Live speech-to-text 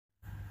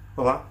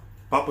Olá,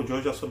 o papo de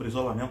hoje é sobre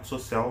isolamento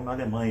social na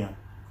Alemanha,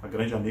 com a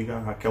grande amiga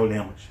Raquel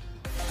Lemos.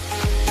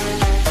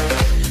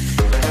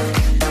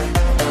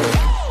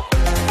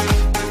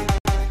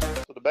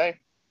 Tudo bem?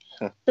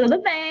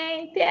 Tudo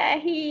bem, Uma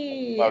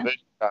Pierre? vez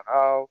no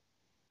canal,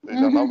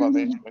 seja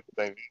novamente muito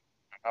bem-vindo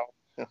ao canal.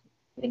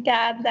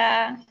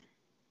 Obrigada.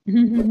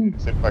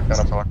 Sempre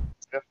bacana falar com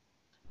você.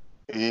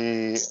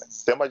 E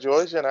tema de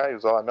hoje, né?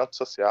 Isolamento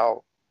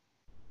social.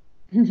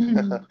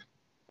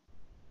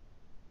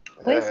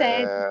 Pois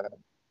é.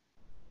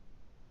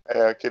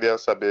 Eu queria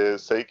saber,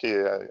 sei que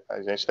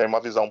a gente tem uma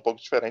visão um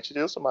pouco diferente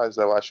disso, mas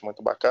eu acho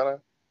muito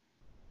bacana,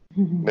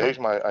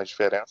 mesmo a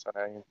diferença,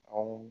 né?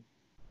 Então,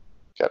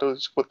 quero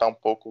escutar um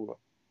pouco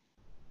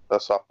da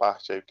sua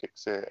parte aí, o que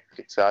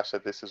você acha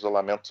desse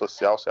isolamento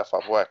social, se é a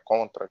favor, é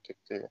contra, o que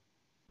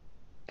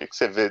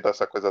você vê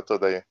dessa coisa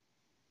toda aí?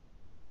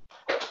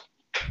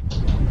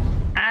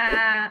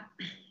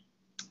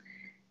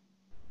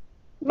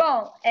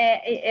 Bom,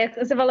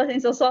 você falou assim,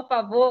 se eu sou a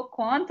favor,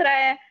 contra,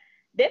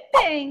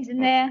 depende,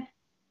 né?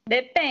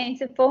 Depende.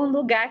 Se for um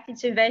lugar que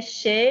estiver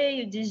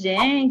cheio de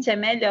gente, é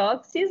melhor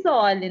que se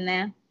isole,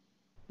 né?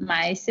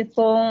 Mas se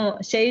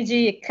for cheio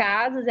de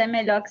casos, é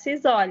melhor que se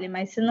isole.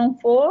 Mas se não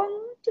for,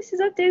 não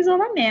precisa ter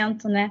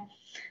isolamento, né?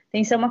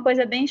 Tem que ser uma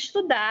coisa bem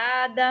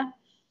estudada.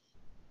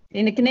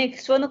 Que nem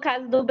se for no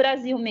caso do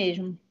Brasil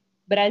mesmo.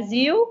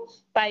 Brasil,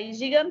 país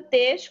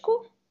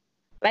gigantesco,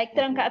 vai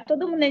trancar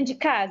todo mundo dentro de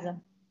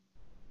casa.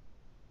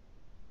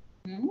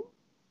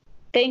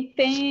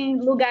 Tem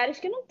lugares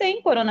que não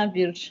tem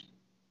coronavírus.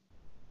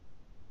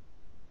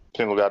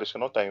 Tem lugares que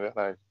não tem,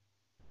 verdade.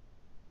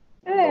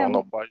 É.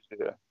 Não pode.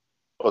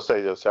 Ou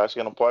seja, você acha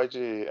que não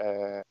pode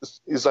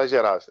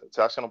exagerar?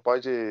 Você acha que não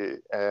pode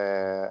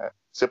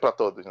ser para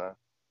todos, né?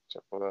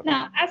 Tipo...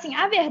 Não, assim,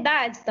 a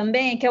verdade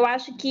também é que eu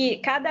acho que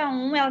cada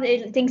um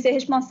ele tem que ser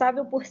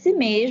responsável por si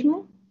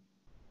mesmo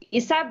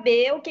e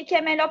saber o que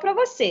é melhor para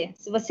você.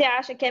 Se você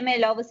acha que é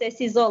melhor você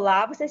se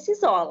isolar, você se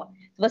isola.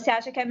 Se você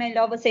acha que é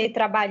melhor você ir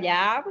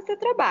trabalhar, você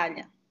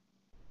trabalha.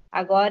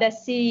 Agora,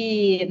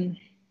 se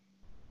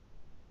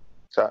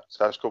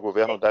Você acha que o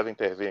governo deve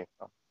intervir?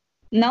 Então?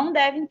 não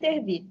deve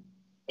intervir.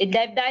 Ele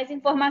deve dar as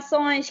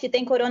informações que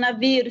tem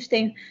coronavírus,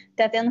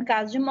 está tendo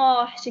caso de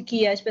morte,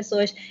 que as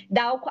pessoas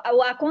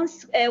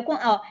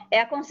é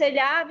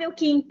aconselhável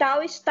que em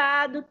tal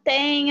estado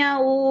tenha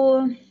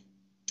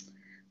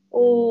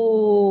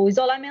o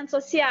isolamento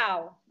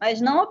social,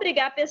 mas não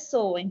obrigar a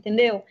pessoa,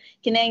 entendeu?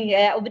 Que nem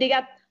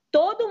obrigar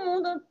todo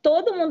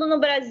mundo no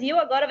Brasil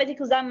agora vai ter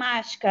que usar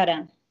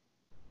máscara,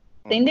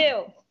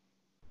 entendeu?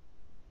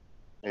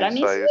 Para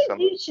mim isso não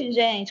existe,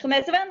 gente. Como é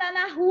que você vai andar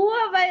na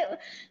rua,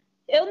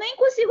 eu nem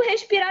consigo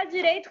respirar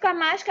direito com a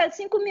máscara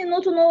 5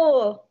 minutos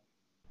no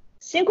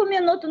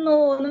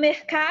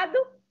mercado.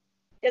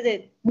 Quer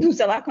dizer, não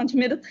sei lá quantos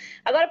minutos.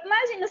 Agora,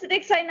 imagina, você tem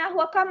que sair na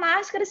rua com a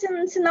máscara,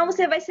 senão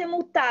você vai ser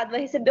multado, vai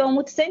receber uma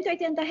multa de R$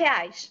 180.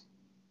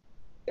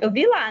 Eu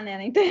vi lá, né,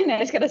 na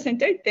internet que era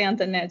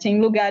 180, né?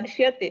 Tinha lugares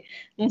que ia ter.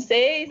 Não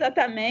sei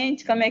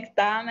exatamente como é que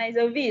tá, mas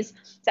eu vi isso.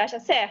 Você acha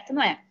certo,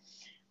 não é?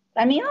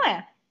 Pra mim, não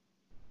é.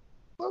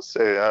 Não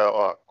sei.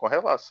 Com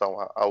relação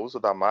ao uso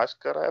da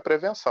máscara, é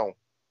prevenção.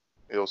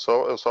 Eu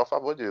sou a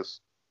favor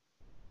disso.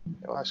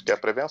 Eu acho que é a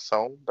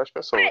prevenção das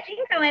pessoas.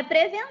 Então, é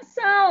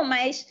prevenção,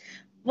 mas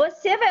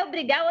você vai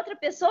obrigar outra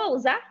pessoa a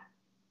usar?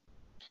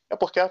 É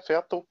porque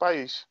afeta o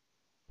país.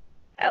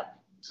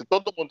 Se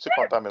todo mundo se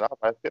contaminar,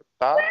 vai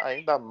afetar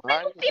ainda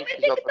mais do que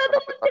já está sendo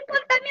afetado. Se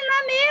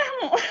contaminar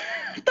mesmo.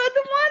 Todo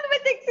mundo vai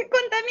ter que se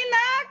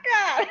contaminar,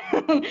 cara.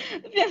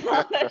 No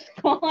final das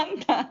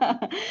contas.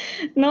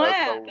 Não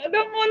é?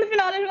 Todo mundo, no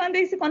final das contas,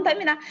 tem que se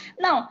contaminar.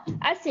 Não,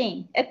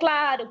 assim, é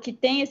claro que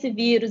tem esse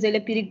vírus, ele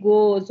é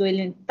perigoso,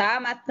 ele tá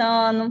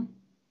matando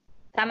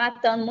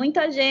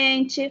muita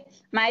gente,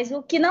 mas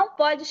o que não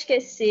pode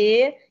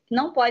esquecer, que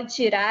não pode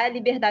tirar é a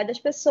liberdade das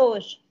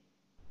pessoas.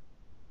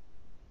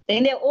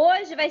 Entendeu?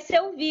 Hoje vai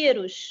ser o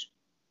vírus.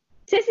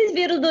 Se esse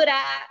vírus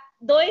durar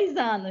 2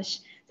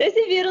 anos, se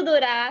esse vírus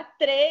durar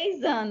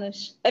 3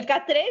 anos, vai ficar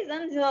 3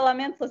 anos de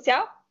isolamento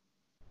social?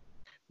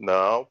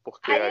 Não,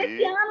 porque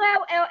aí...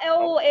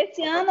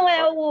 Esse ano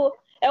é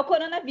o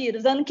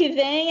coronavírus. Ano que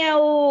vem é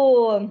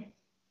o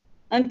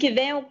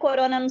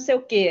corona não sei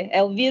o quê.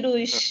 É o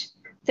vírus,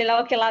 sei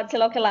lá o que lado, sei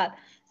lá o que lado.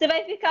 Você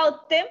vai ficar o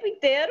tempo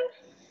inteiro?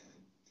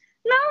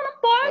 Não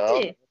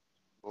pode.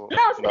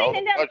 Não, você tá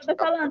entendendo o que eu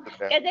tô falando?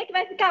 Quer dizer que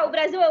vai ficar, o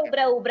Brasil,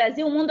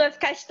 o mundo vai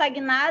ficar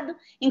estagnado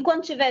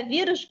enquanto tiver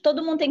vírus,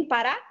 todo mundo tem que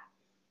parar?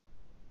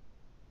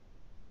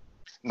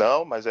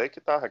 Não, mas é aí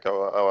que tá, Raquel.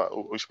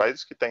 Os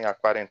países que têm a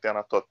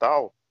quarentena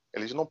total,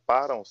 eles não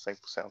param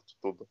 100%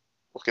 tudo.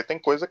 Porque tem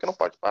coisa que não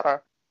pode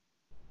parar.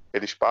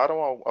 Eles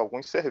param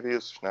alguns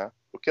serviços, né?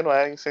 O que não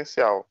é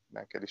essencial,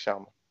 né? Que eles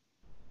chamam.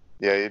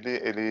 E aí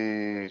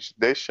eles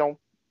deixam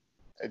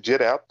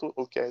direto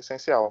o que é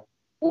essencial.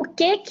 O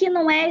que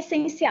não é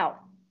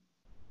essencial?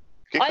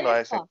 O que não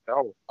é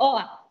essencial?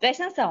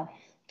 Presta atenção.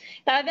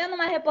 Tava vendo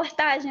uma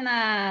reportagem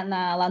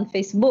lá no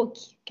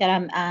Facebook, que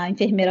era a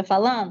enfermeira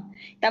falando,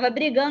 tava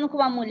brigando com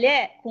uma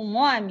mulher, com um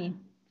homem,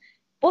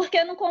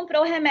 porque não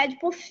comprou o remédio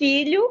para o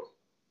filho,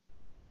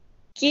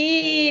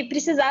 que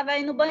precisava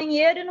ir no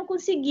banheiro e não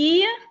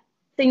conseguia,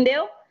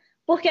 entendeu?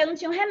 Porque não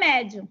tinha um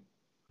remédio.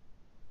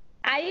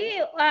 Aí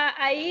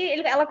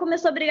ela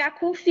começou a brigar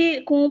com o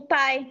filho, com o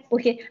pai,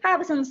 porque,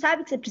 você não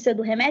sabe que você precisa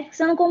do remédio porque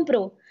você não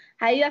comprou.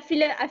 Aí a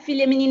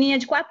filha menininha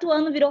de 4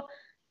 anos virou,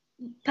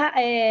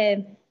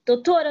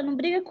 doutora, não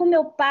briga com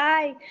meu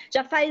pai,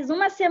 já faz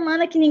 1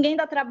 semana que ninguém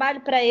dá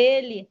trabalho para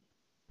ele.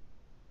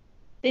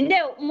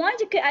 Entendeu?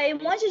 Aí um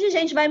monte de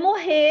gente vai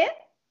morrer,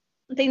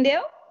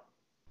 entendeu?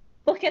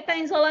 Porque está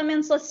em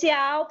isolamento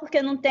social,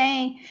 porque não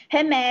tem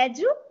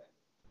remédio,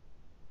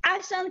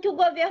 achando que o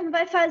governo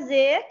vai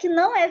fazer, que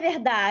não é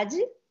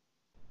verdade.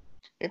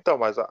 Então,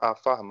 mas a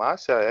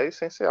farmácia é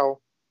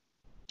essencial.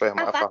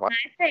 A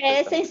farmácia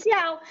é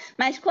essencial.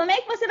 Mas como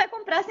é que você vai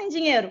comprar sem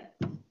dinheiro?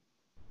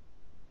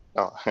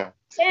 Não.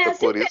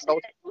 Por isso,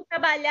 não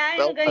trabalhar e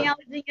não ganhar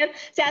o dinheiro.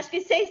 Você acha que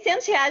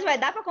R$600 vai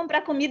dar para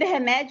comprar comida e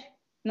remédio?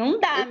 Não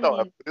dá, então,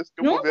 menino. É por isso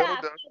que não o governo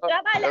dá. deu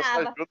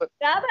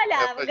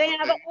Trabalhava,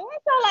 ganhava um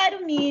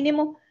salário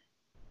mínimo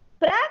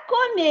para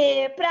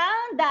comer,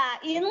 para andar.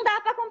 E não dá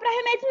para comprar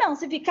remédio, não.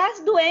 Se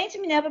ficasse doente,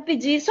 menina, para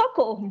pedir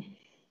socorro.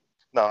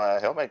 Não,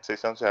 realmente,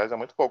 R$600 é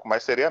muito pouco.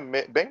 Mas seria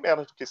bem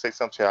menos do que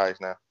R$600,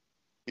 né?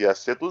 Ia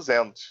ser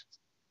 200.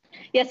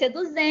 Ia ser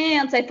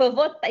 200, aí foi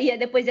votar,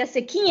 depois ia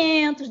ser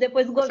 500,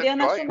 depois o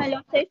governo achou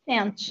melhor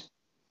 600.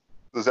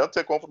 200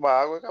 você compra uma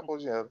água e acabou o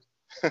dinheiro.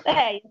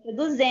 Ia ser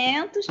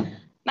 200,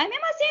 mas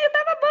mesmo assim ainda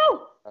tava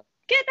bom,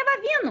 porque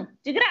tava vindo,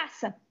 de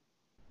graça,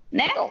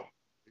 né? Então,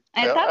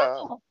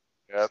 tava bom.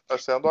 Tá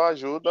sendo a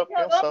ajuda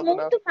pensando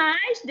muito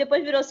mais,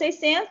 depois virou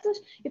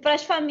 600 e para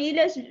as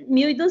famílias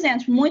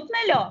 1.200, muito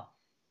melhor.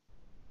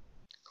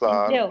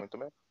 Claro, entendeu? Muito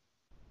melhor.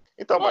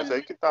 Então, mas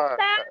aí que tá... Não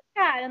dá,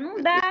 cara,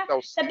 não dá.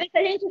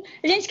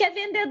 A gente que é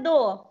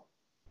vendedor,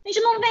 a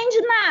gente não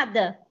vende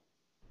nada.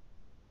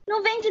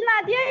 Não vende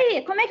nada. E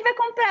aí? Como é que vai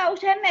comprar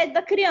os remédios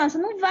da criança?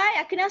 Não vai.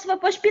 A criança vai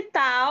para o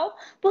hospital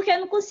porque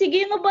não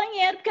conseguia ir no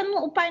banheiro, porque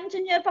o pai não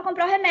tinha dinheiro para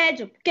comprar o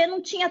remédio, porque não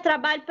tinha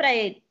trabalho para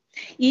ele.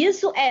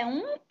 Isso é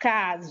um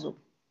caso.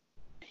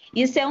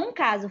 Isso é um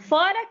caso.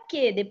 Fora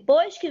que,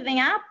 depois que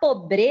vem a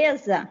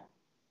pobreza,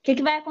 o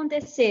que vai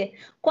acontecer?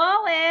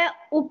 Qual é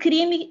o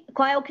crime?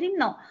 Qual é o crime?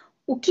 Não.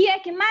 O que é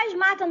que mais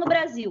mata no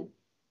Brasil?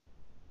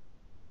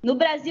 No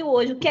Brasil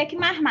hoje, o que é que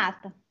mais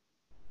mata?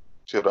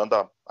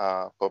 Tirando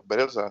a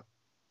pobreza?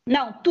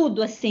 Não,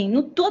 tudo assim.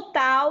 No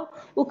total,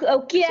 o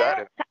que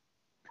Sério?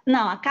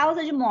 Não, a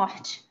causa de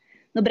morte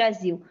no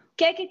Brasil. O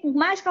que é que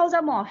mais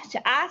causa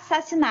morte?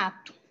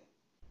 Assassinato.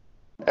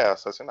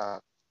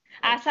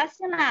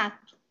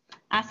 Assassinato.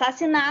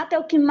 Assassinato é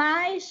o que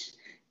mais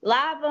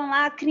lavam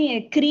lá,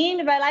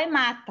 crime, vai lá e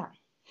mata.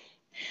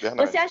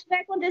 Verdade. Você acha que vai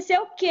acontecer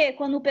o quê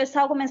quando o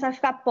pessoal começar a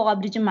ficar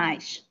pobre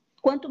demais?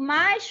 Quanto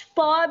mais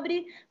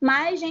pobre,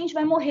 mais gente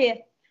vai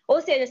morrer.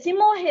 Ou seja, se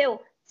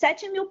morreu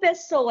 7.000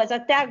 pessoas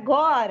até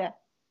agora,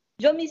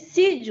 de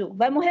homicídio,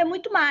 vai morrer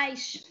muito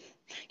mais.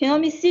 E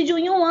homicídio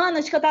em 1 ano,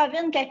 acho que eu estava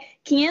vendo que é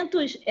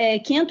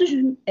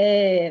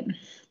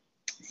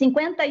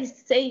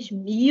 56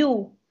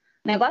 mil,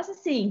 negócio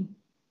assim.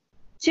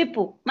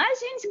 Tipo,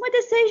 imagine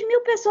 56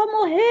 mil pessoas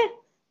morrer.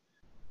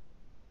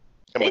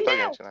 É muita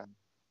gente, né?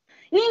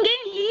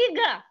 Ninguém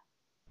liga.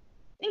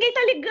 Ninguém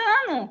tá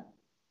ligando.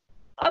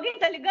 Alguém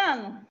tá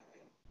ligando?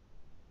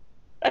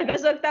 A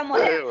pessoa que tá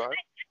morrendo. Aí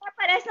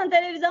aparece na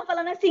televisão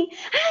falando assim: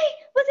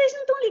 ai, vocês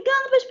não estão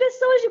ligando para as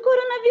pessoas de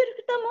coronavírus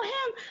que estão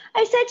morrendo.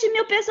 As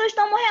 7.000 pessoas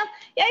estão morrendo.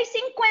 E as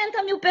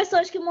 50.000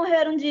 pessoas que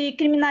morreram de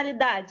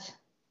criminalidade.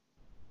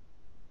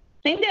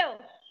 Entendeu?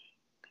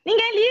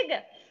 Ninguém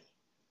liga.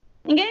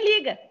 Ninguém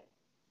liga.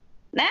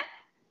 Né?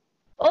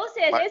 Ou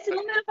seja, esse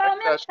número vai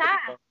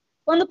aumentar.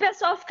 Quando o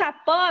pessoal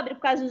ficar pobre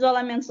por causa do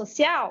isolamento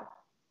social,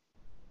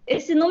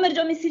 esse número de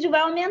homicídio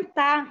vai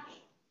aumentar.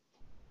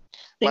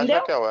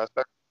 Entendeu? Mas, Raquel,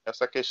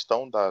 essa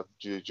questão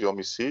de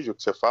homicídio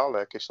que você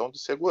fala é questão de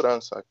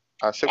segurança.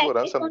 A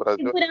segurança no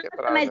Brasil é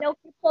quebrada. Mas é o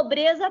que a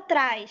pobreza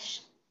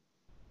traz.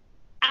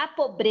 A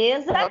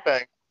pobreza...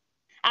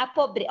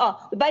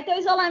 vai ter o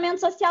isolamento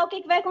social, o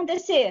que vai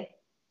acontecer?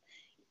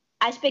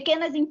 As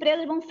pequenas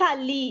empresas vão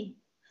falir.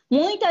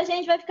 Muita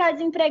gente vai ficar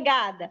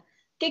desempregada.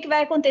 O que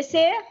vai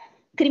acontecer?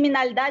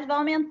 Criminalidade vai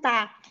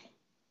aumentar.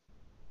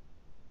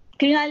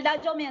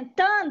 Criminalidade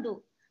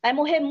aumentando, vai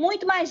morrer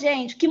muito mais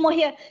gente. Que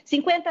morria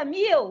 50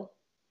 mil,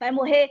 vai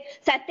morrer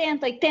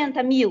 70,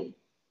 80 mil.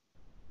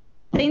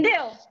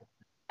 Entendeu?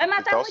 Vai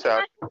matar muito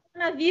mais que o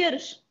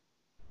coronavírus.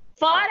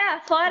 Fora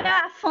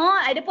a fome.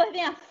 Aí depois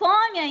vem a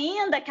fome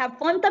ainda, que a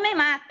fome também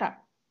mata.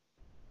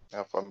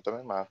 A fome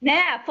também mata. Né?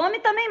 A fome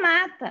também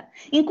mata.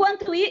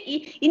 Enquanto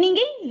e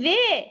ninguém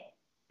vê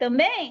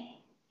também.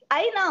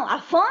 Aí não, a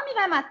fome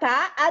vai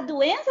matar, a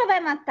doença vai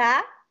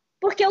matar,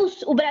 porque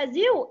o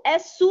Brasil é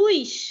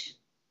SUS.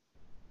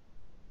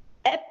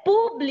 É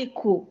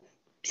público.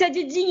 Precisa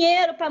de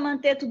dinheiro para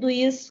manter tudo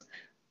isso.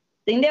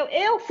 Entendeu?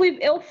 Eu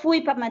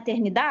fui para a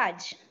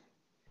maternidade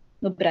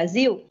no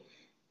Brasil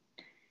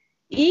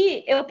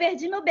e eu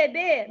perdi meu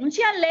bebê, não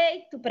tinha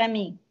leito para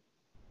mim.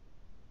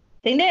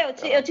 Entendeu?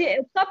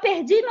 Eu só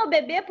perdi meu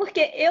bebê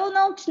porque eu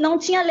não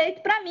tinha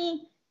leito para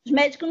mim. Os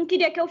médicos não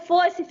queriam que eu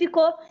fosse,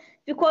 ficou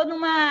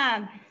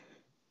numa...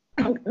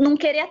 Não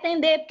queria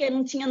atender, porque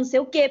não tinha não sei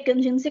o quê, porque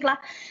não tinha não sei o que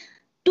lá.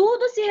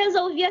 Tudo se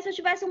resolvia se eu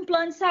tivesse um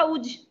plano de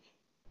saúde.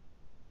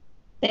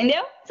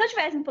 Entendeu? Se eu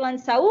tivesse um plano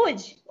de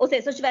saúde, ou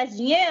seja, se eu tivesse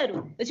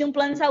dinheiro, eu tinha um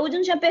plano de saúde e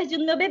não tinha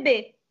perdido meu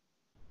bebê.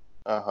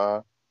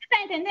 Aham. Você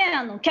tá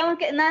entendendo?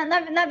 Que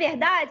na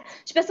verdade,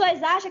 as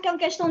pessoas acham que é uma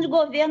questão de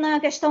governo, é uma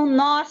questão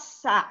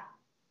nossa.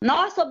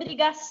 Nossa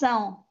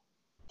obrigação.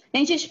 A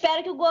gente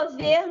espera que o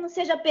governo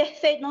seja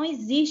perfeito. Não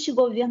existe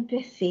governo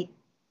perfeito.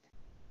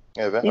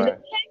 É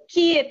verdade.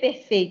 Aqui é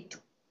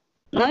perfeito.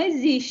 Não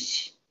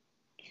existe.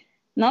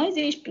 Não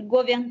existe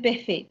governo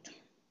perfeito.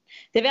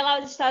 Você vê lá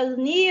os Estados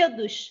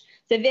Unidos,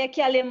 você vê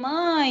aqui a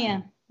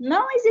Alemanha,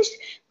 não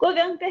existe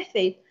governo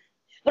perfeito.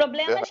 Os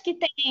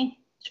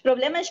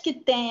problemas que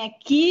tem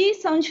aqui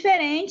são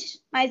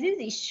diferentes, mas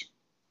existe.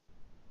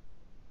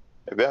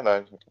 É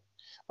verdade.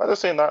 Mas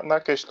assim, na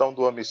questão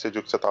do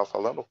homicídio que você estava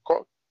falando,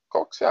 qual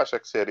que você acha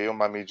que seria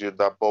uma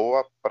medida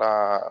boa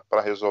para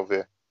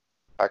resolver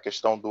a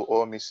questão do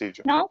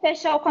homicídio? Não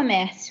fechar o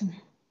comércio.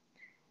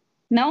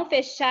 Não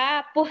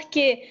fechar,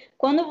 porque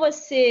quando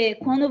você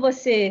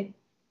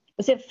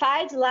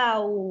faz lá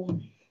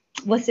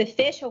você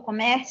fecha o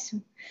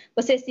comércio,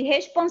 você se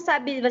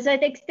responsabiliza, você vai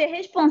ter que ser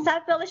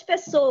responsável pelas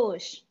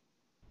pessoas.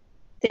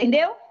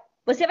 Entendeu?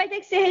 Você vai ter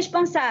que ser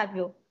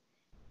responsável.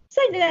 Você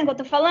está entendendo o que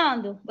eu estou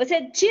falando?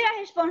 Você tira a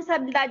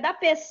responsabilidade da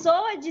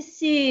pessoa de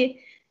se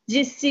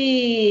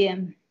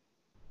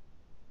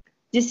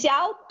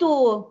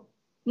auto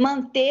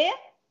manter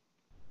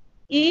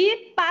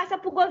e passa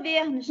para o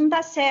governo. Isso não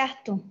está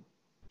certo.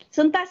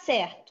 Isso não está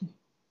certo.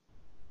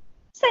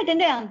 Você está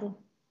entendendo?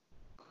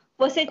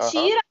 Você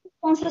tira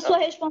a sua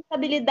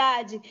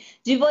responsabilidade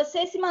de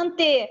você se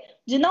manter,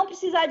 de não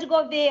precisar de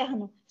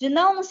governo, de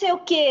não sei o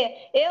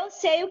quê. Eu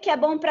sei o que é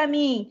bom para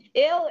mim.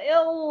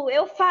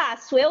 Eu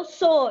faço, eu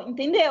sou,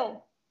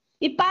 entendeu?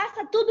 E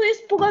passa tudo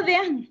isso para o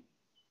governo.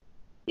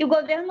 E o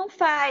governo não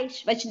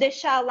faz. Vai te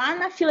deixar lá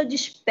na fila de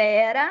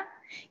espera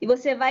e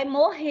você vai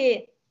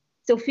morrer.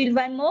 Seu filho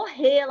vai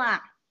morrer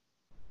lá.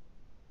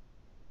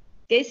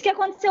 É isso que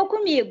aconteceu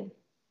comigo.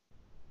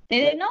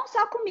 Entendeu? Não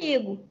só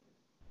comigo.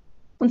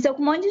 Aconteceu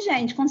com um monte de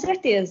gente, com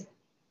certeza.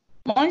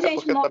 Um monte de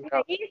gente morre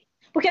aí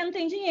porque não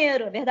tem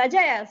dinheiro. A verdade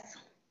é essa.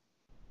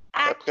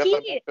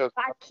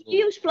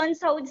 Aqui os planos de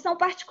saúde são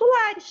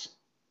particulares.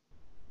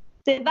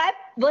 Você vai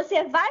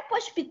para o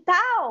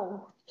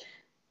hospital,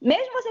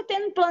 mesmo você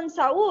tendo plano de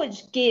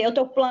saúde, que eu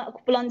estou com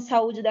o plano de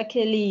saúde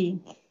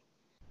daquele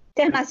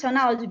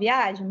internacional de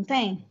viagem, não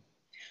tem?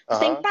 Você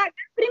tem que pagar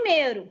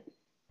primeiro.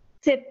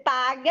 Você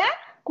paga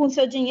com o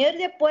seu dinheiro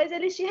e depois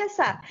eles te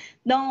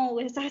dão o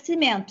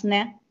ressarcimento,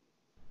 né?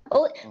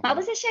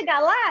 Mas você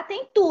chegar lá,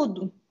 tem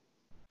tudo.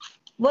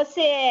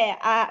 Você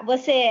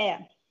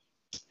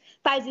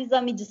faz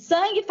exame de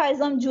sangue, faz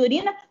exame de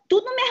urina,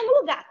 tudo no mesmo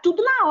lugar,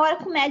 tudo na hora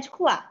com o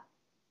médico lá.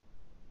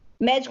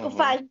 O médico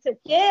faz não sei o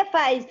quê,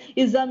 faz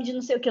exame de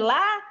não sei o que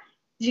lá,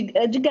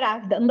 de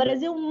grávida. No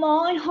Brasil,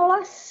 uma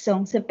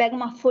enrolação. Você pega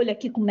uma folha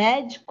aqui com o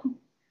médico,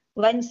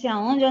 vai não sei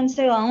aonde, vai não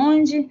sei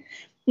aonde.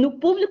 No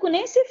público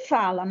nem se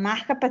fala,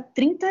 marca para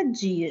 30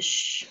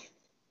 dias.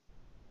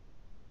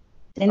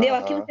 Entendeu?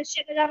 Aqui você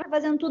chega e já vai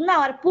fazendo tudo na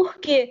hora. Por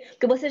quê?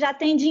 Porque você já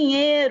tem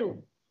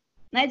dinheiro.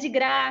 Não é de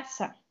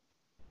graça.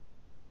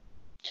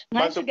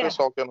 Mas o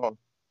pessoal que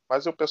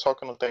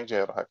não tem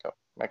dinheiro, Raquel,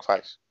 como é que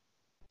faz?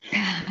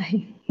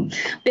 Ai, o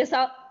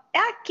pessoal...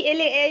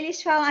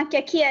 eles falam que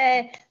aqui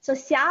é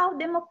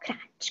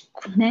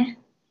social-democrático, né?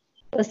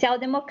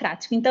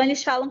 Social-democrático. Então,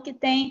 eles falam que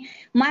tem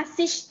uma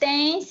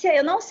assistência...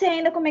 Eu não sei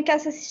ainda como é que é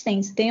essa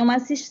assistência. Tem uma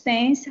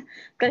assistência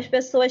para as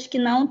pessoas que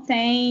não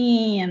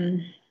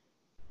têm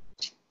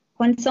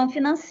condição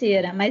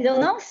financeira, mas eu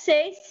não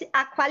sei se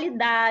a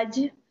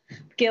qualidade,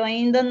 porque eu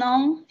ainda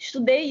não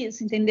estudei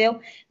isso, entendeu?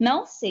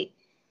 Não sei.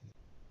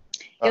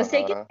 Eu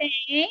sei que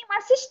tem uma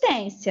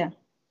assistência.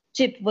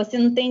 Tipo, você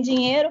não tem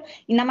dinheiro,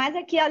 ainda mais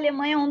aqui a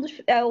Alemanha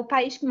é o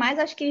país que mais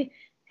acho que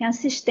tem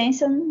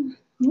assistência no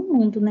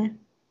mundo, né?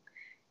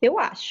 Eu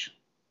acho.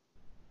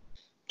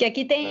 Porque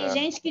aqui tem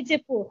gente que,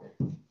 tipo,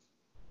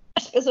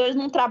 as pessoas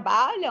não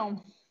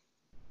trabalham.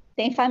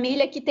 Tem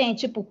família que tem,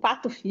 tipo,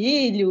 4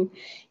 filhos,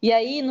 e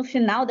aí, no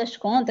final das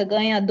contas,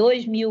 ganha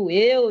 2.000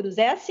 euros.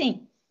 É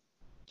assim.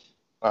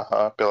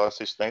 Pela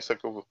assistência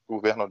que o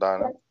governo dá,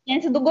 né?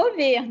 Assistência do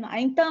governo.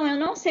 Então, eu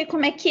não sei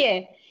como é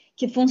que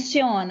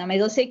funciona, mas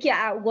eu sei que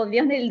o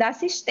governo ele dá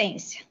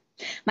assistência.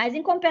 Mas,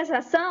 em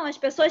compensação, as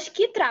pessoas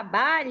que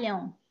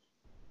trabalham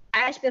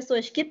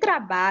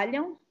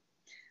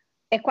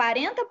é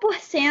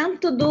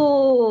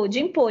 40% de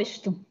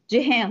imposto de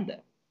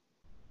renda.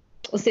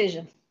 Ou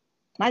seja,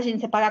 imagina,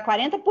 você pagar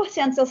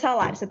 40% do seu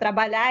salário, você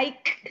trabalhar e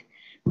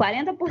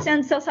 40%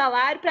 do seu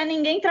salário para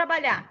ninguém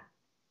trabalhar.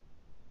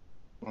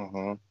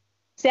 Eu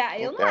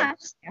não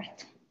acho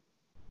certo.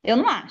 Eu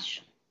não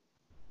acho.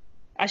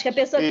 Acho que a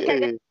pessoa que quer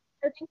ganhar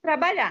tem que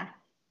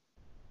trabalhar.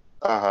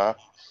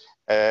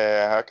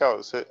 Raquel,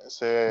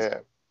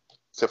 você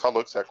você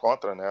falou que você é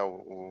contra, né,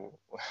 o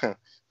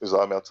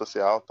isolamento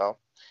social e tal.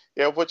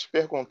 E eu vou te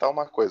perguntar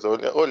uma coisa.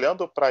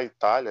 Olhando para a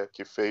Itália,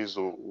 que fez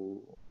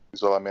o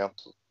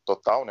isolamento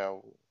total, né,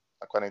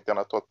 a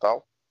quarentena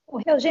total.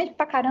 Morreu gente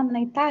pra caramba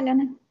na Itália,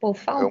 né? Pô,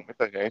 fala. Morreu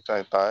muita gente na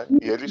Itália.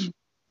 E eles,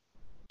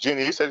 de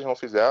início, eles não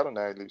fizeram,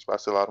 né? Eles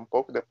vacilaram um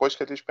pouco. Depois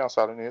que eles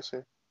pensaram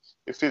nisso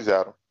e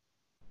fizeram.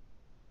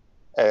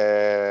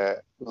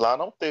 Lá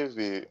não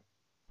teve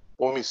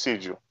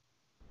homicídio,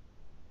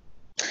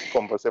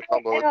 como você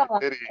falou que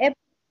teria.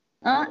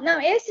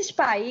 Não, esses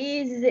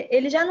países,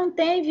 eles já não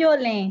têm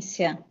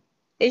violência.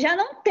 Eles já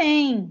não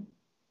têm.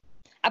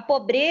 A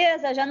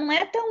pobreza já não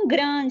é tão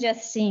grande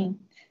assim.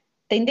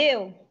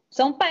 Entendeu?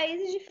 São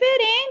países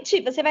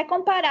diferentes. Você vai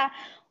comparar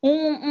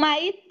uma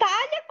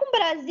Itália com o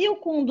Brasil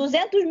com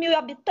 200 mil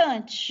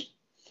habitantes.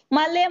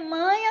 Uma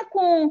Alemanha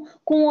com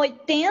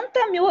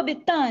 80 mil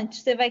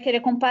habitantes. Você vai querer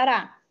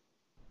comparar?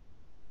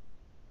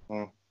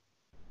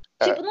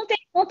 Tipo,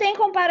 não tem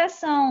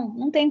comparação.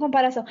 Não tem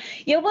comparação.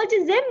 E eu vou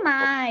dizer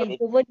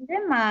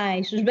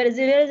mais. Os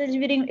brasileiros,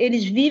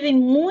 eles vivem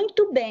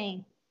muito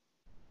bem.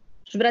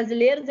 Os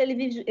brasileiros,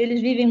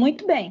 eles vivem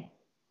muito bem.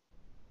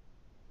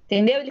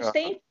 Entendeu? Eles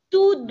têm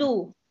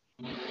tudo.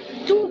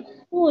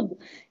 Tudo.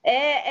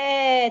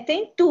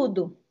 Tem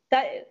tudo.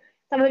 Tá?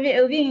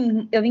 Eu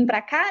vim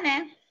para cá,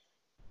 né?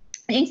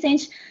 A gente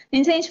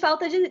sente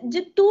falta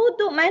de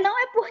tudo, mas não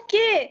é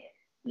porque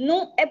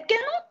não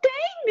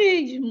tem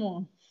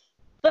mesmo.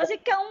 Você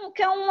quer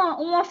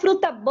uma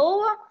fruta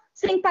boa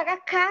sem pagar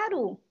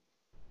caro.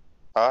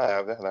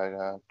 É verdade.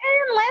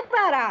 Não é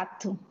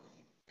barato.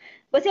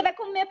 Você vai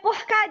comer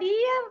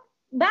porcaria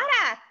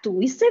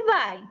barato, isso você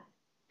vai.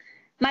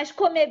 Mas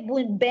comer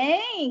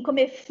bem,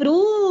 comer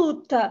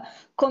fruta,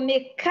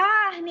 comer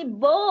carne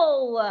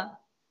boa,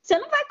 você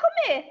não vai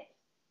comer.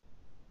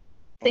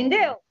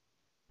 Entendeu?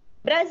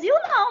 Brasil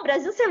não.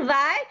 Brasil você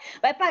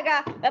vai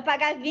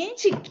pagar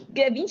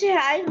 20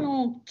 reais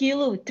no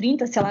quilo,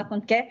 30, sei lá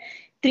quanto que é,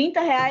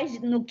 30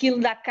 reais no quilo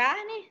da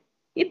carne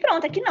e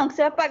pronto. Aqui não, que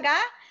você vai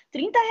pagar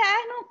 30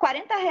 reais,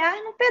 40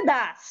 reais no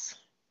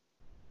pedaço.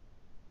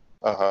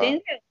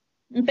 Entendeu?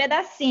 Um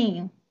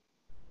pedacinho.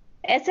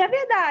 Essa é a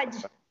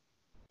verdade.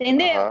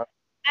 Entendeu?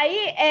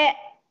 Aí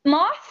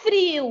maior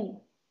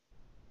frio.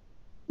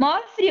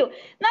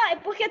 Não, é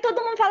porque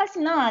todo mundo fala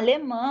assim, não,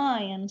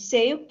 Alemanha, não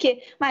sei o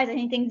quê. Mas a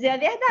gente tem que dizer a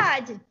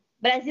verdade. O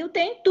Brasil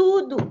tem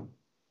tudo.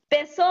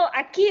 Pessoa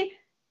aqui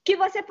que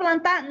você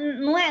plantar,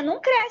 não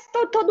cresce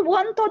todo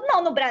ano todo,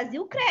 não. No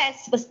Brasil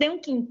cresce. Você tem um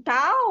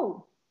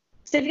quintal,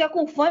 você fica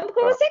com fome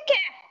porque você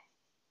quer.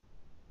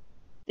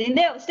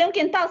 Entendeu? Você tem um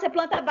quintal, você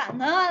planta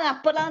banana,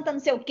 planta não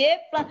sei o quê,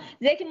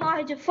 dizer que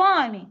morre de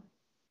fome.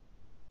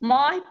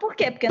 Morre por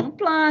quê? Porque não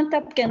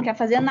planta, porque não quer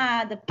fazer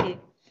nada, porque...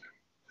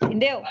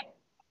 Entendeu?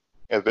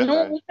 É verdade.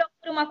 Não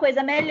procura uma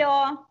coisa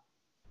melhor.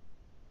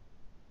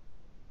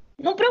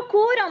 Não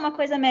procura uma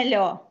coisa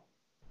melhor.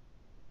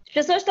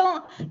 As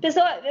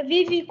pessoas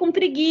vivem com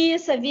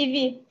preguiça,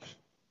 vive...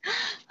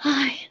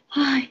 Ai.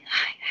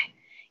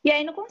 E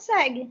aí não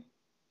consegue.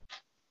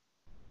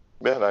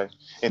 Verdade.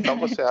 Então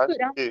você acha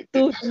que...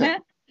 Tudo, né?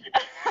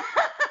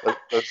 Não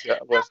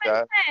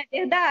é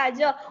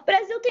verdade. Ó, o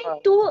Brasil tem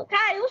tudo.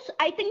 Cara,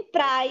 aí tem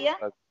praia,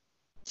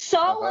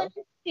 sol o ano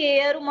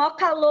inteiro, maior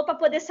calor para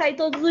poder sair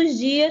todos os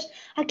dias.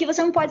 Aqui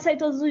você não pode sair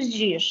todos os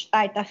dias.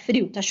 Ai, tá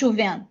frio, tá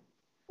chovendo.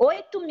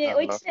 8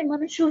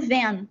 semanas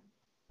chovendo.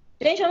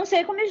 Gente, eu não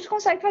sei como eles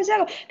conseguem fazer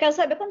agora. Quero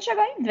saber quando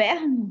chegar o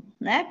inverno,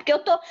 né? Porque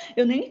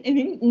eu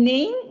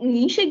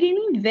nem cheguei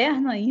no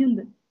inverno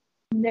ainda.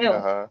 Entendeu?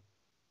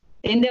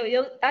 Entendeu?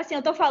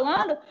 Eu tô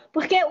falando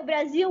porque o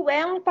Brasil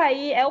é um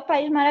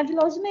país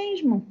maravilhoso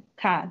mesmo,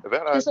 cara. É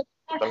verdade. As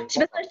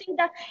pessoas têm que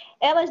dar,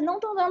 elas não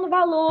estão dando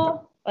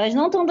valor. Elas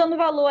não estão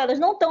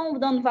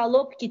dando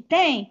valor porque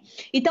tem.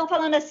 E estão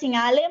falando assim,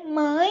 a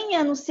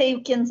Alemanha, não sei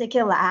o que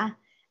lá.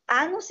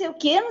 Não sei o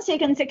que, não sei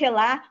que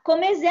lá.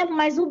 Como exemplo,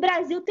 mas o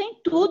Brasil tem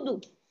tudo.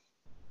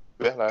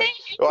 Verdade. Tem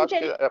gente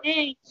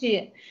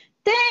inteligente.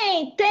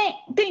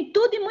 Tem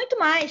tudo e muito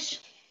mais.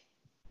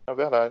 É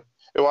verdade.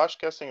 Eu acho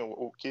que assim,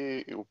 o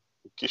que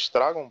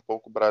estraga um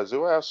pouco o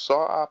Brasil é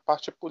só a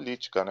parte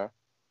política, né?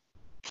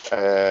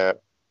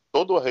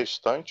 Todo o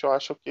restante eu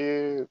acho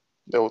que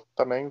eu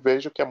também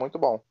vejo que é muito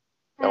bom.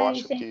 Eu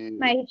acho que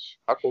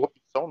a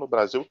corrupção no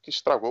Brasil que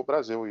estragou o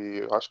Brasil. E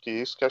eu acho que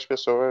isso que as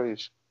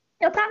pessoas...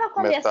 Eu estava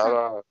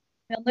conversando,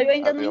 meu noivo, eu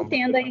ainda não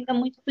entendo ainda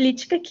muito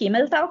política aqui, mas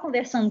eu estava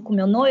conversando com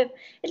meu noivo, ele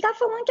estava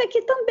falando que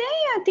aqui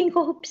também tem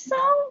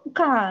corrupção,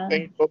 cara.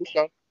 Tem todo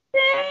canto.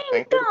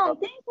 Tem corrupção.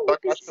 Só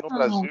que eu acho que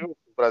no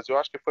Brasil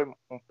acho que foi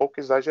um pouco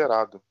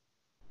exagerado.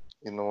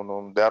 E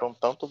não deram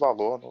tanto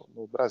valor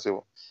no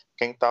Brasil.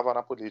 Quem estava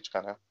na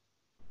política, né?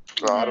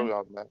 Claro,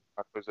 né?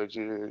 Uma coisa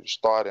de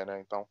história,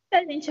 né? Então,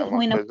 muita gente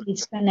ruim na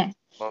política, né?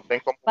 Não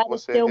tem como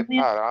você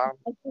reparar.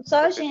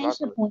 Só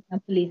gente ruim na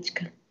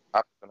política.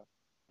 Rápido, né?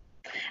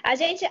 A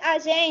gente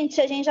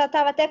já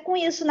estava até com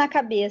isso na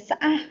cabeça.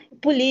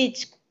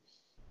 Político.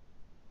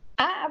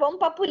 Vamos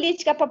para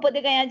política para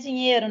poder ganhar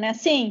dinheiro, né?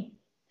 Assim,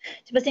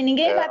 tipo assim,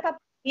 ninguém vai para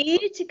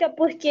política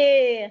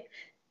porque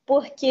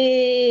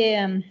porque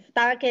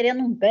estava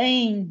querendo um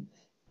bem,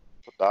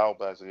 Mudar o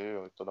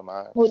Brasil e tudo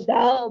mais.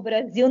 mudar o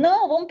Brasil.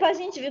 Não, vamos para a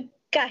gente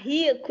ficar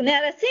rico, né?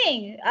 Era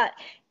assim,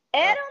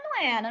 era ou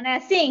não era, né?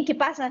 Assim, que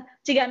passa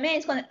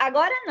antigamente,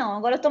 agora não,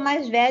 agora eu tô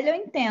mais velha, eu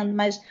entendo,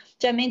 mas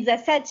antigamente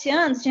 17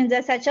 anos, tinha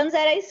 17 anos,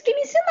 era isso que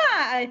me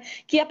ensinava,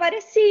 que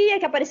aparecia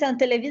na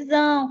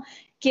televisão,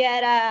 que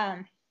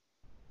era,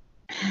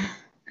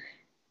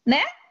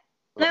 né?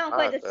 Não é uma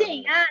coisa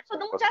assim?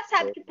 Todo mundo já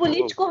sabe que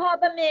político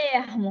rouba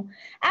mesmo.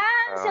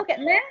 Não sei o quê,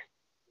 né?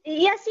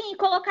 E assim,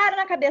 colocaram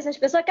na cabeça das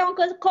pessoas que é uma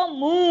coisa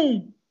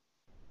comum.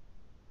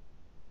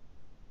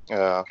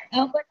 É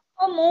uma coisa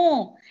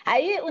comum.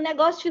 Aí o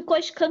negócio ficou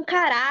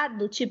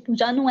escancarado, tipo,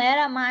 já não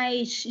era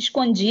mais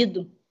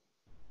escondido.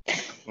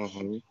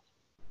 Uhum.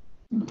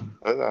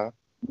 Pois é.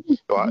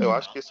 Eu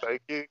acho que isso aí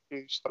que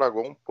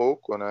estragou um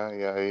pouco, né?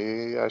 E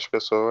aí as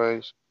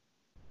pessoas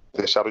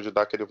deixaram de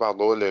dar aquele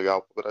valor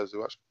legal pro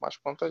Brasil, acho que mais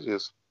por conta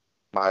disso.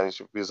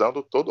 Mas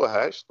visando todo o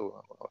resto,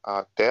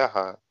 a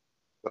terra,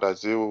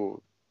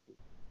 Brasil,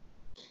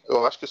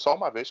 eu acho que só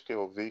uma vez que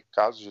eu vi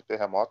casos de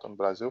terremoto no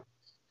Brasil,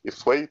 e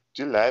foi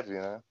de leve,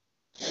 né?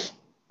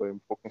 Foi um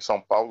pouco em São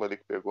Paulo ali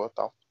que pegou e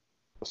tal.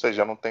 Ou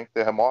seja, não tem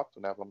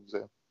terremoto, né? Vamos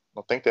dizer.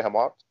 Não tem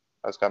terremoto,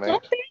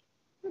 basicamente.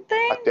 Não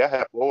tem. A terra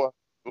é boa,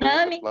 tudo que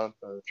você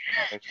planta,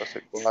 realmente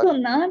você colhe.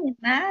 Tsunami,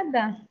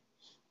 nada.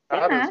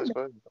 Nada dessas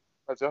coisas. O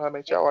Brasil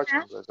realmente é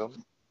ótimo.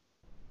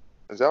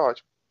 Mas é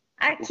ótimo.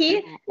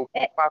 Aqui, o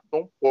que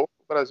matou um pouco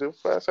o Brasil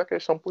foi essa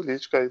questão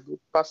política aí do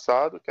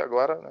passado, que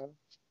agora, né,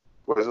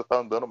 a coisa está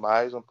andando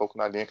mais um pouco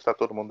na linha que está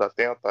todo mundo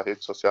atento, a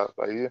rede social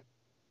está aí,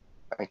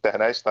 a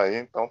internet está aí,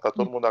 então está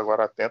todo mundo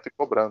agora atento e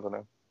cobrando,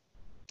 né?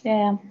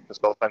 O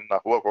pessoal está indo na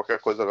rua, qualquer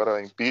coisa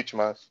agora é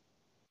impeachment,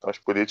 então os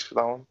políticos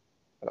dão,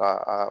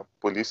 a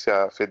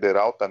Polícia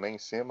Federal também em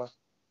cima,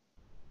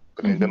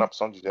 prendendo a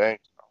opção de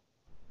gente.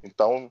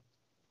 Então,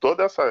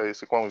 todo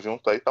esse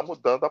conjunto aí tá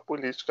mudando a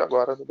política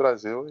agora no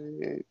Brasil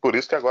e por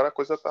isso que agora a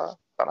coisa tá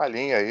na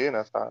linha aí,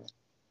 né?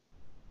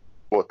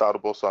 Botaram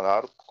o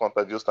Bolsonaro por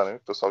conta disso também, o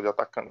pessoal já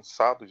tá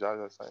cansado já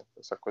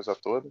dessa coisa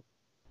toda.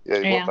 E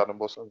aí botaram o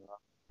Bolsonaro.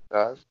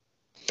 Já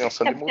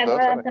pensando em mudança.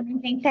 Agora também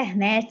tem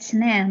internet,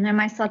 né? Não é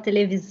mais só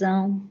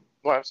televisão.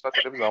 Não é só a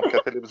televisão, porque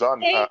a televisão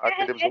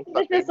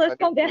as pessoas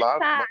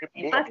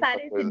conversarem,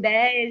 passarem as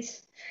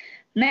ideias,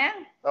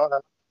 né? Não,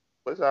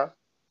 pois é.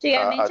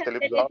 Antigamente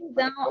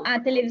a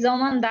televisão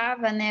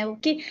mandava, né? O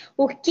que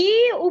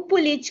o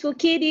político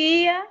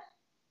queria,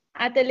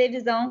 a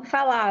televisão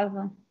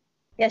falava.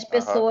 E as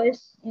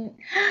pessoas.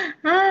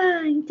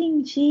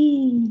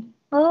 Entendi.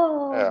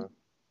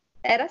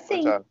 Era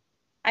assim.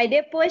 Aí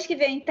depois que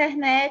veio a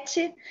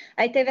internet,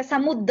 aí teve essa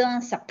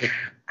mudança.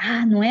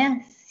 Não é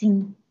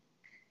assim.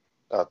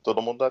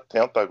 Todo mundo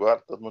atento agora,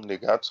 todo mundo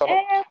ligado. Só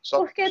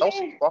não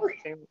se importa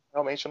quem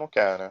realmente não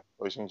quer, né?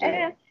 Hoje em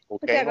dia.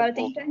 Porque agora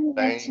tem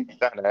internet.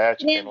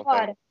 Quem não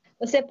tem.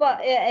 Você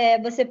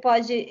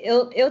pode.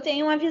 Eu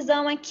tenho uma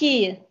visão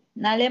aqui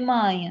na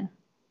Alemanha.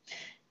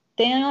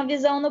 Tenho uma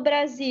visão no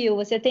Brasil.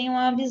 Você tem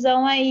uma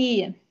visão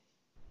aí.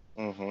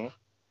 Uhum.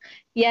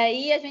 E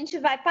aí a gente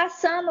vai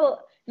passando.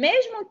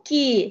 Mesmo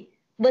que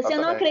você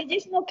não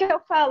acredite no que eu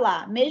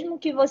falar, mesmo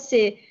que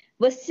você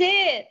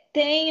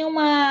tem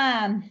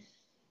uma.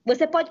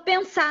 Você pode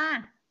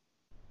pensar.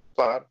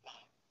 Claro.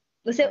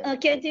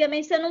 Que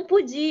antigamente você não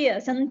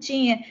podia, você não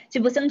tinha. Se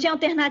você não tinha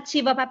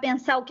alternativa para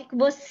pensar o que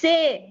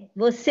você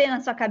na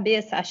sua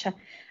cabeça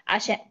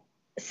acha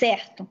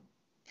certo.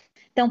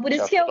 Então, por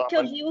isso que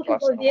eu digo que o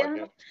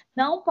governo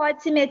não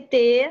pode se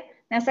meter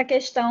nessa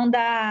questão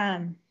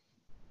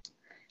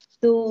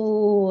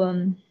do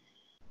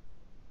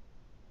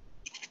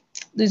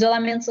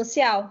isolamento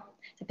social.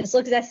 Se a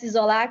pessoa quiser se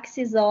isolar, que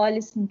se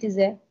isole. Se não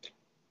quiser,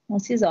 não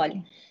se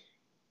isole.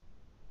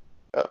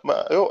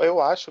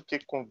 Eu acho que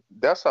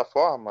dessa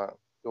forma,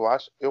 eu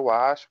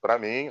acho para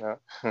mim, né?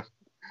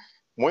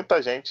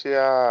 Muita gente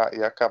ia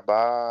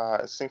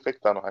acabar se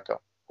infectando,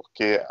 Raquel.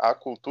 Porque a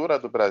cultura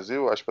do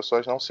Brasil, as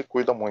pessoas não se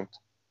cuidam muito.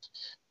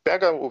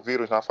 Pega o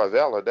vírus na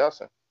favela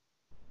dessa,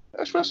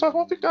 as pessoas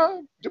vão ficar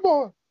de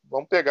boa.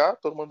 Vão pegar,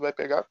 todo mundo vai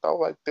pegar, tal,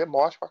 vai ter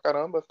morte pra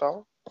caramba,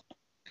 tal.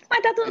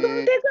 Mas tá todo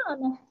mundo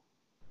pegando.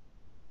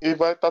 E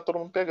vai estar todo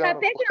mundo pegando. Tá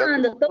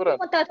pegando.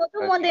 Tá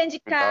todo mundo dentro de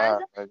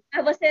casa,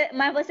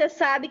 mas você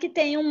sabe que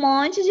tem um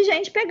monte de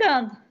gente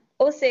pegando.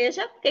 Ou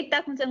seja, o que está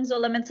acontecendo no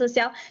isolamento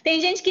social?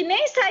 Tem gente que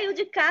nem saiu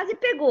de casa e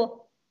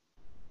pegou.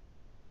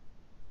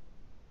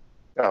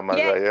 Mas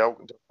aí de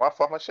alguma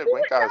forma chegou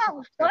em casa.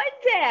 Não,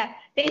 pois é.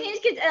 Tem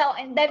gente que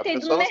deve ter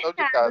ido no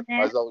mercado, né?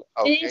 Mas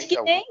tem gente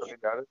que nem...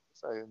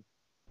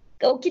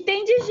 O que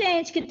tem de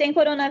gente que tem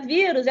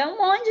coronavírus é um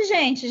monte de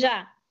gente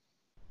já.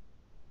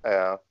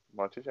 Um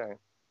monte de gente.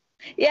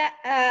 E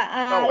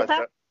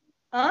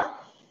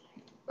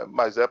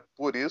Mas é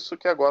por isso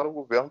que agora o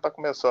governo está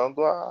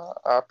começando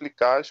a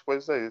aplicar as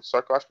coisas aí.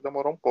 Só que eu acho que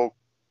demorou um pouco.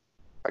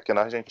 Aqui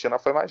na Argentina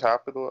foi mais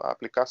rápido a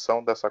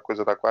aplicação dessa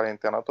coisa da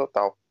quarentena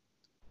total.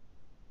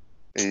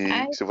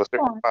 E se você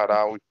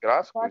comparar os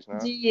gráficos, né?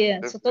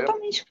 Sou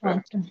totalmente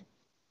contra.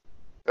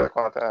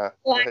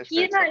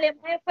 Aqui na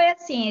Alemanha foi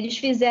assim, eles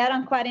fizeram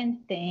a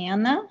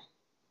quarentena.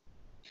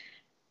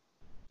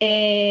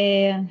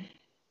 Não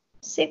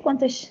sei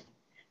quantas...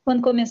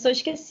 Quando começou,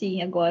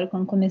 esqueci agora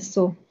quando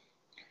começou.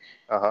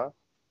 Aham.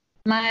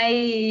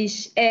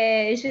 Mas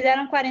eles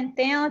fizeram a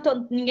quarentena,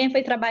 ninguém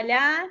foi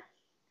trabalhar,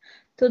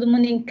 todo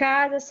mundo em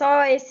casa,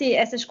 só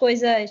essas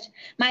coisas.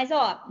 Mas,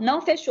 ó,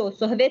 não fechou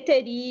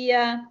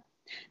sorveteria,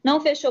 não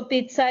fechou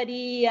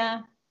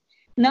pizzaria,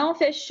 não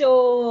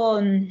fechou...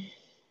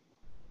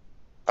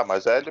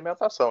 Mas é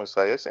alimentação, isso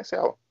aí é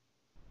essencial.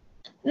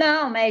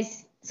 Não,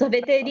 mas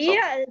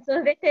sorveteria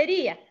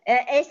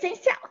é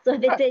essencial,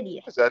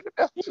 sorveteria. Mas é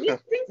alimentação.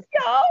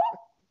 Essencial,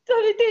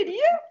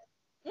 sorveteria.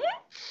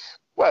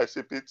 Ué,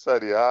 se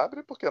pizzaria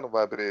abre, por que não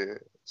vai abrir Ué,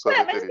 mas não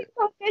sorveteria? tem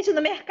sorvete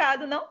no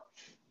mercado, não?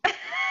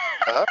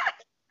 Hã?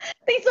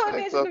 Tem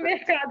sorvete no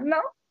mercado,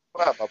 não?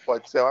 Ué, mas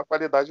pode ser uma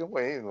qualidade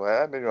ruim, não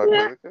é a mesma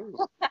coisa que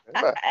isso.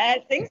 Ué, É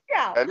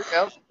essencial. é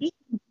alimento.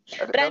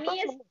 Para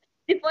mim,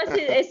 se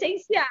fosse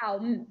essencial,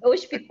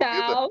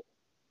 hospital,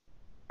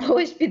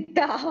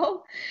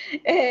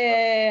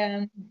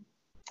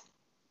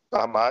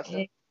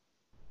 farmácia,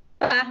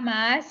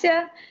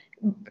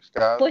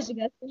 posto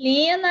de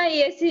gasolina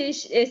e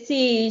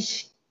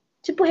esses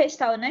tipo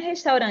restaurante,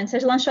 restaurante,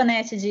 essas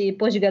lanchonetes de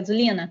posto de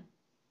gasolina,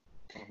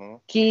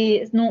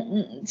 que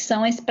não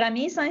são, para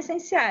mim, são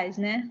essenciais,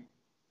 né?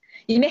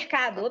 E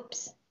mercado,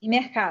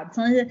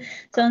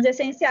 são os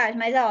essenciais.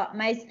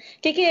 Mas o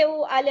que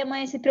a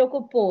Alemanha se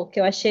preocupou? Que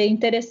eu achei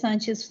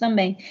interessante isso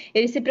também.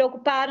 Eles se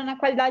preocuparam na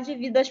qualidade de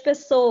vida das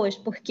pessoas,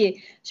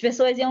 porque as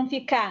pessoas iam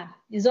ficar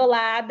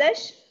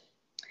isoladas.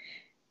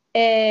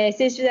 Se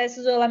eles fizessem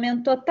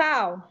isolamento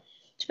total,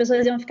 as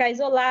pessoas iam ficar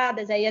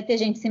isoladas, aí ia ter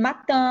gente se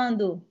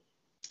matando.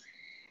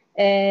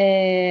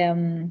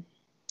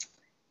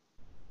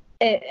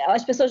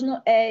 As pessoas,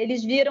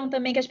 eles viram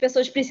também que as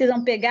pessoas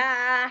precisam pegar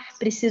ar,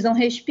 precisam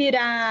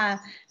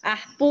respirar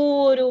ar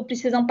puro,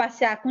 precisam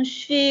passear com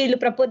os filhos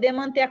para poder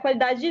manter a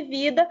qualidade de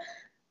vida.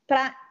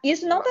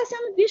 Isso não está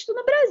sendo visto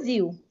no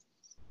Brasil.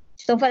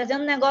 Estão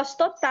fazendo um negócio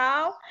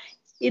total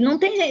e não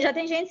tem gente, já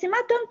tem gente se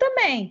matando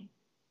também.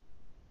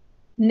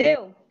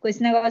 Entendeu? Com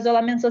esse negócio de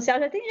isolamento social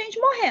já tem gente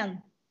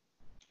morrendo.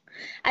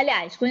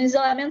 Aliás, com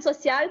isolamento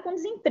social e com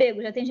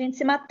desemprego já tem gente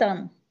se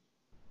matando.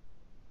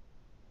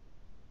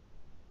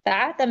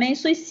 Tá? Também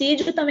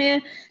suicídio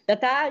também já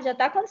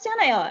tá acontecendo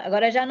aí, ó.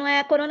 Agora já não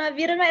é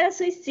coronavírus, não era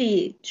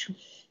suicídio.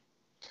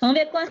 Vamos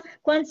ver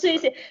quanto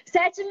suicídio.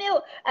 7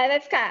 mil, aí vai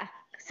ficar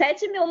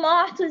 7 mil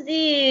mortos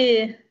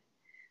e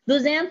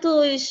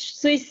 200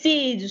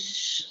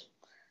 suicídios.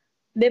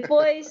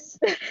 Depois,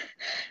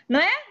 não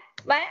é?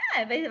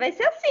 Vai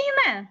ser assim,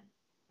 né?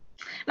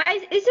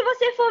 Mas e se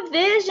você for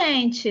ver,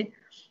 gente,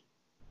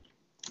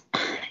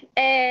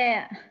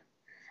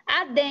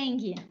 a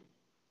dengue.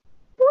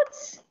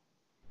 Putz,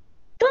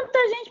 tanta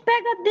gente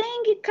pega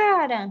dengue,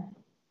 cara.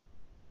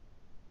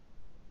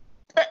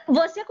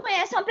 Você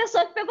conhece uma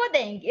pessoa que pegou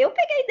dengue. Eu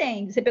peguei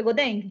dengue. Você pegou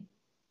dengue?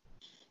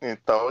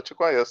 Então eu te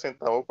conheço,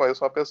 então eu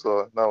conheço uma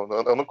pessoa. Não,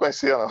 eu não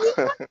conhecia, não.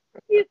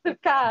 Isso,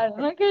 cara.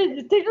 Não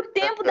acredito. Teve o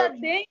tempo da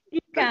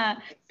dengue,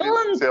 cara.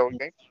 Se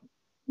alguém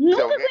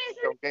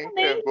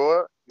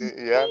pegou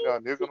e é meu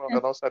amigo,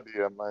 eu não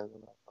sabia, mas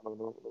não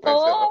conhecia.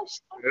 Não.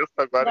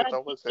 Agora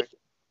então você.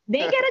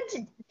 Dengue era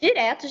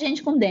direto,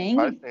 gente com dengue.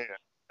 Mas sim, tem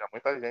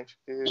muita gente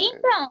que.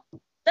 Então,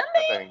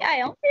 também.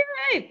 É um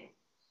filme.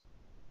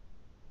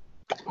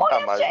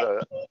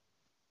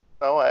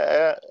 Não,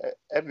 é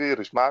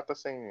vírus, mata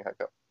assim,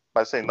 Raquel.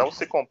 Mas assim, não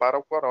se compara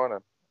ao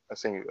corona.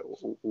 Assim,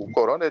 o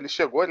corona, ele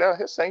chegou, ele é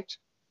recente.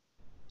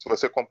 Se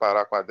você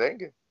comparar com a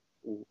dengue,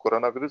 o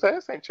coronavírus é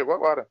recente, chegou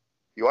agora.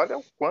 E olha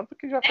o quanto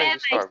que já fez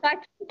estrago. Mas só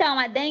que, então,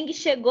 a dengue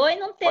chegou e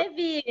não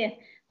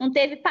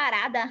teve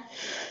parada.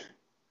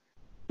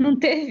 Não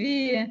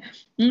teve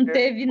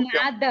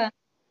nada.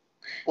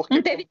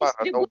 Não teve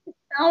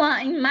distribuição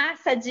em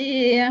massa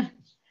de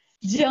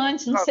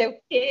antes, não sei o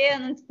quê.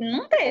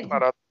 Não teve.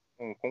 Comparado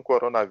com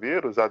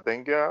coronavírus, a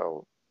dengue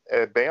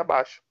é bem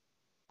abaixo.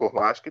 Por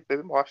mais que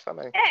teve morte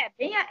também.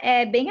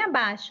 Bem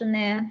abaixo,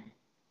 né?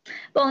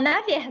 Bom,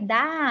 na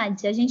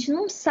verdade, a gente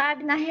não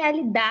sabe na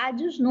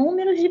realidade os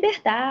números de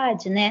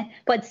verdade, né?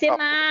 Pode ser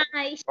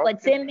mais,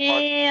 pode ser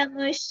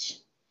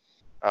menos.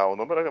 O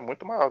número é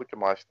muito maior do que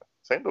mostra,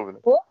 sem dúvida.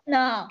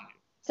 Não,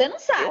 você não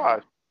sabe. Eu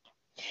acho.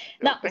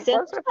 Não, você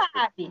não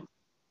sabe.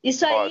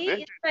 Isso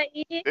aí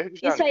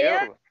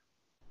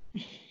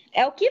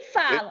é o que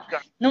fala.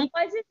 Não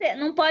pode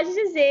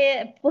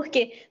dizer,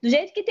 porque do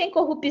jeito que tem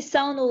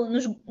corrupção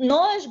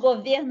nos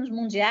governos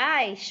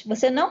mundiais,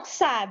 você não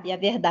sabe a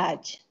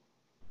verdade.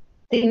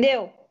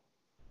 Entendeu?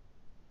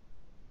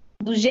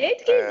 Do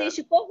jeito que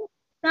existe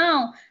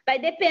corrupção, vai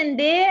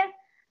depender,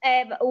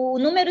 o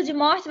número de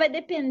mortes vai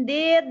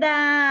depender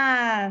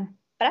para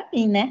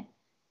mim, né?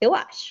 Eu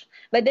acho.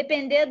 Vai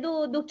depender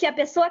do que a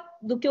pessoa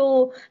que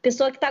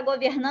está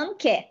governando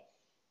quer.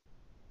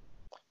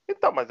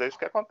 Então, mas é isso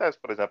que acontece.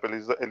 Por exemplo,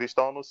 eles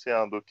estão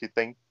anunciando que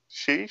tem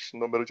X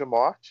número de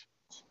mortes.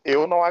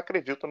 Eu não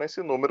acredito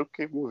nesse número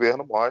que o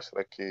governo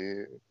mostra,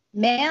 que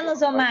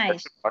Menos ou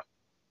mais?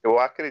 Eu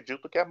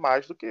acredito que é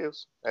mais do que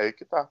isso. É aí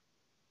que tá.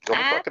 Eu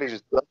não estou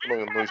acreditando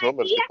nos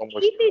números que estão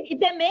mostrando.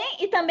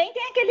 E também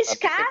tem aqueles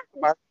casos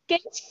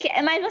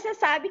mas você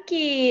sabe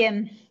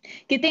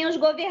que tem os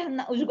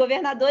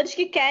governadores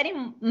que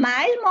querem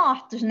mais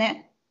mortos,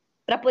 né?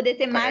 Para poder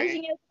ter mais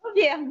dinheiro do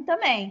governo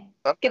também.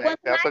 Porque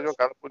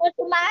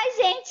quanto mais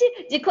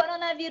gente de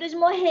coronavírus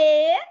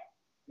morrer,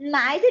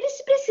 mais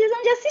eles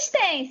precisam de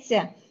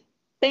assistência.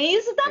 Tem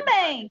isso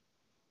também.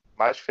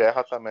 Mas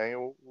ferra também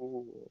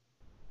o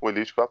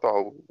político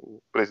atual,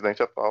 o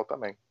presidente atual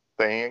também.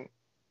 Tem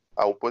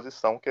a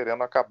oposição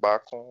querendo acabar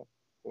com...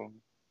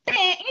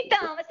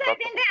 Então, você está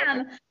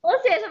entendendo? Ou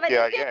seja, vai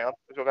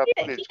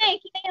ter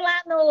que nem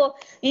lá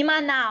em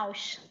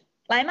Manaus.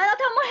 Lá em Manaus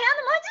tá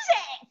morrendo um monte de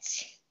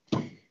gente.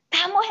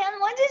 Tá morrendo um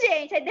monte de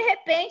gente. Aí, de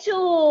repente,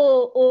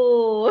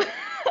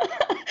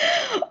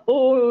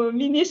 o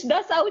ministro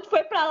da Saúde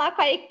foi para lá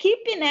com a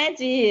equipe, né?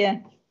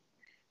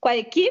 Com a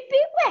equipe,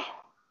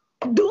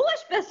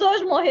 2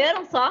 pessoas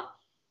morreram só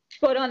de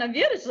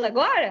coronavírus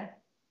agora?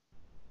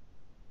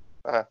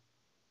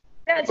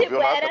 Era 100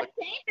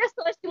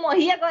 pessoas que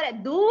morriam, agora é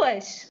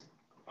 2.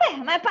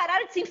 Mas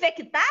pararam de se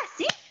infectar,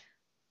 assim?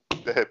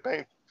 De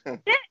repente?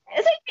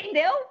 Você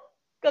entendeu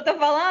o que eu tô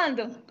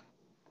falando?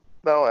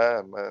 Não,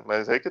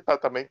 mas aí que tá,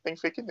 também tem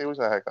fake news,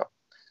 né, Raquel?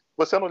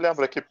 Você não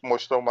lembra que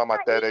mostrou uma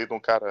matéria aí de um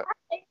cara...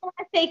 Não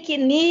é fake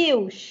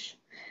news.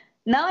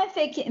 Não é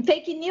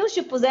fake news,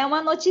 tipo, é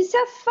uma notícia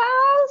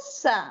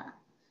falsa,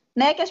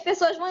 né? Que as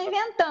pessoas vão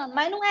inventando,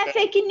 mas não é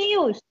fake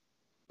news.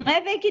 Não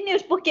é fake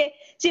news, porque,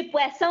 tipo,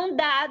 são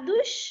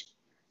dados.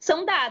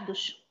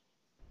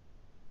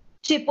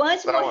 Tipo,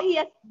 antes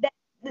morria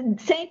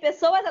 100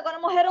 pessoas, agora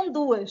morreram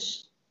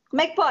 2.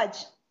 Como é que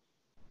pode?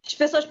 As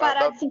pessoas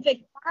pararam de se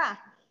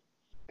infectar?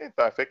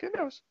 Então, é fake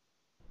news.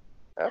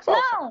 É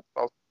falso.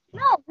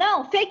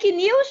 Não. Fake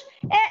news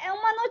é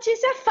uma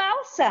notícia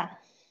falsa.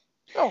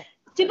 Não.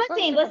 Tipo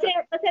assim, você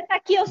tá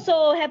aqui, eu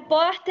sou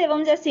repórter,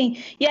 vamos dizer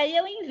assim, e aí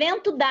eu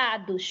invento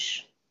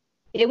dados.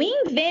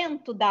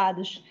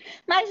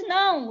 Mas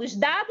não, os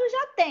dados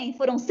já tem.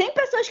 Foram 100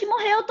 pessoas que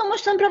morreram, eu tô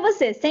mostrando para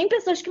você. 100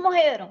 pessoas que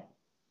morreram.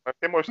 Mas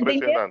quem mostrou esse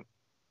dado?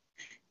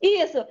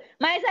 Isso.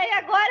 Mas aí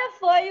agora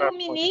foi o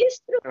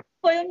ministro,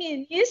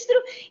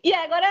 e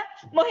agora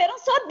morreram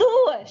só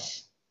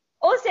 2.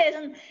 Ou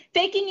seja,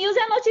 fake news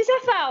é notícia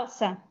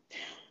falsa.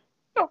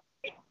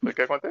 O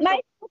que aconteceu?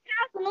 Mas no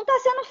caso não está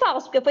sendo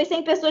falso, porque foi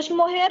 100 pessoas que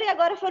morreram e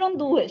agora foram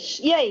 2.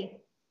 E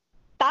aí?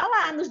 Tá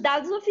lá nos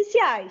dados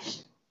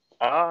oficiais.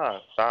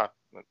 Tá.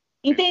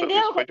 Entendeu?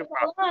 Isso foi de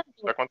fato.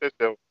 Isso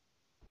aconteceu.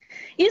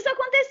 Isso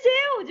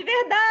aconteceu, de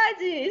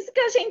verdade. Isso que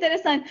eu achei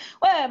interessante.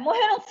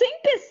 Morreram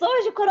 100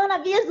 pessoas de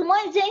coronavírus, um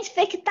monte de gente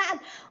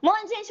infectada, um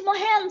monte de gente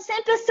morrendo,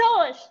 100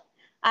 pessoas.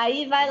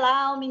 Aí vai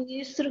lá o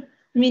ministro,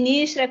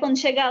 aí quando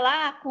chega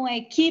lá com a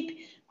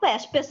equipe,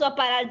 as pessoas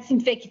pararam de se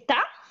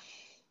infectar?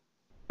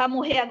 Para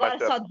morrer agora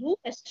só 2?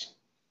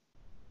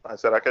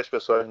 Mas será que as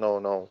pessoas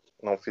não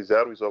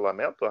fizeram o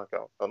isolamento,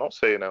 Raquel? Eu não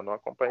sei, né? Eu não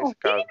acompanho esse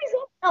caso.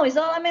 Não,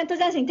 isolamento,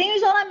 assim, tem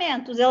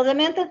isolamento,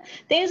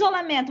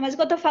 mas o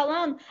que eu tô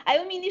falando, aí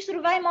o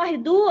ministro vai e morre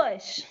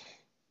 2.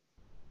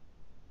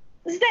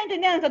 Você tá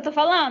entendendo o que eu tô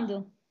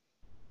falando?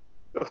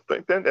 Eu tô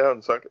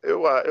entendendo, só que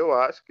eu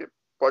acho que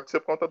pode ser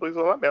por conta do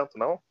isolamento,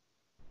 não?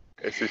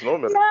 Esses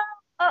números?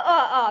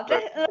 Não,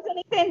 você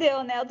não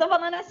entendeu, né? Eu tô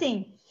falando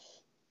assim,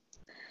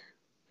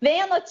 vem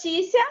a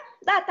notícia,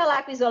 tá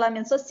lá com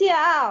isolamento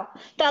social,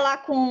 tá lá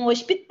com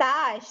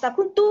hospitais, tá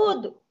com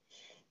tudo.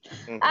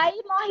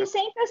 Aí morre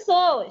 100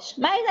 pessoas.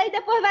 Mas aí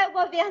depois vai o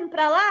governo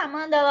para lá,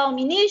 manda lá o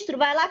ministro,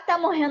 vai lá que tá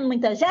morrendo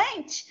muita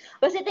gente.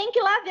 Você tem que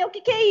ir lá ver o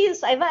que é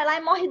isso. Aí vai lá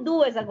e morre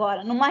 2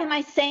 agora, não morre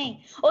mais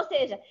 100. Ou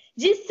seja,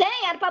 de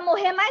 100 era para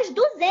morrer mais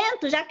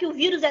 200, já que o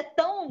vírus é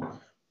tão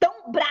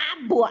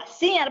brabo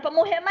assim, era para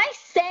morrer mais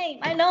 100.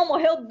 Mas não,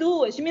 morreu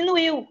 2,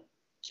 diminuiu.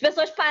 As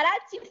pessoas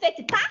pararam de se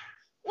infectar?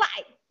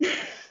 Uai!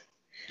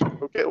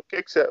 O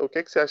que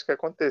você acha que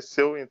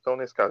aconteceu, então,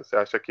 nesse caso? Você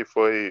acha que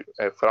foi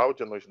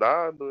fraude nos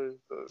dados?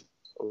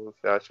 Ou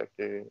você acha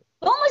que...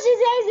 Vamos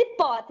dizer as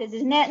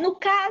hipóteses, né? No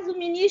caso, o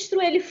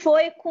ministro ele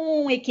foi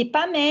com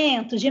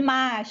equipamentos de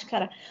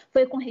máscara,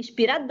 foi com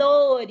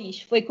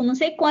respiradores, foi com não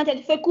sei quanto,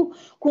 ele foi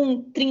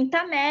com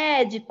 30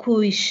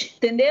 médicos,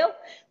 entendeu?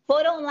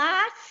 Foram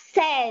lá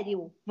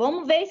sério.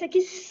 Vamos ver isso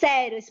aqui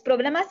sério, esse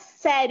problema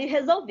sério e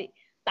resolver.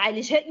 Tá?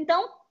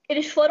 Então,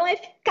 eles foram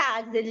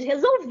eficazes, eles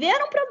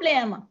resolveram o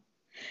problema,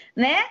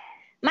 né?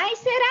 Mas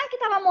será que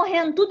estava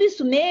morrendo tudo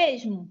isso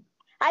mesmo?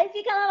 Aí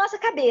fica na nossa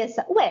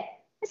cabeça, mas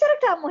será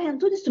que estava morrendo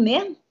tudo isso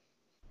mesmo?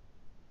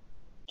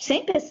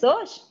 100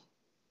 pessoas?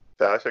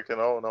 Você acha que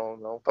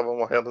não estava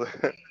morrendo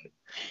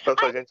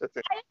tanta gente assim?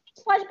 Aí a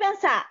gente pode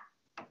pensar,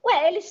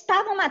 eles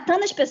estavam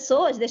matando as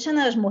pessoas, deixando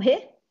elas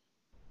morrer?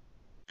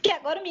 Porque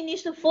agora o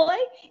ministro foi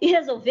e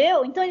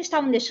resolveu, então eles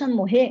estavam deixando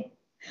morrer?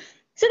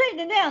 Você tá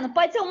entendendo?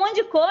 Pode ser um monte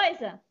de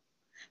coisa.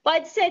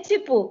 Pode ser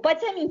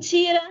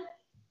mentira.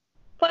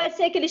 Pode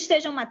ser que eles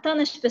estejam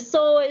matando as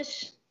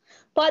pessoas.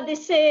 Pode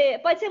ser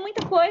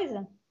muita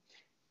coisa.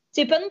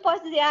 Tipo, eu não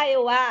posso dizer,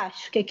 eu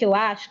acho, o que que eu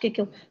acho, o que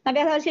que eu... Na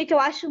verdade, o que que eu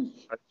acho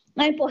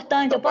não é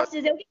importante. Eu posso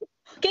dizer o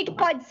que que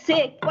pode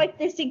ser, pode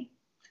ter sim,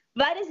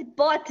 várias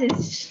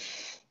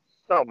hipóteses.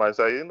 Não, mas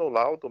aí no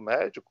laudo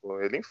médico,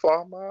 ele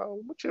informa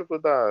o motivo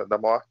da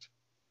morte.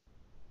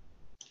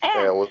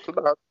 É outro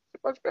dado que você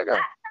pode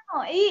pegar.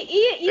 Não,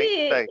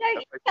 Tem.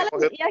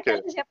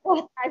 aquelas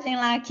reportagens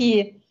lá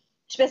que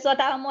as pessoas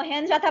estavam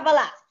morrendo, já estava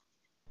lá.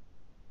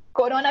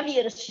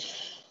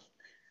 Coronavírus.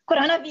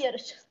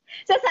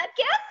 Você sabe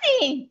que é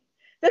assim.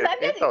 Você sabe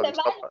que é assim. Você vai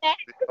no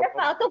médico, você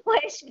fala, tô com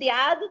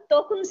resfriado,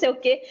 tô com não sei o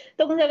quê,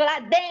 tô com não sei o que lá,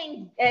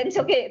 dengue, não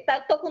sei o quê,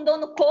 tô com dor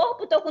no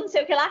corpo, tô com não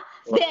sei o que lá,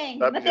 dengue,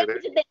 não tempo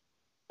de dengue.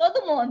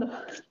 Todo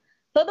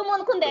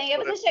mundo com dengue. Aí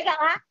você chega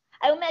lá,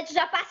 aí o médico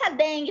já passa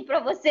dengue pra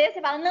você,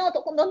 você fala, não, eu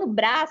tô com dor no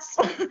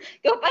braço,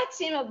 que eu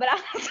parti meu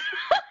braço.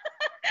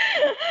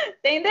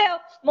 Entendeu?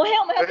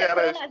 Morreu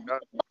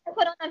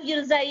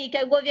coronavírus aí, que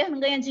aí o governo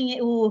ganha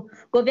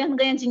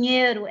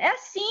dinheiro. É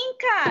assim,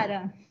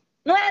 cara.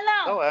 Não é,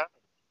 não? Não é.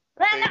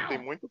 Tem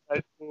muito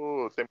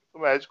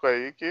médico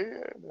aí que,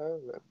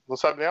 né, não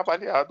sabe nem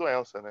avaliar a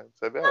doença, né?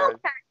 Isso é verdade.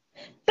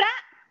 Não,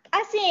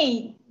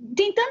 assim,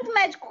 tem tanto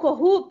médico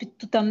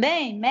corrupto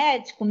também,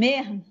 médico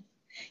mesmo,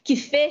 que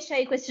fecha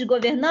aí com esses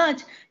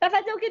governantes para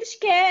fazer o que eles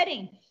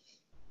querem.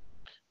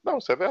 Não,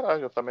 isso é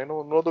verdade. Eu também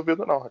não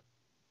duvido, não.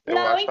 Eu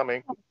acho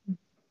também que,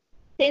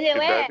 entendeu? Que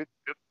deve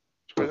ter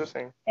coisas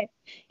assim.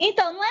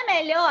 Então, não é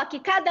melhor que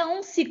cada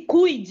um se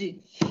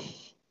cuide?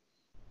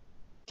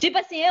 Tipo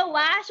assim, eu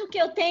acho que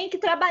eu tenho que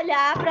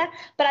trabalhar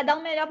para dar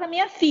o melhor para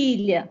minha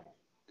filha.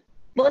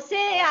 Você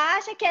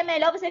acha que é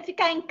melhor você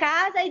ficar em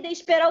casa e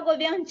esperar o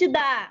governo te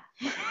dar?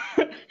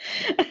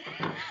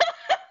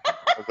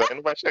 Mas aí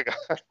não vai chegar.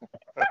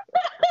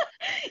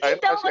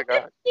 Então você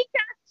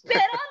fica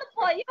esperando,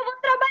 pô, e eu vou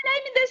trabalhar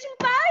e me deixa em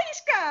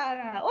paz,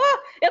 cara.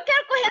 Eu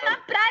quero correr na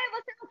praia,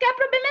 você não quer,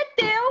 problema é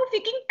teu,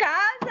 fica em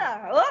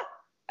casa.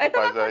 Aí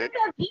tá na minha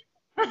vida.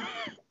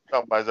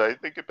 Não, mas aí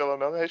tem que pelo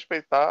menos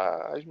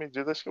respeitar as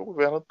medidas que o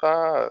governo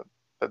tá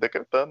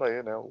decretando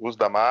aí, né? O uso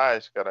da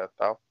máscara e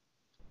tal.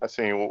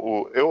 Assim,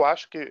 eu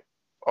acho que,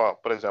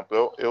 por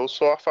exemplo, eu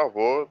sou a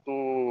favor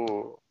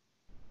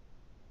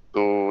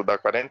da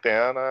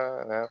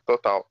quarentena, né,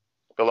 total.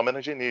 Pelo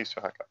menos de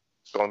início, Raquel.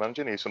 Pelo menos de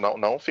início.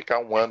 Não ficar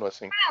um ano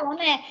assim. Falam,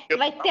 né? Que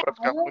vai ter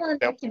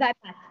onda, que vai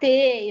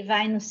bater e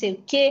vai não sei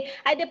o quê.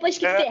 Aí depois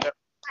que ferrar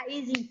o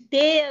país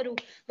inteiro,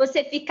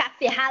 você ficar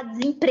ferrado,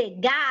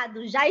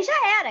 desempregado, já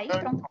era. Aí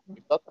pronto.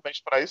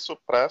 Exatamente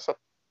para essa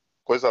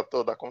coisa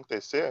toda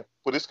acontecer,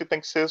 por isso que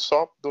tem que ser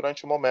só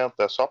durante o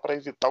momento, é só para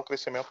evitar o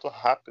crescimento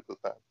rápido,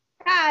 tá?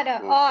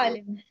 Cara,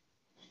 olha,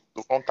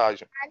 do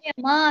contágio. A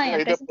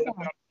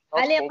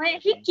Alemanha é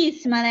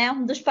riquíssima, né?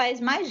 Um dos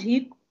países mais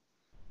ricos,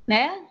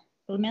 né?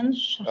 Pelo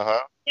menos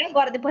até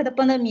agora, depois da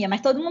pandemia.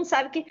 Mas todo mundo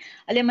sabe que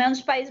a Alemanha é um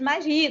dos países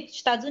mais ricos.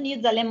 Estados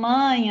Unidos,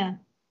 Alemanha.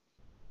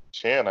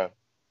 China.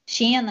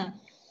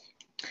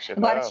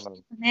 Agora,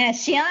 né?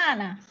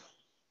 China.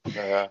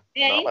 Então,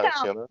 a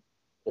China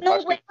não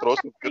aguenta a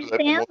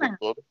quarentena.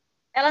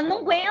 Ela não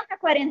aguenta a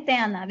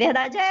quarentena. A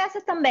verdade é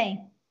essa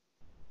também.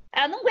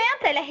 Ela não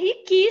aguenta, ela é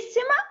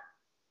riquíssima.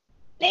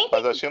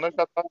 Mas a China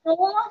já está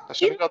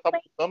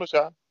voltando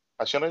já.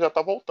 A China já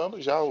está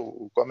voltando já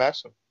o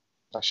comércio.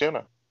 Na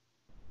China.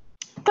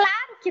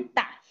 Claro que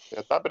tá.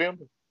 Já está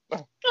abrindo.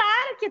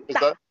 Claro que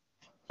tá.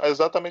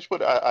 Exatamente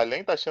por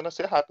além da China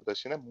ser rápida. A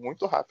China é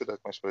muito rápida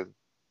com as coisas.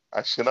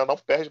 A China não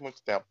perde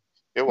muito tempo.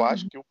 Eu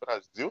acho que o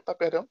Brasil está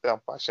perdendo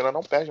tempo. A China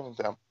não perde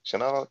muito tempo. A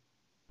China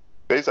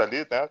fez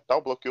ali, né?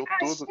 Bloqueou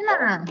tudo.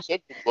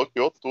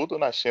 Bloqueou tudo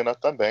na China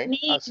também.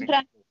 Mas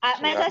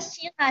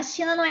a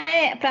China não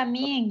é, para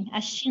mim,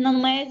 a China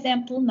não é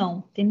exemplo,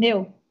 não,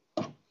 entendeu?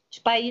 Os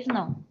países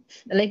não.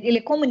 Ele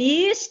é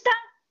comunista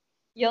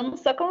e eu não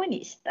sou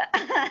comunista.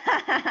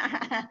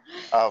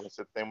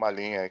 Você tem uma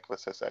linha aí que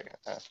você segue.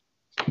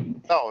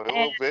 Não,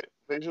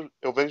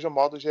 eu vejo de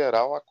modo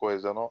geral a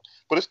coisa.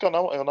 Por isso que eu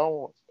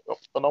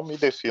não me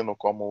defino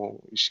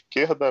como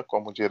esquerda,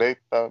 como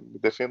direita, me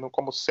defino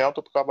como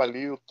centro, porque eu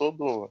avalio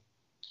tudo.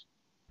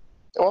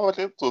 Eu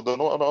avalio tudo, eu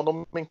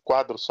não me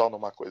enquadro só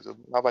numa coisa,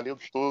 eu avalio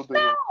tudo.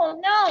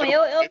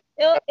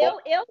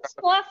 Eu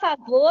sou a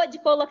favor de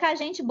colocar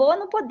gente boa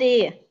no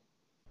poder.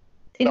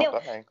 Entendeu?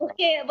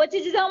 Porque vou te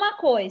dizer uma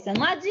coisa,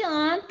 não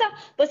adianta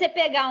você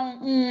pegar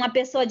uma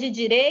pessoa de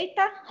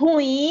direita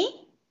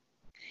ruim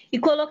e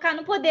colocar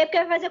no poder porque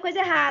vai fazer coisa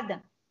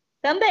errada.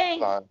 Também.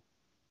 Claro.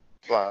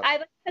 Aí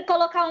você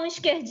colocar um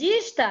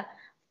esquerdista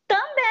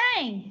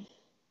também.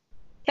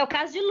 Que é o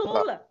caso de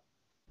Lula.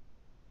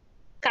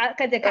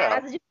 Quer dizer,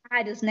 caso de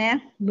vários,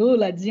 né?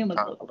 Lula, Dilma.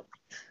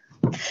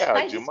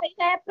 Mas Dilma... isso aí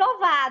já é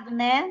provado,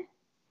 né?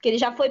 Que ele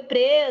já foi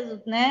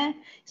preso, né?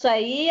 Isso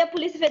aí a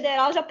Polícia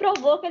Federal já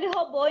provou que ele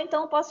roubou,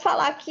 então eu posso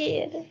falar que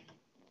ele...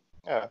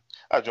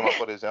 A Dilma,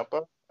 por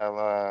exemplo,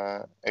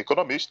 ela é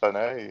economista,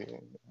 né? E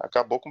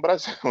acabou com o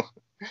Brasil.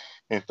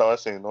 Então,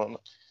 assim,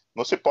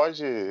 não se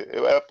pode.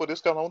 É por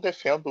isso que eu não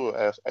defendo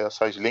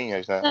essas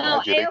linhas, né? Não,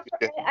 A direita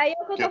aí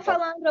é o que eu tô esquerda.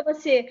 falando pra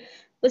você.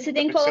 Você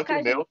tem que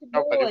colocar gente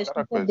boas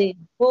no poder.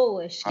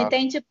 Boas, que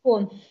tem,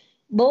 tipo,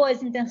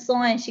 boas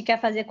intenções, que quer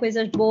fazer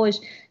coisas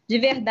boas de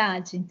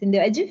verdade,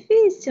 entendeu? É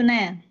difícil,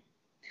 né?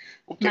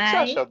 O que você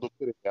acha do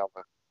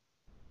Crivella?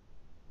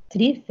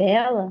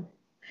 Trivela?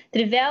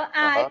 Trivela?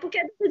 É porque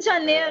é do Rio de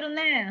Janeiro,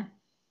 né?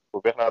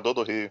 Governador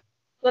do Rio.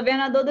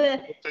 Governador do...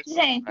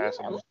 Gente,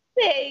 conhece, não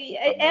sei.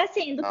 É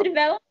assim, do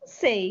Trivela eu não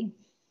sei.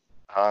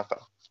 Tá.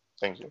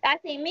 Entendi.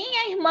 Assim,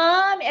 minha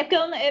irmã... É porque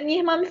minha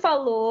irmã me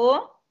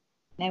falou,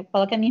 né? Eu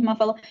falo que a minha irmã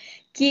falou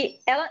que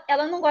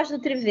ela não gosta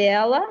do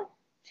Trivela,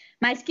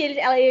 mas que ele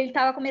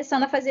estava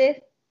começando a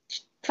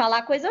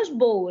falar coisas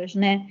boas,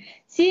 né?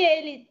 Se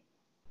ele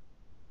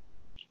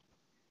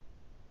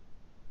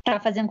tá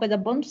fazendo coisa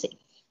boa, não sei.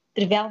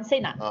 Trivela, não sei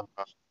nada.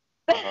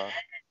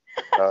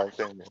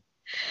 Entendi.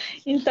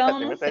 Então,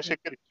 tem muita gente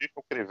que critica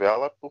o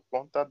Crivella por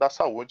conta da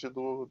saúde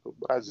do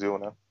Brasil,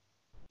 né?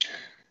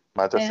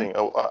 Mas assim,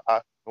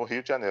 no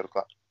Rio de Janeiro,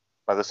 claro.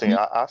 Mas assim,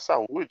 a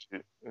saúde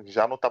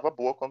já não estava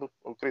boa quando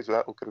o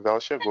Crivella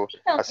chegou.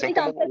 Assim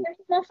como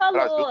não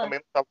falou. O Brasil também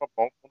não estava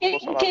bom quando o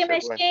Bolsonaro chegou.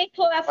 Mas quem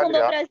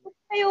afundou o Brasil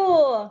foi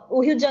o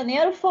Rio de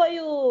Janeiro,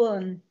 foi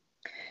o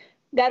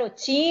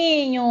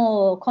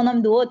Garotinho, qual o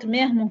nome do outro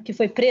mesmo, que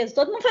foi preso?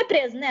 Todo mundo foi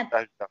preso, né?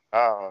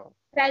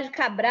 Sérgio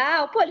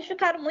Cabral. Pô, eles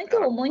ficaram muito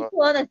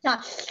anos assim, ó.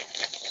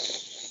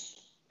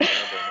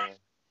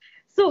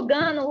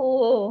 Sugando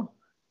o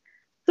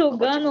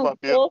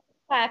corpo.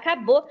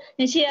 Acabou.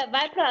 A gente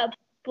vai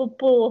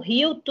pro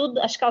Rio, tudo,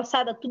 as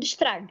calçadas tudo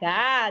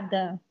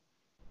estragada.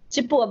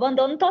 Tipo,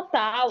 abandono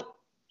total.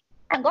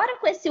 Agora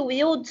com esse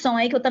Wildson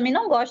aí, que eu também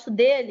não gosto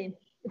dele,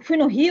 eu fui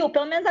no Rio,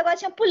 pelo menos agora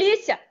tinha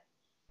polícia.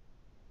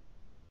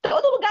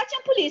 Todo lugar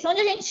tinha polícia.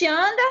 Onde a gente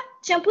anda,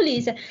 tinha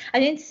polícia. A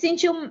gente se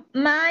sentiu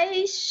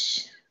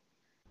mais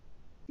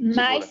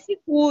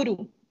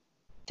seguro.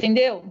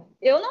 Entendeu?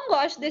 Eu não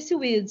gosto desse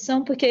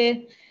Wildson,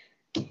 porque,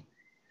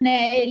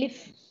 né, ele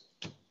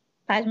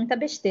faz muita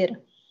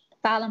besteira.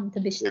 Fala muita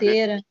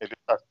besteira.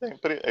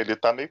 Ele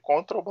tá meio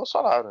contra o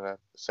Bolsonaro, né?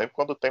 Sempre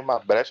quando tem uma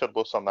brecha do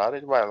Bolsonaro,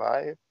 ele vai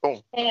lá e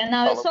pum.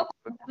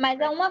 Mas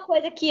é uma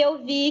coisa que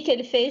eu vi que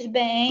ele fez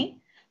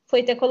bem,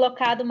 foi ter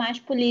colocado mais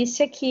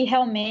polícia, que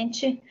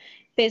realmente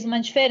fez uma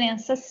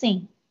diferença,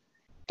 sim.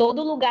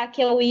 Todo lugar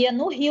que eu ia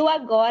no Rio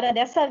agora,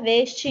 dessa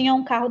vez, tinha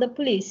um carro da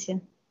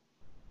polícia.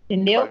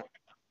 Entendeu?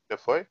 Você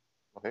foi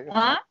no Rio?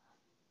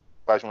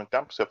 Faz muito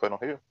tempo que você foi no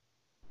Rio?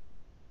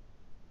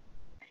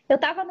 Eu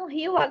tava no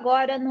Rio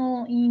agora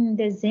em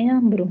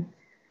dezembro.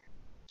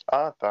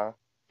 Tá.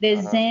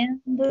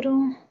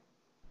 Dezembro.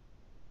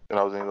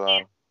 Finalzinho do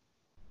ano.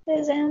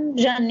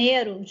 Dezembro.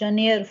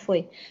 Janeiro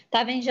foi.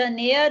 Tava em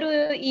janeiro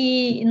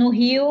e no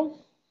Rio.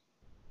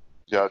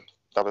 Já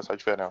tava essa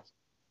diferença.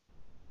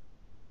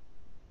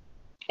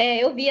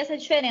 Eu vi essa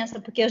diferença,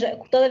 porque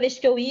toda vez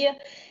que eu ia,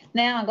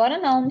 né? Agora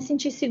não, me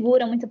senti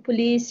segura, muita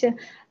polícia.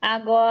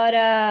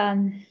 Agora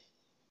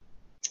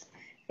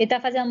ele tá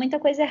fazendo muita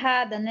coisa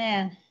errada,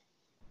 né?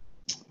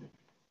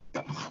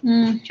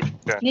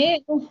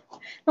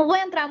 Não vou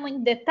entrar muito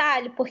em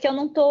detalhe, porque eu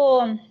não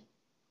tô.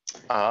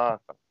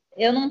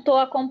 Eu não tô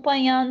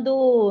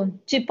acompanhando,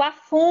 tipo, a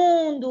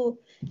fundo,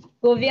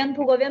 governo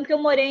por governo, porque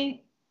eu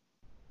morei.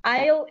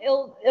 Aí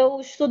eu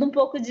estudo um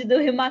pouco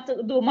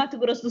do Mato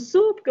Grosso do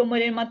Sul, porque eu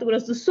morei no Mato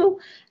Grosso do Sul.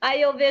 Aí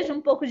eu vejo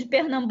um pouco de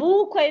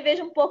Pernambuco, aí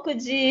vejo um pouco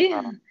de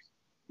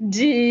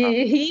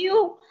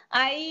Rio,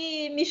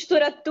 aí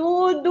mistura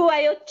tudo,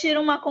 aí eu tiro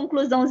uma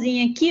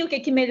conclusãozinha aqui, o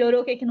que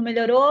melhorou, o que não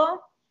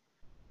melhorou.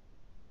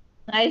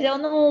 Mas eu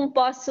não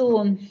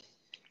posso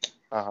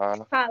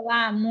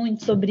falar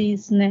muito sobre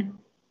isso, né?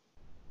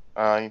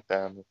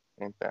 Entendo.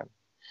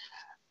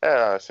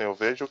 Assim, eu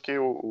vejo que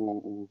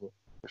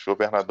os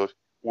governadores,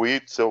 o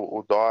Witzel,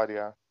 o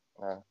Dória,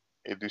 né,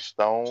 eles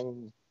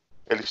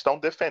estão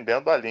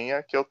defendendo a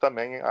linha que eu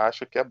também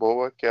acho que é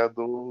boa, que é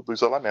do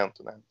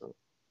isolamento, né?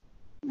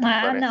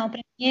 Não,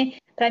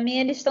 para mim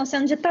eles estão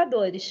sendo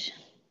ditadores.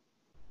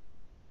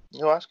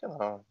 Eu acho que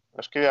não.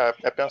 Acho que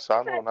é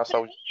pensar na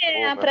saúde.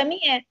 Para mim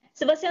é.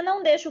 Se você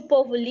não deixa o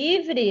povo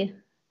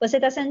livre, você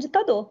está sendo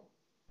ditador.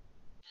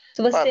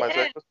 Se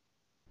você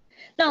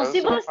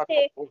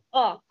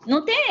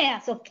não tem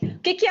essa. O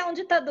que é um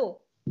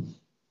ditador?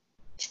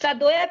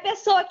 Ditador é a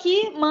pessoa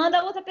que manda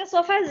a outra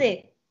pessoa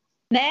fazer,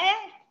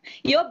 né?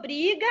 E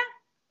obriga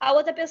a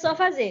outra pessoa a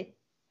fazer.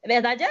 A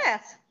verdade é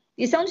essa.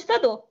 Isso é um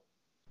ditador,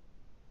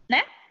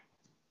 né?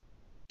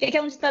 O que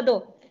é um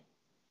ditador?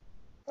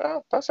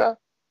 Tá certo.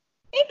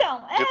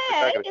 Então,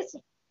 é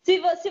isso.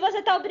 Se você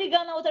está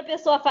obrigando a outra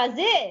pessoa a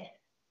fazer,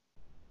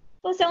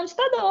 você é um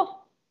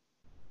ditador.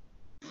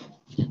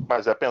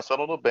 Mas é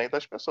pensando no bem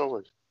das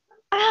pessoas.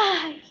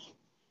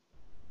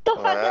 Tô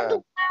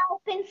fazendo mal,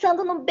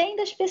 pensando no bem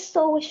das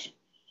pessoas.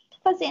 Tô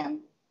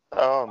fazendo.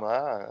 Não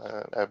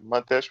é. É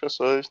manter as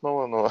pessoas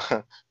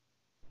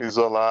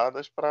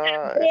isoladas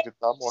para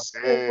evitar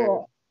morrer,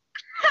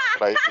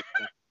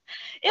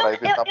 para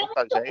evitar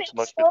muita gente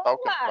no hospital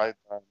que não vai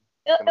dar.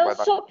 Eu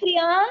sou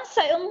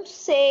criança, eu não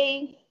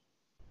sei.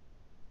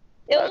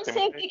 Eu não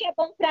sei o que é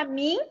bom para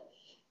mim.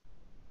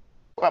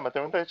 Mas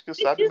tem muita gente que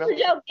sabe mesmo.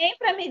 Preciso de alguém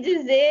para me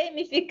dizer e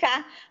me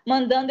ficar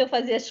mandando eu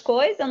fazer as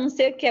coisas. Eu não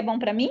sei o que é bom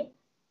para mim.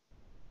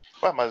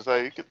 Mas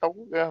aí que está o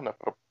governo, né?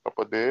 Para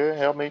poder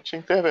realmente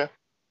intervir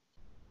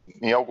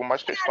em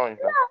algumas questões,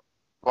 né?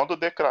 Quando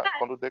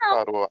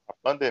declarou a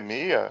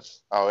pandemia,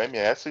 a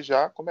OMS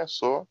já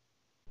começou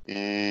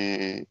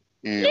e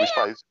os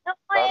países...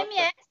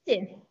 OMS?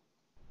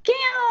 Quem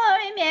é a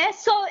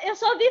OMS? Eu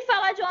só ouvi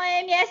falar de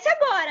OMS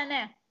agora,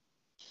 né?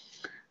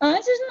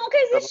 Antes nunca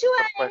existiu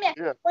a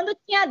OMS. Quando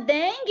tinha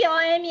dengue, a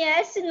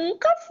OMS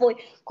nunca foi.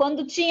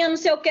 Quando tinha não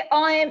sei o que,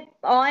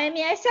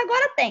 OMS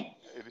agora tem.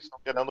 Eles estão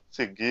querendo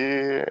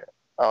seguir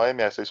a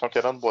OMS, eles estão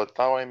querendo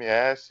botar a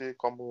OMS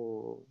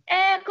como...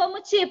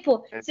 como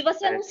tipo, se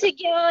você não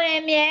seguir a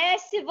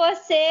OMS,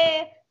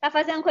 você tá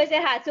fazendo coisa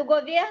errada. Se o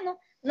governo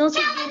não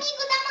seguir...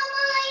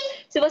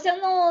 Se você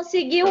não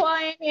seguir o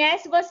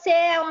OMS, você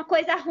é uma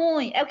coisa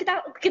ruim. É o que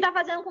tá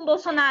fazendo com o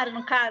Bolsonaro,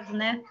 no caso,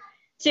 né?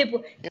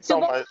 Tipo, se o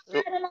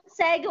Bolsonaro não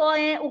segue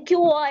o que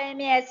o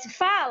OMS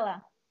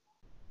fala...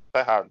 Tá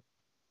errado.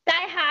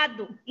 Tá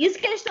errado. Isso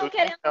que eles estão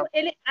querendo.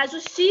 A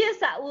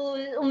Justiça,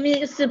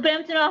 o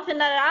Supremo Tribunal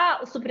Federal,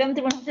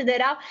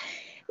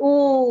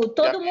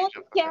 todo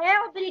mundo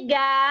quer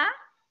obrigar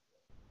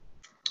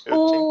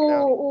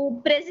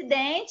o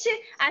presidente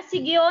a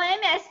seguir o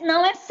OMS.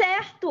 Não é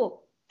certo.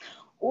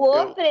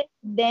 O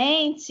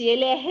presidente,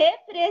 ele é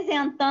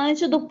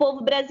representante do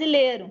povo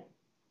brasileiro.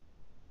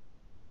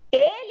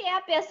 Ele é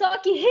a pessoa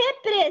que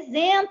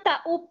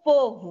representa o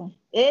povo.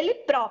 Ele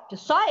próprio,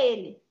 só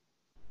ele.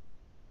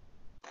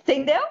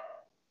 Entendeu?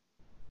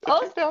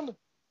 Eu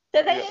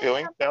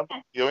entendo.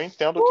 Eu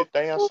entendo que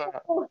tem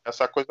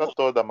essa coisa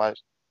toda,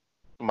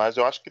 mas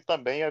eu acho que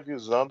também é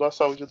visando a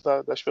saúde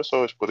das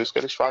pessoas, por isso que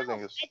eles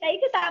fazem isso. Mas aí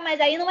que tá, mas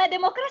aí não é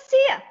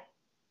democracia.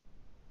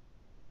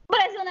 O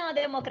Brasil não é uma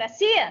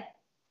democracia?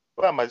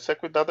 Mas isso é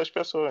cuidar das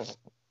pessoas.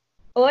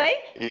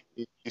 Oi?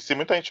 E se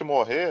muita gente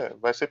morrer,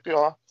 vai ser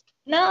pior.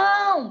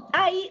 Não,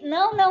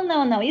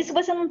 não. Isso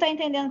você não tá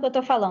entendendo o que eu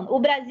tô falando. O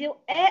Brasil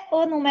é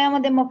ou não é uma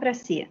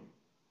democracia?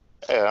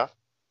 É.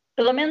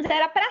 Pelo menos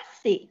era para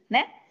ser,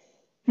 né?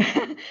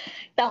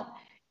 Então,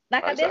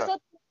 na cabeça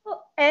todo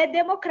mundo é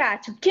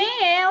democrático.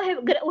 Quem é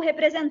o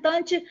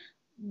representante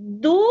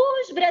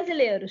dos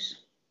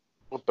brasileiros?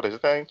 O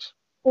presidente.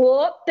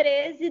 O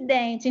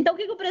presidente. Então, o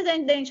que o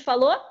presidente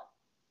falou?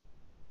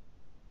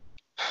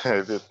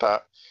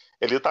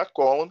 Ele tá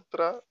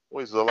contra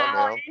o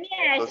isolamento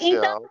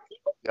social.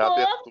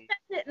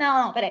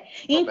 Então, peraí.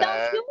 Então,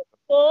 se o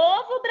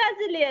povo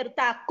brasileiro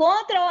tá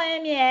contra a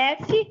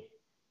OMS,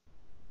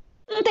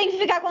 não tem que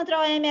ficar contra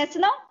a OMS,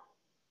 não?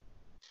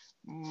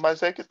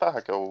 Mas é que tá,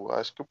 Raquel.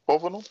 Acho que o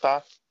povo não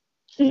tá.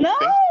 Não?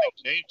 Tem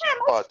gente.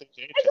 Tem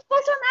gente. É que o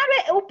Bolsonaro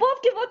é o povo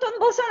que votou no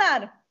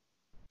Bolsonaro.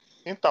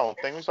 Então,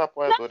 tem os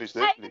apoiadores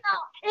dele.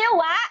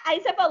 Aí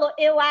você falou,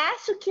 eu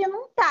acho que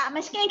não tá.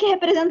 Mas quem é que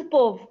representa o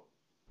povo?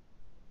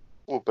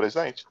 O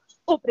presidente.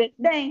 O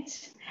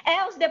presidente.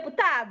 É os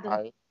deputados?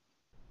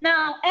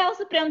 Não. É o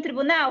Supremo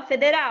Tribunal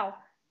Federal?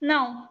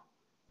 Não.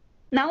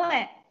 Não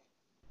é.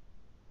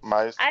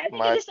 Mas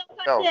eles estão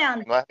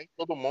fazendo? Não é nem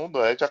todo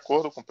mundo é de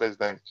acordo com o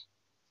presidente.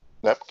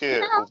 Não é porque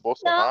o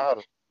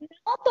Bolsonaro...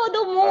 Não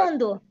todo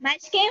mundo.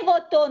 Mas quem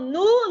votou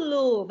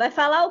nulo vai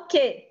falar o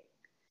quê?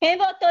 Quem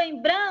votou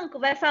em branco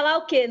vai falar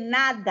o quê?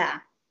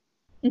 Nada.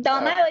 Então,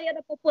 a maioria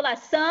da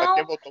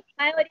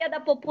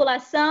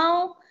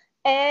população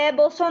é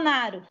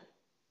Bolsonaro.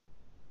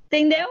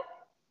 Entendeu?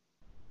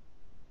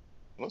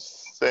 Não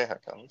sei,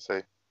 Raquel, não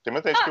sei. Tem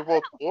muita gente que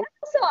votou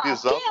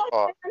visando...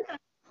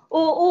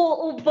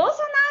 O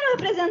Bolsonaro é o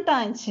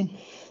representante.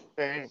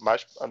 Sim,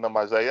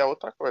 mas aí é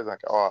outra coisa,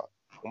 Raquel.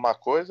 Uma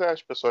coisa é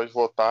as pessoas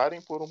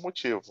votarem por um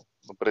motivo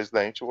no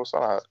presidente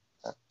Bolsonaro.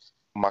 Né?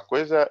 Uma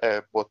coisa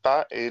é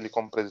botar ele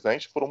como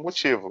presidente por um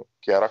motivo,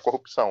 que era a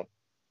corrupção.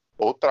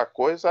 Outra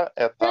coisa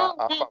é estar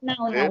a favor.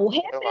 Não. O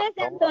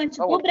representante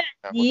do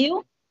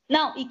Brasil...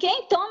 Não, e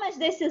quem toma as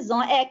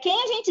decisões é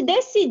quem a gente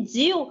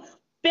decidiu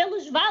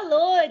pelos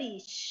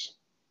valores.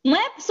 Não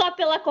é só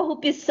pela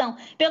corrupção,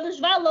 pelos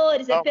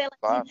valores.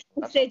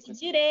 Por ser de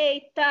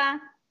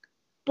direita,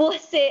 por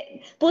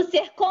ser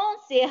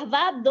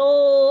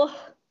conservador.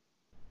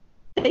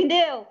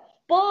 Entendeu?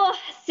 Por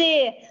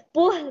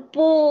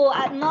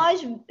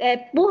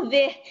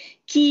ver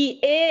que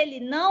ele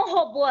não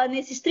roubou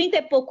nesses 30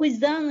 e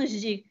poucos anos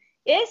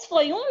Esse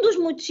foi um dos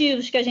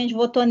motivos que a gente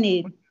votou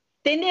nele.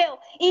 Entendeu?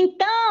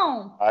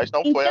 Então... Mas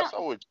não foi a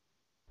saúde.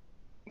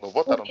 Não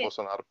votaram no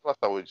Bolsonaro pela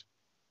saúde.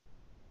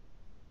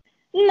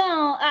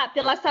 Não,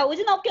 pela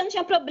saúde não, porque não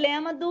tinha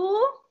problema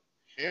do...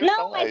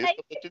 Não, mas aí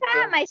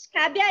mas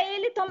cabe a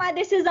ele tomar a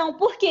decisão.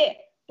 Por quê?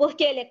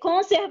 Porque ele é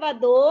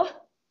conservador,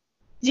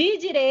 de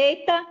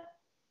direita,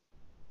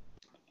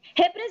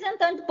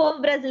 representante do povo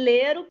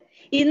brasileiro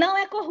e não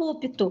é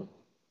corrupto.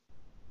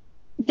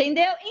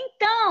 Entendeu?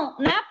 Então,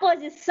 na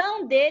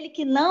posição dele,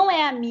 que não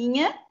é a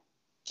minha,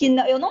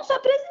 eu não sou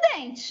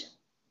presidente.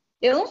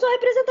 Eu não sou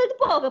representante do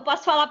povo, eu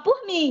posso falar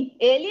por mim.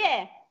 Ele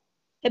é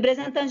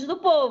representante do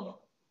povo.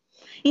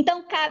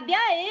 Então, cabe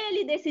a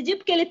ele decidir,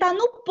 porque ele está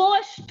no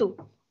posto.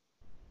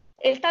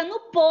 Ele está no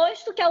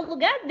posto, que é o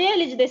lugar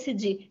dele de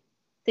decidir.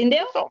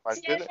 Entendeu? Então, mas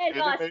se é ele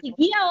melhor mesmo...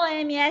 seguir a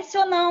OMS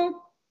ou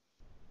não.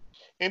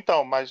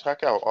 Então, mas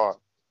Raquel, ó,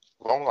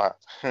 vamos lá.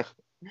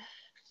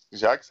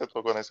 Já que você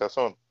tocou nesse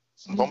assunto,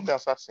 vamos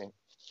pensar assim.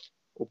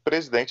 O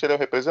presidente, ele é o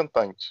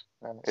representante,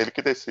 né? Ele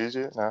que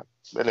decide, né?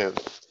 Beleza.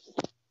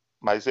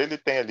 Mas ele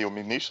tem ali o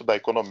ministro da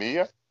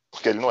Economia,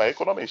 porque ele não é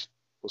economista.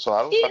 O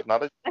Bolsonaro não sabe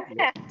nada disso.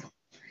 Certo.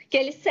 Que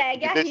ele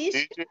segue a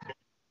risca.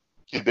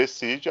 Que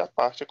decide a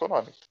parte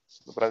econômica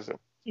do Brasil.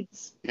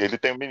 Isso. E ele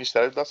tem o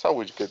Ministério da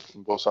Saúde, que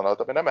o Bolsonaro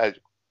também não é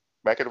médico.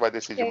 Como é que ele vai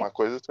decidir uma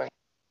coisa sem...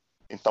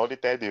 Então ele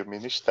tem ali o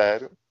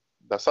Ministério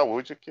da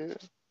Saúde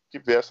que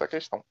vê essa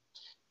questão.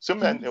 Se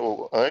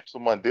antes o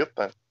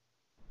Mandetta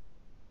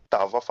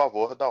estava a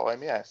favor da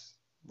OMS.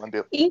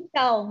 Mandetta.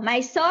 Então,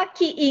 mas só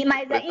que...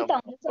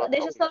 então,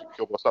 deixa eu só...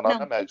 Porque o Bolsonaro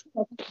não é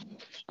médico.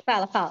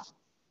 Fala.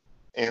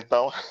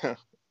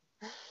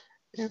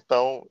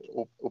 Então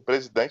o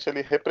presidente,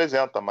 ele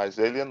representa, mas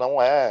ele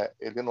não é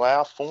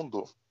a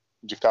fundo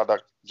de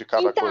cada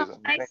então, coisa.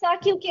 Mas só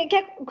que o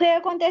que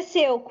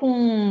aconteceu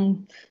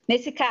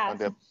nesse caso?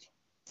 Mandetta.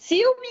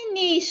 Se o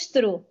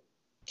ministro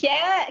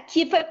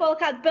que foi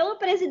colocado pelo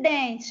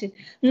presidente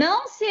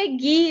não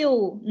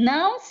seguiu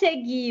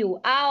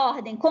a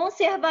ordem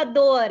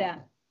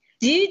conservadora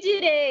de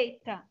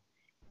direita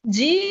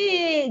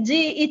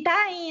e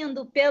está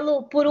indo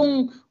por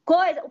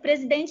coisa, o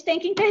presidente tem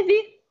que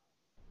intervir.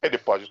 Ele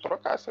pode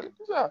trocar se ele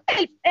quiser.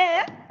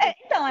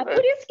 Então, é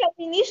por isso que é o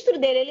ministro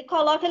dele, ele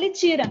coloca, ele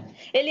tira.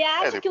 Ele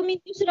acha que o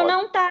ministro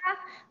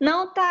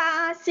não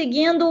tá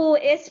seguindo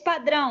esse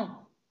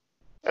padrão.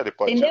 Ele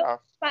pode entendeu? tirar.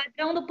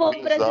 Padrão do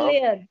povo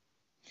brasileiro.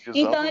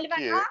 Então ele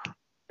vai lá,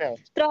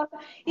 troca.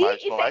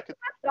 Mas E não fez é que...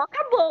 uma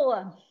troca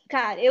boa.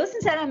 Cara, eu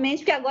sinceramente,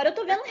 porque agora eu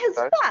tô vendo o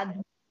resultado.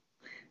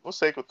 Não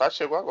sei, que o Tati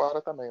chegou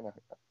agora também, né?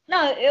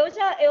 Não, eu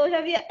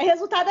já vi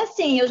resultado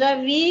assim, eu já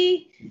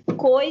vi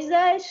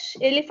coisas,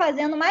 ele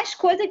fazendo mais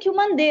coisa que o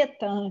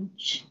Mandetta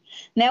antes,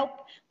 né? O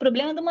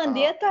problema do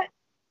Mandetta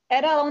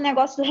era lá um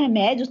negócio do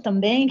remédio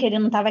também, que ele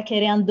não estava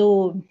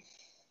querendo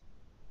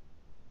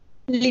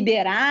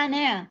liberar,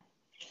 né?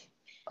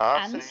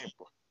 Sim,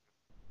 pô.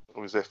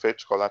 Os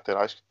efeitos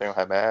colaterais que tem o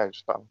remédio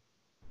e tal.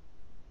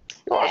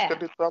 Eu acho que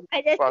ele tá...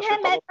 Mas esse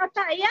remédio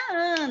tá aí há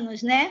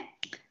anos, né?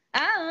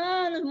 Há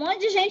anos, um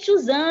monte de gente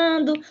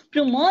usando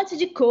para um monte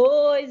de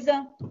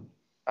coisa.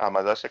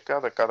 Mas acho que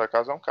cada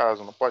caso é um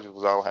caso. Não pode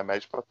usar o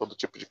remédio para todo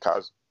tipo de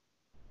caso.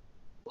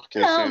 Porque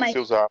se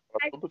usar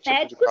para todo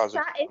tipo de caso...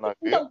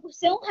 Então, por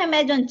ser um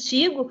remédio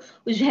antigo,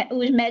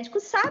 os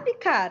médicos sabem,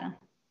 cara.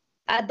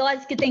 A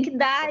dose que tem que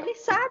dar, eles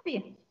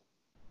sabem.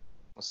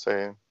 Não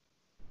sei.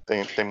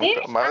 Tem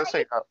muita... Mas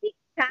assim...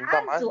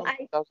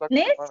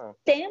 Nesse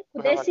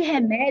tempo desse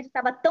remédio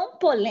estava tão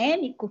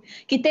polêmico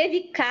que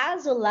teve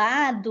caso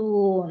lá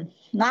no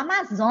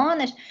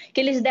Amazonas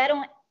que eles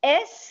deram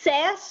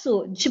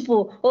excesso,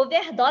 tipo,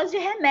 overdose de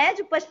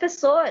remédio para as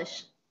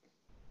pessoas.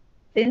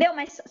 Entendeu?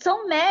 Mas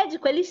são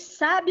médicos, eles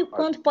sabem o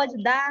quanto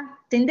pode dar,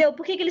 entendeu?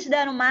 Por que eles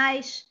deram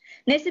mais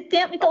nesse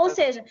tempo? Então, ou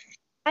seja,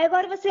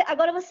 agora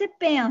você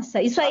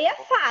pensa, isso aí é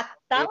fato,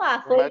 tá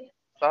lá. Foi...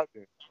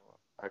 Sabe?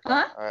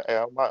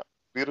 O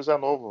vírus é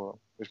novo.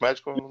 Os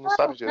médicos não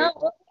sabem direito.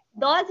 Não,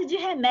 dose de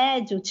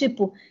remédio,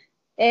 tipo,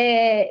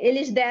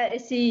 eles deram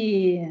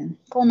esse...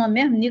 Qual o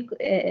nome mesmo?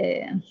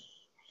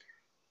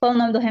 Qual o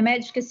nome do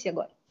remédio? Esqueci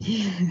agora.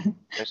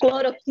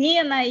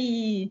 Cloroquina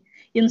e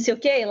não sei o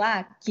que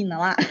lá, quina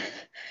lá.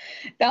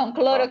 Então,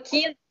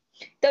 cloroquina.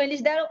 Então,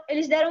 eles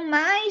deram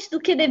mais do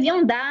que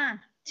deviam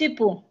dar.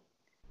 Tipo,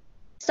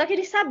 só que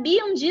eles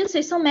sabiam disso,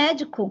 eles são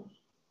médicos,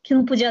 que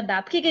não podia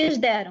dar. Por que eles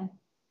deram?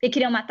 Porque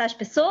queriam matar as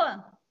pessoas?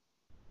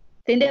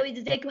 Entendeu? E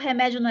dizer que o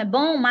remédio não é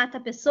bom, mata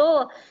a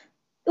pessoa.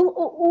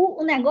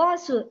 O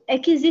negócio é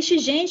que existe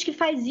gente que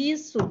faz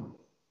isso.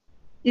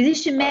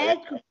 Existe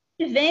médico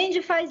que vende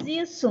e faz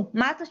isso.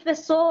 Mata as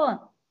pessoas.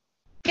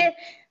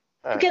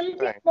 Porque não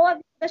tem a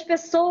vida das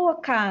pessoas,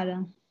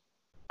 cara.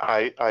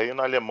 Aí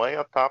na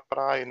Alemanha tá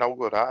para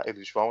inaugurar,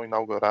 eles vão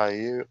inaugurar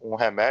aí um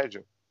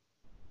remédio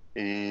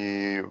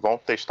e vão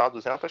testar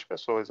 200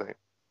 pessoas aí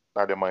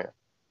na Alemanha.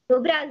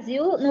 No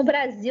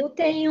Brasil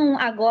tem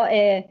agora...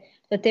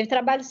 Já teve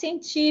trabalho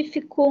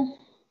científico,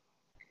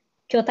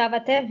 que eu estava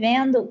até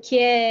vendo, que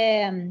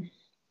é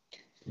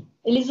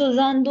eles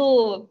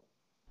usando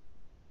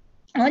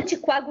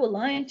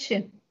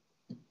anticoagulante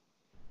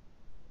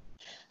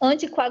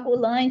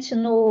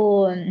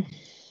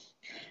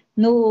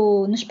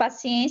nos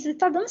pacientes e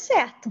está dando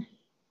certo.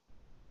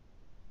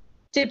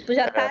 Tipo,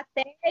 já está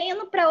até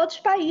indo para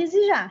outros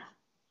países já.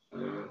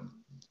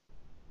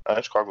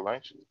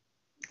 Anticoagulante?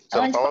 Você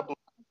não fala do...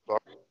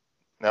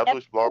 Né,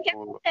 dos blocos. O que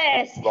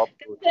acontece?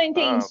 Pelo que eu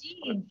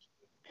entendi,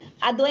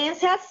 a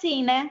doença é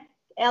assim, né?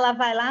 Ela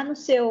vai lá no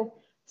seu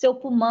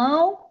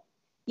pulmão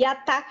e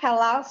ataca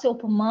lá o seu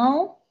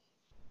pulmão,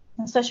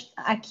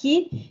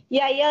 aqui, e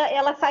aí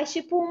ela faz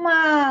tipo um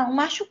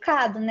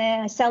machucado,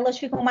 né? As células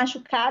ficam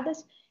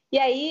machucadas, e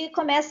aí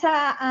começa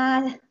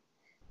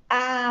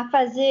a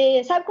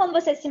fazer. Sabe quando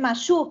você se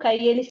machuca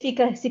e ele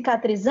fica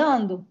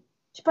cicatrizando?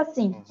 Tipo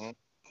assim. Uhum.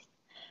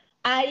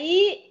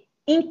 Aí,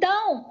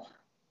 então,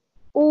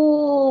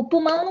 o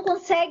pulmão não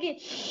consegue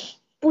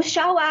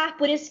puxar o ar,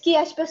 por isso que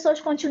as pessoas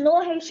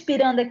continuam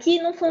respirando aqui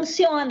e não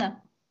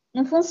funciona.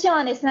 Não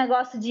funciona esse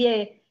negócio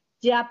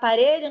de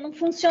aparelho, não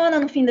funciona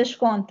no fim das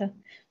contas.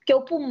 Porque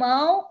o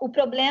pulmão, o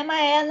problema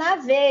é na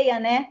veia,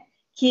 né?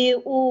 Que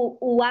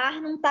o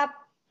ar não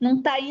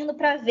tá indo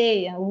para a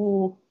veia,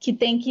 o que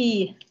tem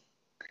que ir.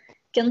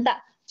 Que não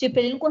tá, tipo,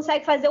 ele não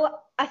consegue fazer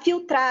a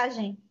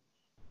filtragem.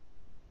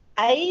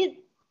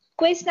 Aí,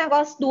 com esse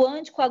negócio do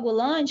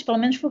anticoagulante, pelo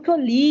menos foi o que eu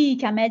li,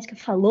 que a médica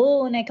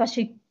falou, né? Que eu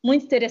achei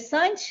muito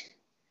interessante,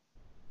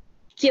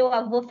 que eu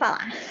vou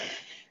falar.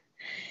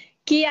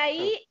 Que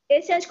aí,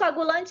 esse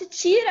anticoagulante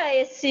tira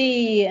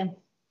esse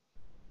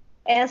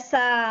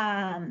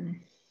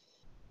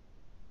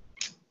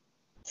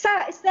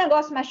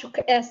negócio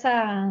machuca,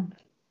 essa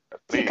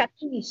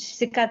cicatriz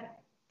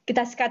que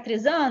está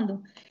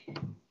cicatrizando.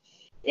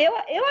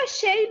 Eu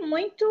achei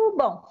muito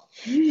bom.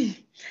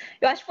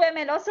 Eu acho que foi a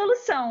melhor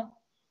solução.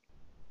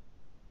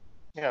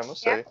 Não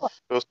sei.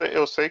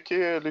 Eu sei que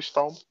eles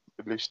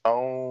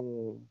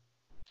estão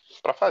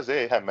para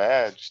fazer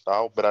remédios,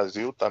 tal. O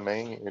Brasil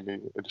também,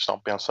 eles estão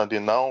pensando em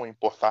não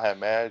importar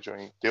remédio,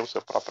 em ter o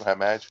seu próprio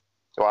remédio.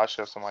 Eu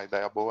acho essa uma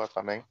ideia boa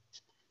também.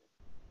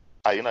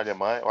 Aí na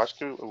Alemanha, eu acho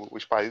que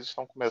os países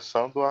estão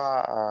começando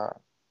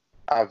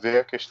a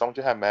ver a questão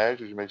de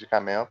remédios, de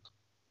medicamento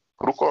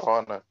para o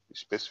corona,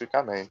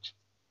 especificamente.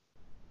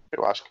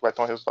 Eu acho que vai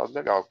ter um resultado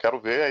legal. Quero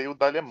ver aí o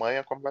da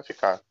Alemanha como vai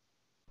ficar.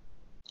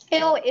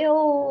 Eu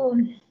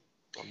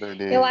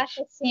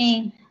acho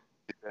assim.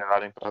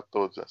 Liberarem para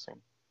todos, assim.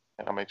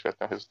 Realmente vai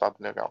ter um resultado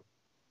legal.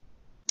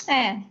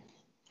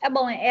 É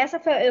bom, essa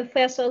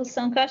foi a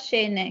solução que eu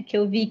achei, né? Que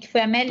eu vi que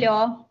foi a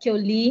melhor que eu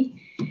li.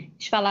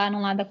 Eles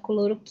falaram lá da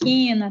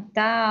cloroquina e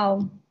tal.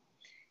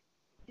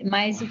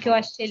 Mas o que eu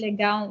achei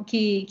legal,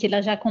 que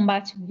ela já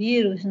combate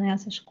vírus, né?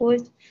 Essas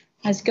coisas.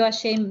 Mas o que eu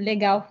achei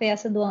legal foi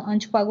essa do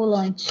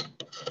anticoagulante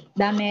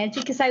da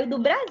Med, que saiu do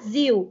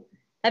Brasil.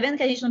 Tá vendo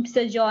que a gente não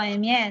precisa de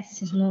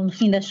OMS no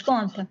fim das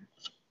contas?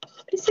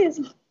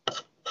 Precisa.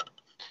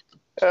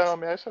 A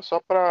OMS é só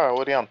para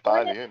orientar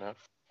ali, né?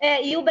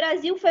 E o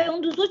Brasil foi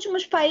um dos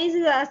últimos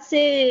países a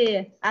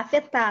ser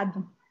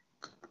afetado.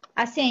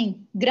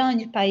 Assim,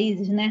 grandes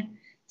países, né?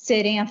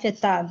 Serem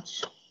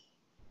afetados.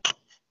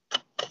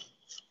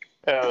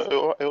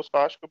 Eu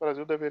só acho que o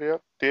Brasil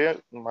deveria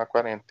ter uma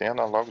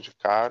quarentena logo de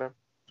cara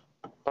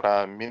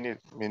para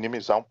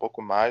minimizar um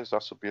pouco mais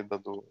a subida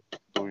do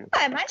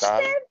Mas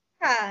cara. teve,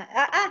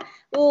 cara.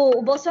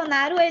 O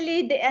Bolsonaro,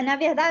 na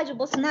verdade, o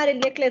Bolsonaro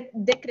ele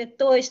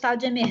decretou estado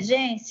de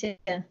emergência.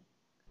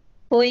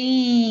 Foi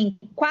em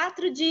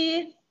 4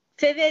 de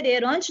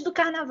fevereiro, antes do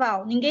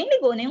carnaval. Ninguém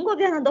ligou, nenhum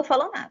governador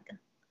falou nada.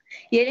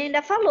 E ele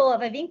ainda falou,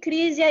 vai vir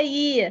crise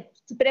aí,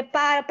 se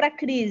prepara para a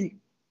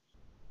crise.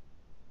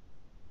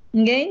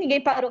 Ninguém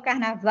parou o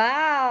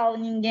carnaval,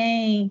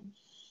 ninguém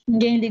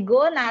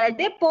ligou nada.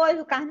 Depois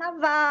do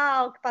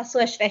carnaval, que passou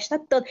as festas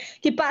todas,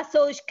 que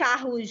passou os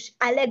carros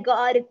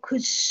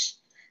alegóricos,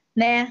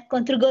 né,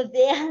 contra o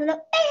governo.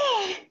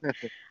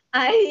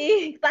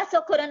 Aí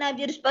passou o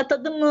coronavírus para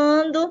todo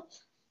mundo.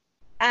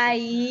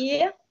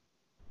 Aí,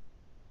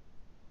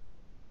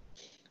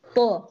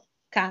 pô,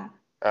 cara,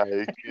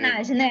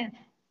 sacanagem, né?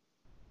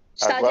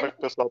 Agora que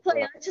o pessoal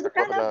foi antes do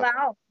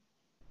carnaval.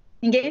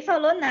 Ninguém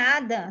falou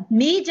nada.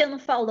 Mídia não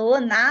falou,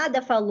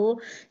 nada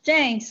falou.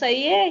 Gente, isso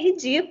aí é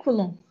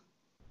ridículo.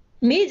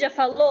 Mídia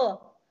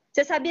falou?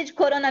 Você sabia de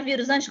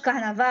coronavírus antes do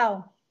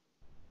carnaval?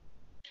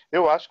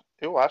 Eu acho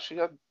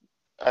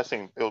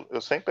assim,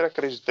 eu sempre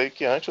acreditei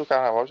que antes do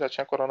carnaval já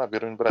tinha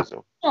coronavírus no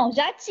Brasil. Não,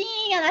 já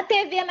tinha na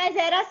TV, mas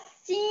era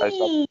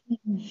assim.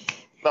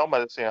 Não,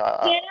 mas assim,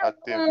 a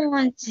TV...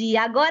 Onde?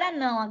 Agora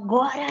não,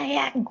 agora é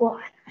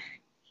agora.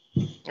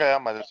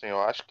 Mas assim,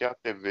 eu acho que a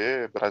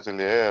TV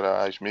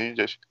brasileira, as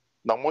mídias,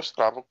 não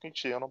mostravam o que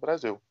tinha no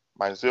Brasil.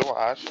 Mas eu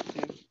acho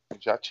que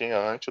já tinha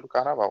antes do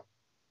carnaval.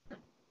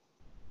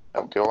 É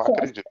o que eu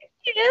acredito.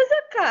 Com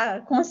certeza,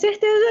 cara. Com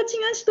certeza já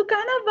tinha antes do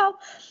carnaval.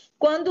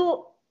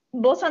 Quando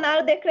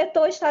Bolsonaro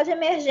decretou o estado de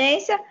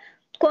emergência,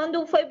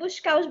 quando foi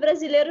buscar os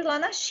brasileiros lá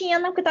na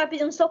China, que estavam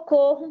pedindo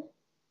socorro.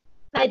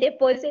 Aí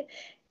depois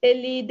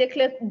ele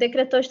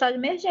decretou o estado de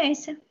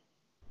emergência.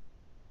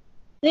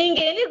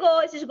 Ninguém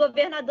ligou. Esses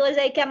governadores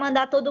aí que querem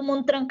mandar todo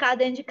mundo trancado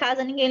dentro de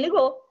casa, ninguém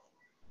ligou.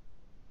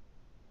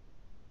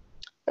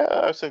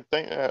 Assim,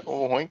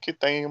 o ruim que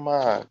tem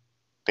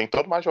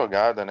toda uma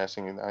jogada, né?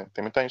 Assim,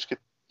 tem muita gente que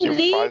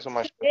faz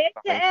umas coisas.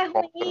 Esse é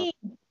ruim.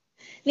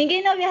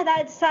 Ninguém, na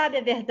verdade, sabe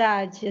a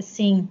verdade,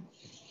 assim.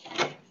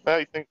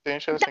 E tem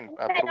gente, assim,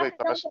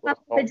 aproveitando a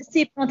situação. De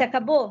si, pronto,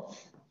 acabou?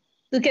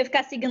 Do que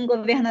ficar seguindo o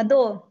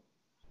governador?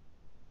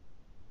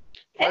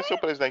 Mas se o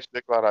presidente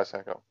declarasse,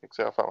 Raquel, o que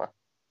você ia falar?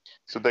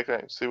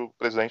 Se o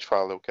presidente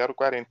fala, eu quero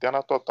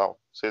quarentena total,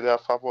 se ele é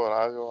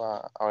favorável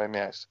à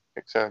OMS,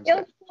 o que você vai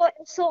dizer?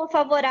 Eu sou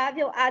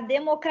favorável à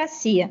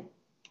democracia.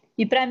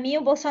 E para mim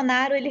o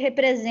Bolsonaro ele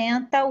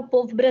representa o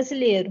povo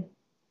brasileiro.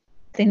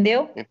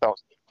 Entendeu? Então,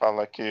 você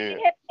fala que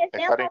é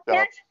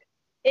quarentena.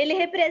 Ele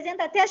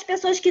representa até as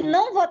pessoas que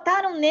não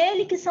votaram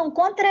nele, que são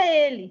contra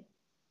ele.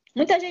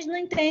 Muita gente não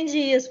entende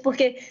isso,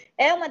 porque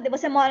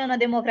você mora na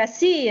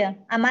democracia,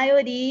 a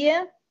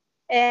maioria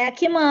é a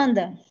que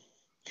manda.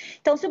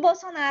 Então, se o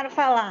Bolsonaro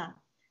falar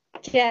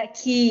que é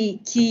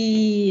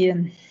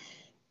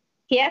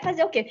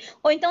fazer o quê?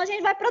 Ou então a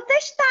gente vai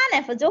protestar,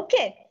 né? Fazer o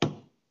quê?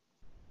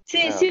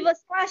 Se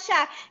você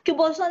achar que o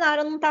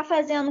Bolsonaro não está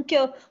fazendo o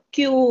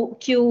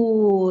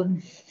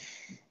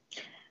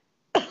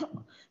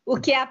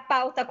que é a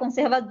pauta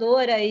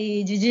conservadora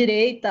e de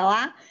direita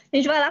lá, a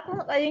gente vai lá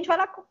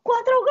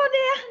contra o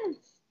governo.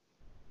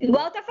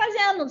 Igual está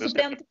fazendo o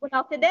Supremo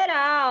Tribunal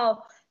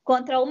Federal,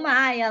 contra o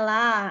Maia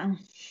lá.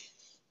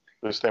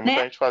 Tem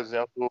muita gente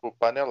fazendo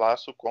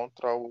panelaço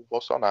contra o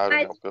Bolsonaro,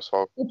 né? O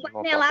pessoal o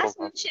panelaço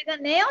não chega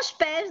nem aos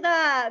pés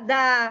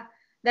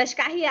das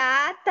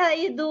carreatas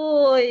e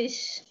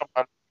dos...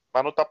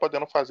 Mas não está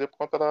podendo fazer por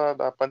conta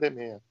da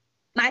pandemia.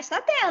 Mas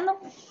está tendo.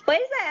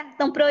 Pois é,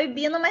 estão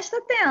proibindo, mas está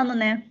tendo,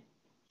 né?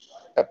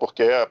 É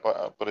porque,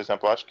 por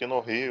exemplo, eu acho que no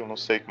Rio, não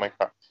sei como é que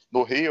tá.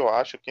 No Rio, eu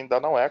acho que ainda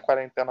não é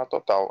quarentena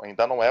total.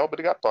 Ainda não é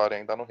obrigatória,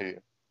 ainda no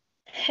Rio.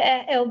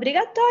 É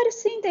obrigatório,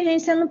 sim. Tem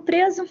gente sendo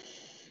preso.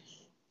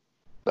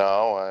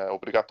 Não, é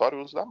obrigatório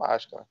o uso da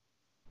máscara.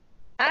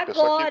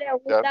 Agora é o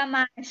uso da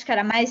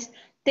máscara, mas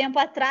tempo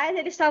atrás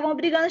eles estavam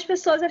obrigando as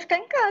pessoas a ficar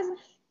em casa.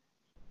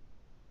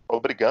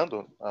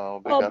 Obrigando? Não,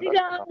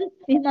 obrigando.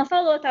 Minha irmã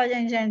falou, tá,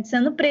 gente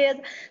sendo presa.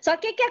 Só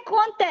que o que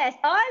acontece?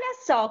 Olha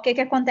só o que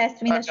acontece no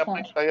fim das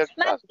contas.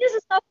 Mas isso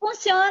só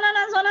funciona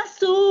na Zona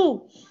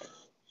Sul.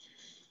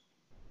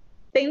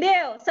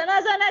 Entendeu? Só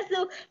na Zona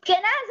Sul. Porque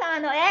na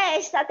Zona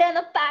Oeste tá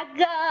tendo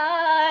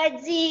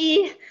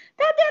pagode.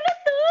 Tá tendo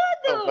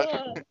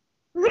tudo.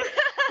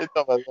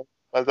 Então,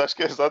 mas acho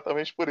que é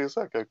exatamente por isso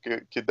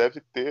que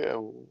deve ter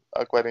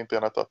a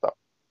quarentena total.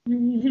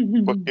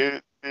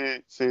 Porque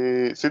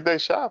se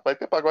deixar, vai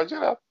ter pagode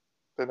direto,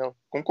 entendeu?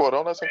 Com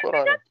corona, sem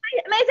corona.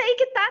 Mas aí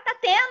que tá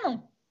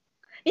tendo.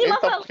 Minha irmã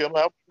falou,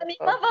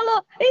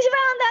 a gente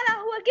vai andar na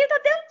rua aqui, tá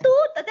tendo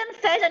tudo, tá tendo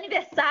festa de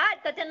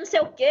aniversário, tá tendo não sei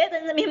o quê.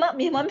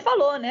 Minha irmã me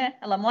falou, né?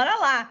 Ela mora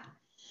lá.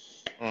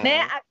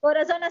 Né?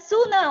 Agora, Zona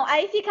Sul, não.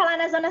 Aí fica lá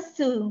na Zona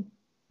Sul.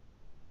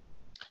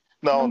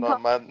 Não,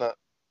 mas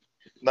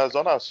na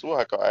Zona Sul,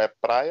 Raquel, é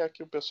praia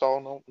que o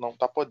pessoal não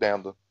tá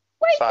podendo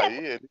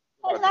sair.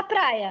 Na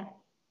praia.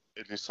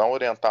 Eles são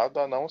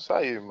orientados a não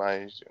sair,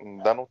 mas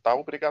ainda não tá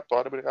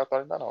obrigatório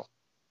ainda não.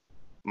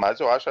 Mas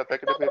eu acho até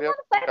que deveria...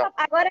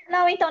 Agora,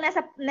 não, então,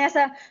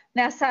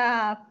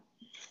 nessa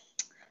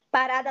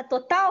parada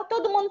total,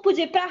 todo mundo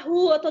podia ir pra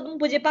rua, todo mundo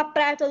podia ir pra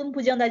praia, todo mundo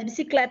podia andar de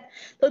bicicleta,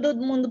 todo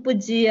mundo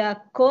podia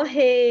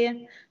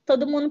correr,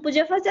 todo mundo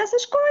podia fazer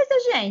essas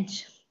coisas,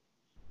 gente.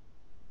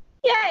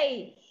 E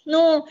aí?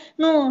 Não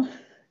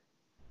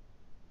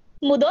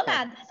mudou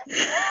nada.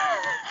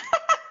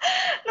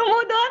 Não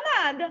mudou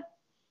nada.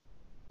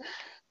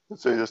 Ou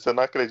seja, você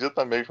não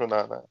acredita mesmo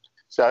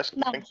Você acha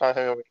que tem que estar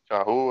realmente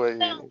na rua?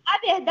 Não, a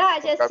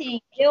verdade é assim,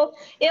 eu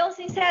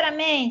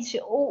sinceramente,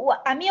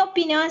 a minha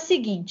opinião é a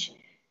seguinte,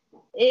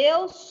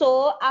 eu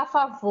sou a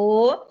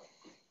favor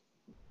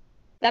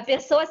da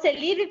pessoa ser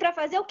livre para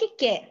fazer o que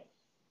quer.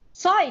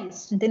 Só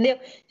isso, entendeu?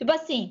 Tipo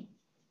assim,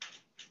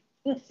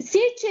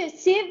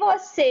 se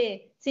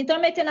você se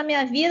intrometer na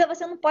minha vida,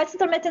 você não pode se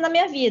intrometer na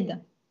minha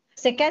vida.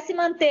 Você quer se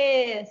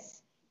manter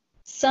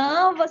sei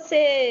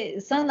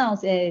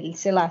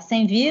lá,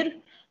 sem vírus,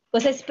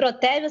 você se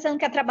protege, você não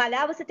quer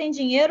trabalhar, você tem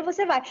dinheiro,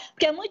 você vai.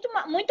 Porque é muito,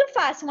 muito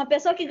fácil uma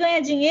pessoa que ganha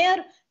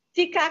dinheiro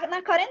ficar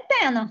na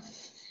quarentena.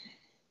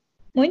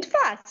 Muito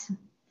fácil.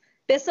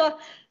 Pessoa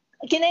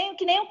que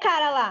nem o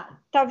cara lá.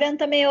 Tá vendo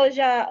também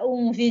hoje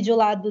um vídeo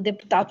lá do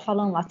deputado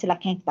falando lá, sei lá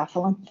quem é que tá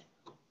falando.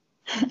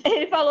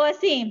 Ele falou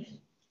assim,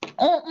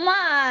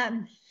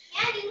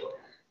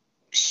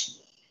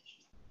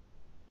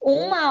 o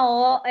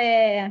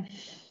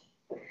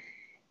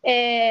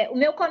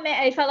meu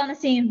comércio, ele falando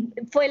assim,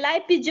 foi lá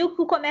e pediu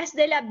que o comércio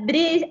dele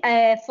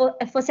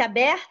fosse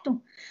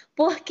aberto,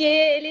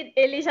 porque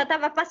ele já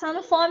estava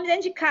passando fome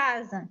dentro de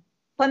casa.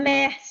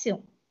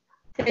 Comércio,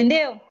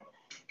 entendeu?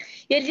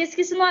 E ele disse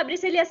que se não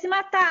abrisse ele ia se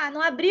matar.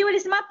 Não abriu, ele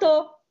se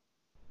matou.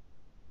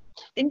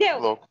 Entendeu?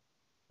 Louco.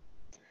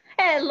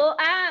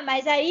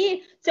 Mas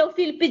aí seu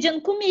filho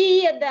pedindo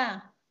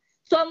comida,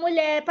 sua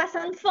mulher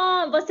passando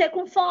fome, você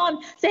com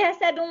fome, você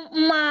recebe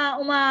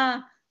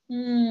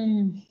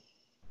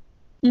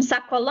um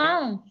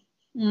sacolão,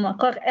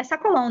 é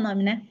sacolão o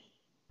nome, né?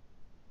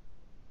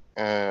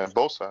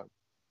 Bolsa? Bolsa.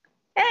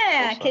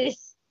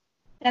 Aqueles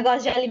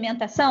negócios de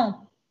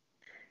alimentação.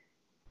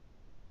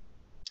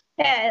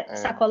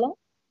 Sacolão?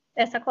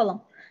 É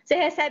sacolão. Você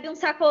recebe um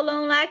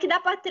sacolão lá que dá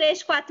para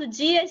 3, 4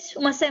 dias,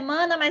 uma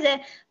semana,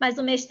 mas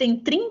o mês tem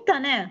 30,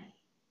 né?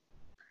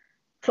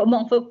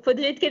 Foi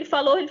do jeito que ele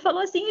falou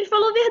assim, ele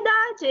falou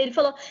verdade. Ele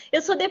falou, eu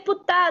sou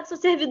deputado, sou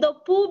servidor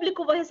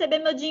público, vou receber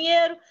meu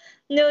dinheiro,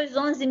 meus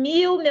 11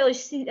 mil,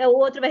 o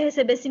outro vai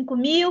receber 5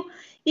 mil,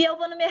 e eu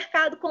vou no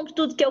mercado, compro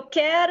tudo que eu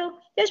quero.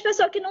 E as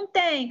pessoas que não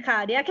têm,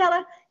 cara, e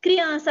aquela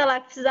criança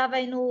lá que precisava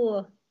ir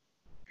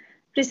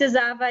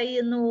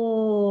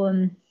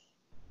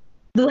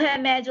do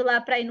remédio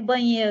lá para ir no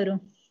banheiro.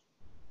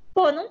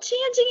 Pô, não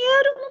tinha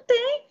dinheiro, não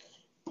tem.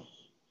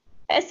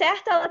 É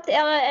certo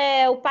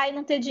o pai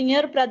não ter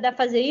dinheiro para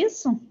fazer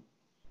isso?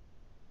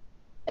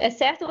 É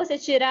certo você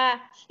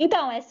tirar...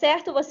 Então, é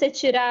certo você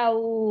tirar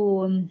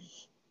o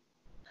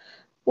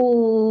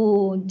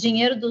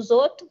dinheiro dos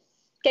outros?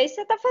 Que é isso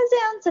que você está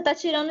fazendo. Você está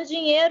tirando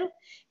dinheiro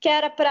que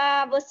era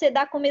para você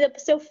dar comida para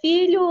o seu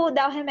filho,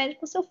 dar o remédio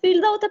para o seu filho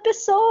da outra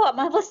pessoa.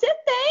 Mas você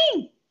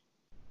tem.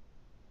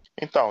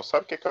 Então,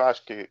 sabe o que eu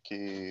acho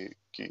que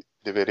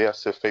deveria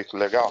ser feito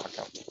legal,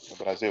 Raquel, no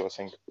Brasil,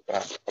 assim,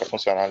 para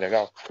funcionar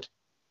legal?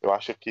 Eu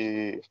acho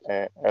que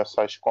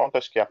essas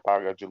contas que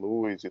apaga de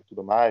luz e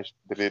tudo mais,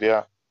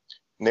 deveria,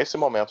 nesse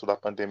momento da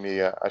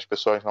pandemia, as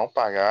pessoas não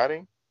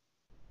pagarem.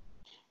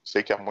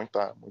 Sei que é muito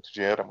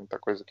dinheiro, é muita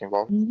coisa que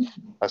envolve.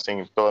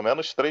 Assim, pelo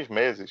menos 3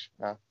 meses,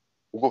 né?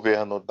 O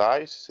governo dá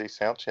esses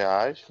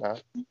R$600,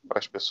 né, para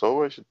as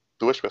pessoas,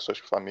 2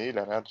 pessoas por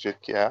família, né, do jeito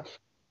que é.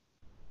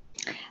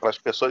 Para as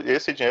pessoas,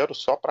 esse dinheiro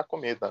só para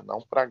comida, não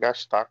para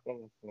gastar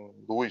com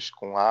luz,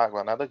 com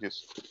água, nada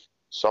disso.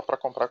 Só para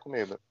comprar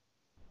comida.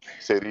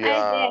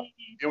 Seria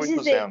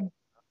 1.200.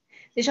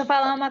 Deixa eu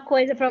falar uma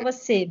coisa para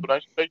você.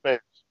 Durante 3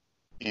 meses.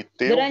 E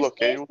ter o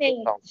bloqueio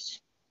total.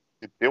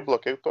 E ter o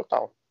bloqueio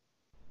total.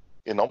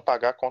 E não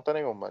pagar conta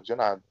nenhuma, de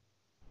nada.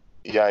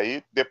 E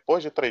aí,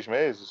 depois de 3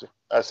 meses,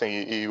 assim,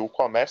 e o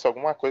comércio,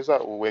 alguma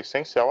coisa, o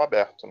essencial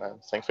aberto, né?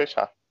 Sem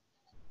fechar.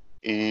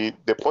 E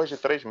depois de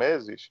 3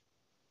 meses,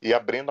 ir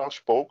abrindo aos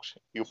poucos,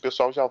 e o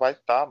pessoal já vai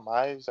estar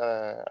mais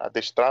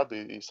adestrado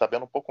e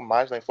sabendo um pouco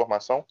mais da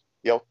informação.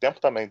 E é o tempo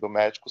também do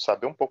médico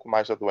saber um pouco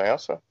mais da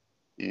doença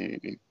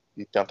e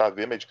tentar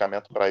ver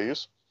medicamento para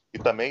isso. E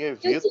também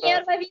evita... E o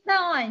dinheiro vai vir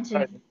da onde?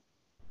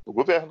 Do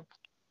governo.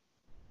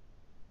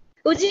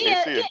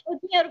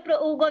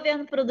 O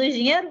governo produz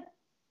dinheiro?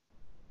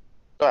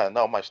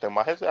 Não, mas tem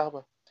uma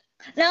reserva.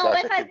 Não,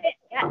 vai fazer...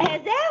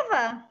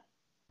 Reserva?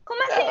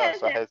 Como assim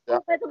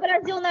reserva? Mas o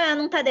Brasil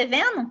não está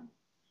devendo?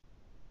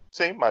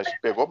 Sim, mas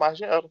pegou mais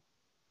dinheiro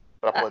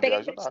para poder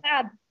ajudar.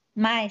 Emprestado?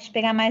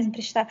 Pegar mais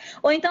emprestado.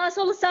 Ou então a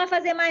solução é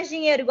fazer mais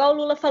dinheiro, igual o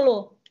Lula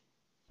falou.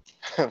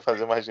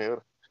 Fazer mais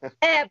dinheiro.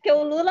 Porque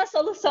a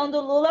solução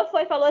do Lula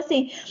falou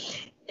assim,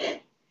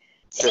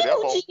 se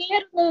o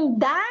dinheiro não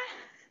dá,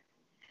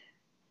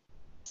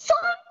 só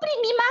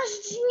imprimir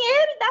mais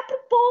dinheiro e dar pro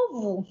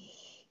povo.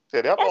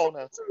 Seria bom,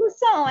 né?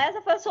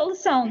 Essa foi a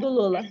solução do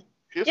Lula.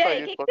 E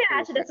aí, o que você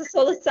acha dessa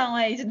solução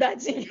aí de dar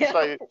dinheiro?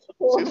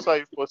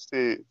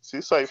 Se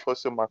isso aí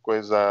fosse uma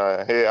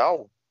coisa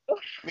real,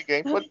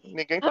 ninguém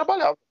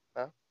trabalhava,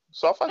 né?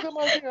 Só fazer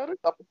mais dinheiro e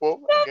dar pro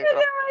povo.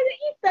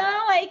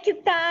 Então, aí que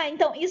tá.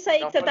 Então, isso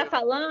aí que você tá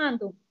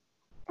falando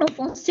não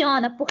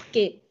funciona. Por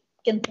quê?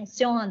 Porque não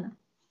funciona.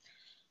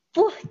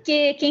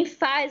 Porque quem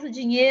faz o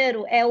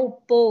dinheiro é o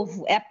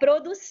povo, é a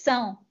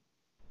produção.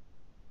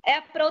 É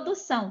a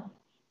produção.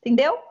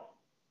 Entendeu?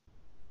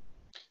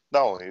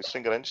 Não, isso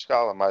em grande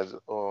escala, mas,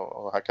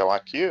 Raquel,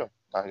 aqui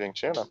na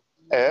Argentina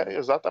é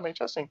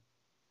exatamente assim.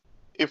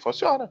 E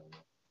funciona.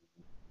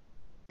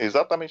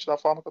 Exatamente da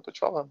forma que eu tô te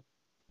falando.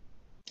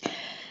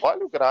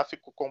 Olha o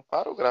gráfico,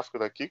 compara o gráfico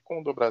daqui com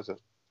o do Brasil.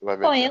 Você vai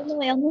ver. Bom,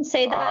 eu não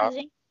sei da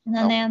Argentina,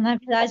 né? Na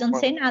verdade, eu não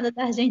sei nada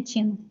da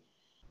Argentina.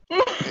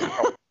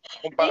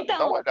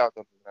 Dá uma olhada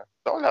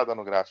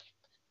no gráfico.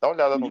 Dá uma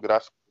olhada no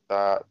gráfico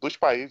dos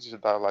países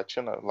da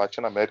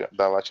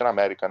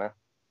Latinoamérica, né?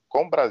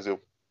 Com o Brasil,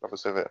 para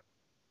você ver.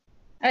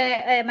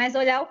 Mas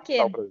olhar o quê?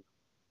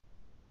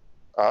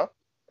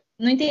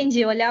 Não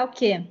entendi. Olhar o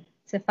quê?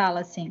 Você fala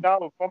assim.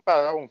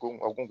 Comparar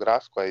algum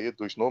gráfico aí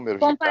dos números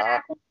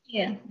comparar com o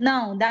quê?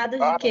 Não, dados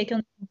de quê que eu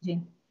não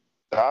entendi?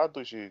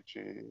 Dados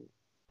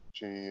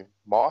de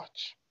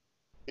morte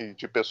e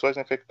de pessoas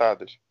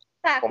infectadas.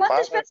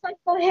 Quantas pessoas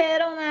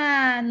morreram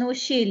no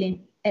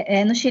Chile?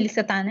 No Chile que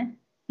você tá, né?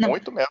 Não.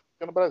 Muito menos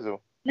que no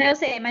Brasil. Eu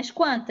sei, mas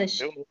quantas?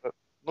 Eu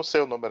não sei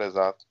o número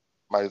exato,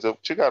 mas eu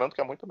te garanto que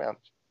é muito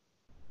menos.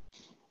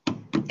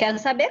 Quero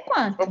saber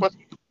quanto.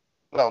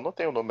 Não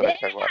tenho o número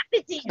aqui agora.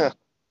 Rapidinho.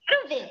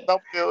 Quero ver. Não,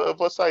 porque eu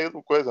vou sair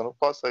do coisa, não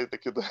posso sair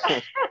daqui do...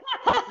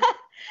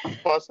 Não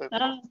posso sair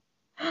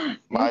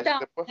Mas então,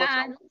 depois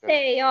não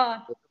sei, ó.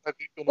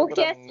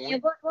 Porque assim, eu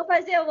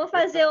vou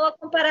fazer a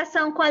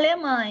comparação com a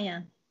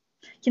Alemanha.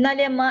 Que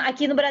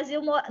aqui no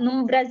Brasil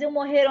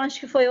morreram, acho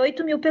que foi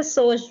 8 mil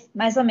pessoas,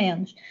 mais ou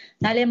menos.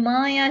 Na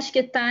Alemanha, acho que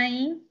está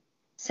em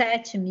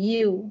 7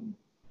 mil,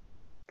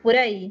 por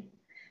aí.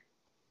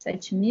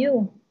 7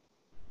 mil?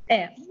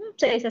 Não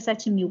sei se é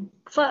 7 mil.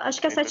 Acho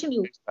que é 7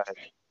 mil.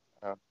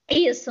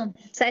 Isso,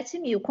 7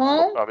 mil.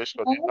 Com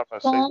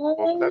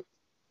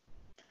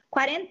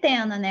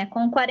quarentena, né?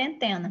 Com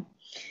quarentena.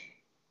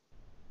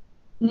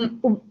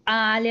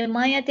 A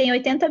Alemanha tem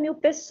 80 mil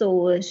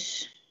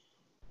pessoas.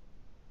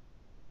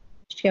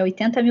 Acho que é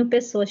 80 mil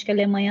pessoas que a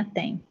Alemanha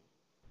tem.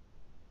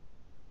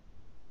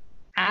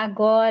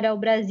 Agora, o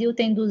Brasil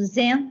tem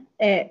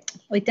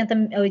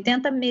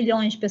 80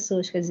 milhões de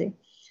pessoas, quer dizer.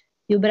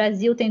 E o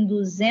Brasil tem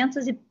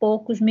 200 e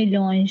poucos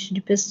milhões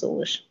de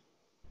pessoas.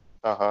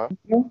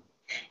 Uhum.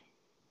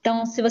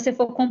 Então, se você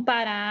for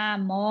comparar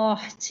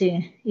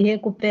morte e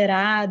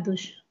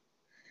recuperados,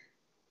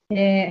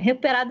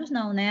 recuperados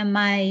não, né?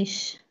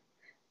 Mas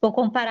for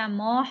comparar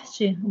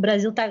morte, o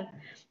Brasil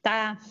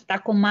tá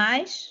com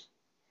mais,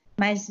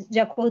 mas de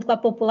acordo com a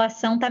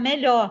população tá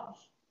melhor.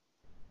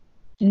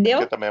 Entendeu?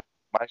 Porque também é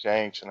mais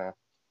gente, né?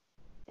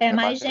 É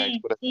mais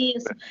gente,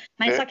 isso.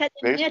 Mas só que a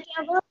Alemanha tem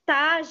a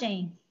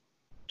vantagem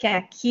que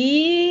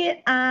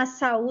aqui a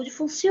saúde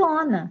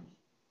funciona.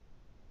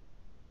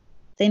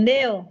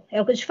 Entendeu?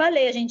 É o que eu te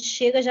falei, a gente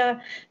chega,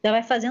 já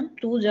vai fazendo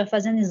tudo, já vai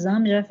fazendo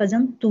exame, já vai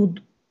fazendo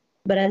tudo.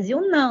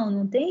 Brasil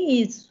não tem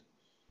isso.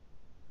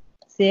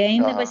 Você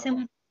ainda vai ser,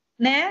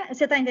 né?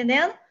 Você tá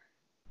entendendo?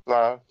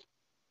 Claro.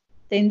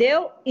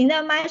 Entendeu?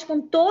 Ainda mais com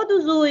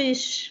todos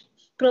os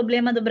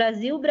problemas do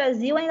Brasil, o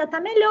Brasil ainda tá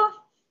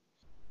melhor.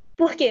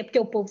 Por quê? Porque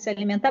o povo se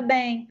alimenta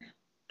bem,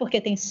 porque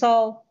tem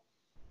sol,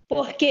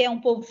 porque é um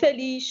povo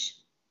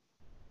feliz.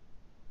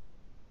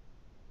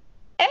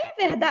 É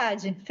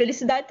verdade,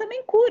 felicidade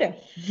também cura.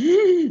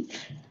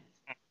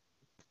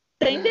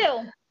 Entendeu?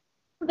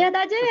 A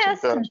verdade é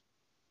essa.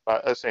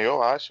 Assim,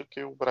 eu acho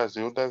que o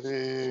Brasil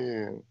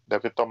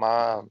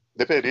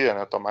deveria,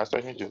 né, tomar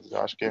essas medidas.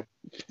 Eu acho que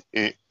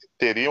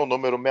teria um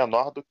número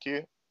menor do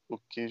que o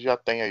que já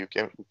tem aí,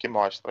 o que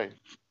mostra aí,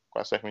 com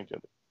essas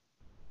medidas.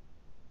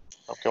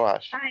 É o que eu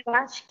acho. Eu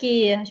acho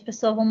que as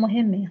pessoas vão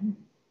morrer mesmo.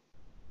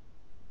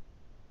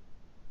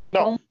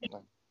 Não.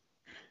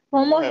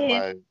 Vão morrer.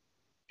 Mas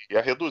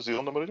ia reduzir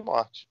o número de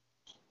mortes.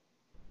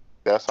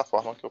 Dessa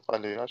forma que eu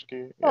falei, eu acho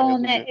que bom,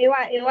 né?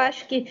 Eu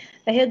acho que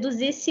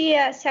reduzir se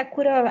a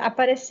cura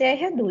aparecer, aí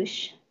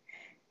reduz.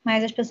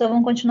 Mas as pessoas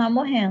vão continuar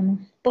morrendo.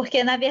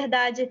 Porque, na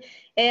verdade,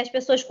 as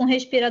pessoas com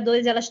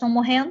respiradores, elas estão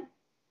morrendo.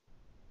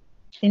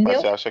 Entendeu?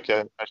 Mas você acha que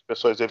as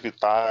pessoas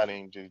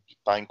evitarem de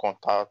estar em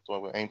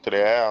contato entre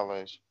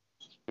elas,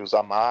 de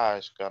usar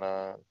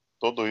máscara,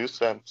 tudo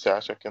isso, você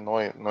acha que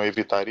não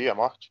evitaria a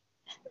morte?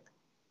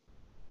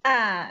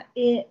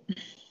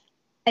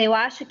 Eu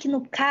acho que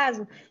no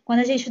caso, quando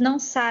a gente não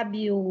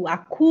sabe a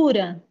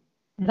cura,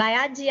 vai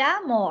adiar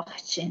a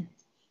morte,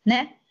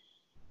 né?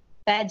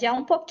 Vai adiar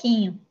um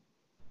pouquinho.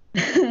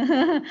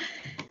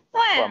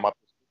 Não é? Uma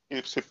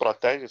pessoa que se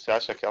protege, você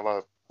acha que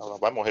ela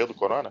vai morrer do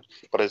corona?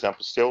 Por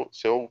exemplo, se eu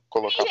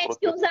colocar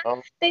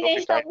proteção... Tem gente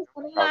que está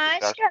usando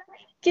máscara,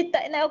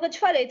 é o que eu te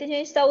falei, tem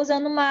gente que está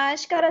usando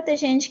máscara, tem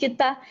gente que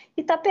tá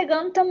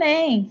pegando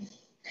também.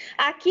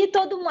 Aqui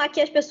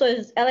as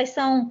pessoas, elas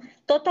são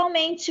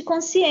totalmente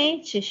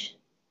conscientes.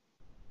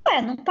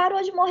 Não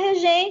parou de morrer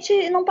gente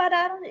e não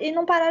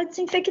pararam de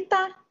se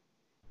infectar.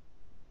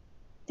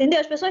 Entendeu?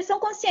 As pessoas são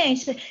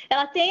conscientes.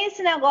 Ela tem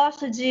esse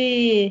negócio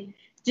de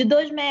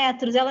 2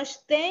 metros,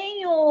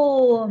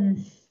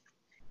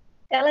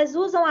 elas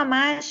usam a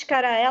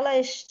máscara,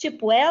 elas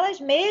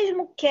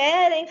mesmo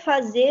querem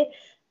fazer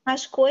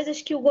as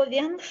coisas que o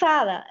governo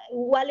fala.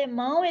 O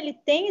alemão, ele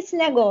tem esse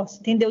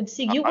negócio, entendeu? De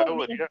seguir o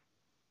governo.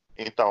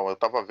 Então, eu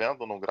estava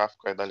vendo no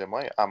gráfico aí da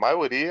Alemanha, a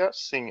maioria,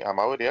 sim, a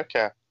maioria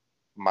quer.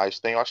 Mas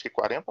tem, eu acho que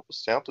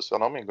 40%, se eu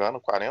não me engano,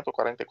 40% ou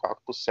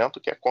 44%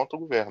 que é contra o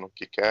governo,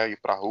 que quer ir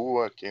para a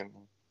rua, que...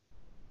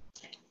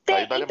 Então,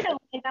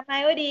 a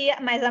maioria,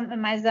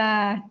 mas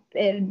a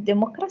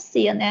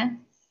democracia, né?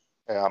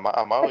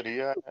 A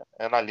maioria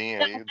é na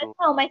linha aí do...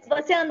 Não, mas se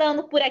você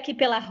andando por aqui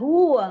pela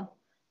rua,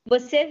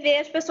 você vê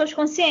as pessoas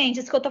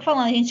conscientes, isso que eu tô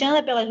falando, a gente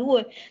anda pela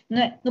rua,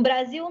 no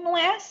Brasil não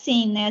é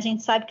assim, né? A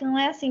gente sabe que não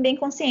é assim, bem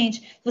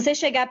consciente. Se você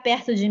chegar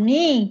perto de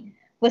mim,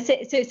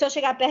 se eu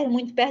chegar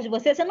muito perto de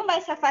você, você não vai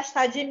se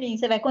afastar de mim,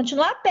 você vai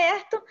continuar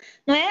perto,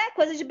 não é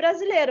coisa de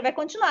brasileiro, vai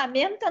continuar,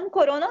 mesmo tendo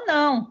corona ou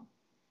não.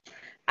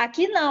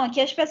 Aqui não,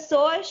 aqui as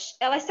pessoas,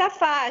 elas se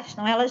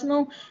afastam, elas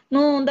não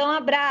dão um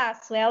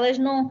abraço, elas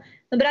não...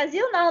 No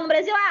Brasil não, no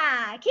Brasil,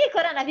 que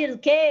coronavírus o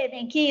quê?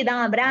 Vem aqui, dá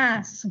um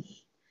abraço,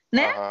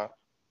 né?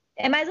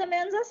 É mais ou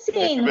menos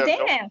assim, não tem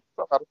essa.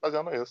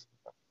 Fazendo isso.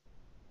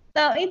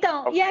 Não,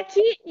 então, e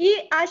aqui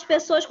as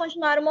pessoas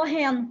continuaram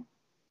morrendo,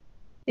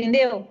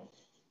 entendeu?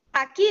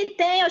 Aqui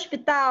tem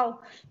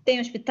hospital,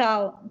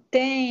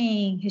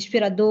 tem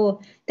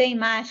respirador, tem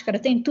máscara,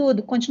 tem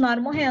tudo,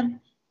 continuaram morrendo,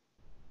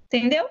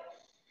 entendeu?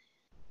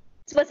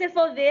 Se você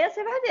for ver,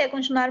 você vai ver,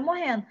 continuaram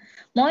morrendo.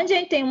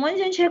 Tem um monte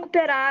de gente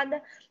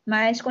recuperada,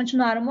 mas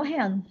continuaram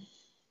morrendo.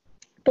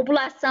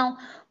 População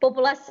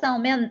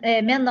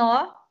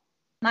menor,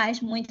 mas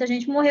muita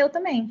gente morreu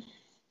também.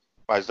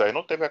 Mas aí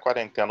não teve a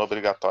quarentena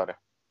obrigatória?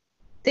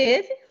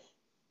 Teve?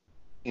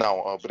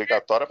 Não, a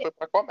obrigatória foi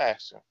para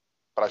comércio.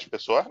 Para as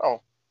pessoas,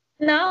 não.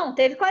 Não,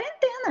 teve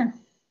quarentena.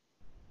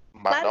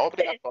 Mas claro, não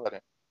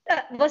obrigatória.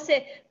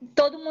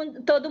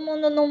 Todo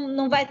mundo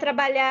não vai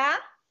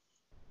trabalhar.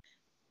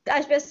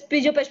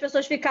 Pediu para as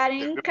pessoas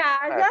ficarem em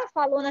casa,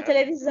 falou na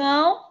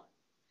televisão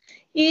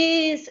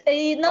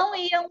e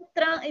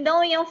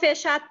não iam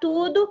fechar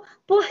tudo,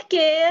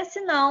 porque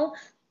senão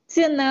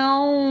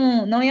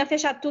não ia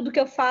fechar tudo que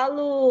eu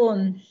falo,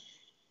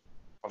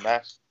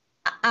 Comércio?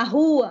 a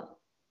rua,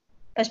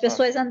 para as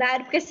pessoas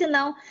andarem, porque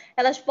senão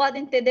elas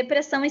podem ter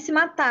depressão e se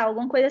matar,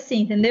 alguma coisa assim,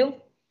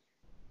 entendeu?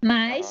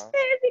 Mas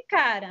teve,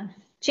 cara.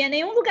 Tinha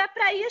nenhum lugar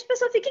para ir, as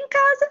pessoas ficam em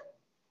casa.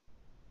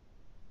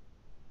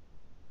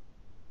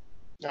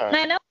 Não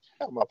é não?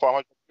 É uma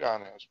forma de ficar,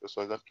 né? As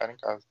pessoas vão ficar em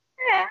casa.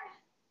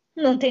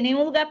 Não tem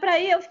nenhum lugar para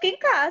ir, eu fiquei em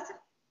casa.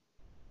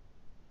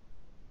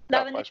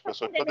 Dava nem As pra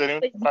pessoas fazer poderiam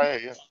ir minhas na praia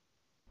aí.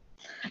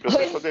 As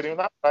pessoas poderiam ir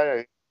na praia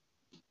aí.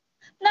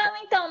 Não,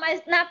 então,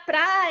 mas na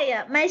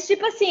praia, mas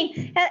tipo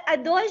assim, a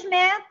 2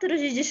 metros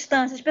de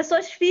distância, as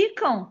pessoas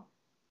ficam.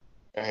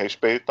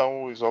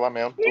 Respeitam o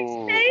isolamento.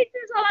 Respeita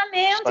o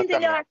isolamento, entendeu?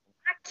 Distanciamento.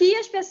 Aqui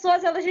as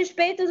pessoas, elas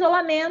respeitam o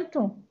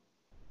isolamento.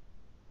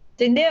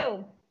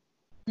 Entendeu?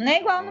 Não é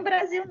igual no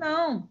Brasil,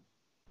 não.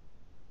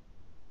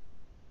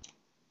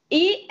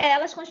 E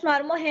elas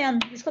continuaram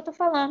morrendo, isso que eu tô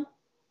falando.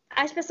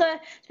 As pessoas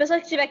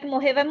que tiver que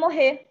morrer, vai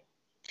morrer.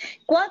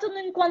 Enquanto não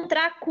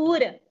encontrar a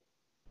cura.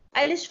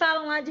 Aí eles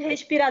falam lá de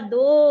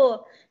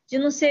respirador, de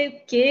não sei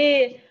o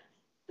quê.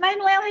 Mas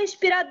não é o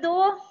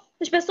respirador.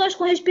 As pessoas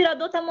com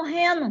respirador estão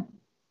morrendo.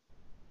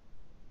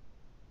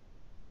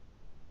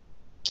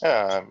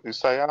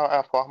 Isso aí é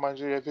a forma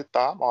de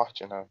evitar a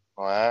morte, né?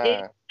 Não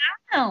é.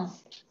 Não.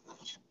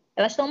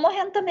 Elas estão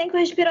morrendo também com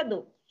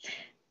respirador.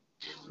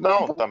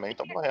 Não, também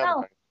estão morrendo.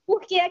 Não,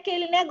 porque é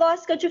aquele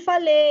negócio que eu te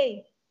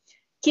falei,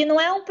 que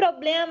não é um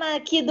problema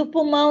aqui do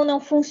pulmão não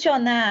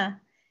funcionar.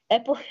 É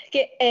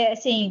porque,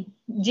 assim,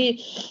 de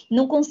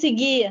não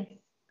conseguir.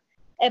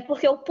 É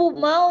porque o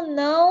pulmão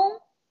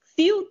não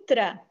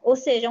filtra, ou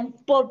seja, é um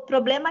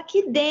problema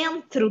aqui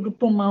dentro do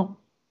pulmão.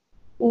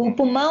 O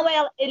pulmão,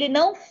 ele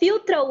não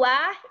filtra o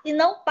ar e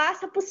não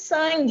passa para o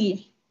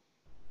sangue.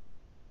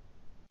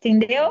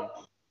 Entendeu?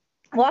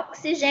 O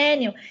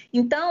oxigênio.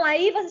 Então,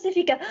 aí você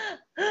fica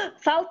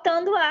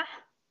faltando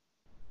ar.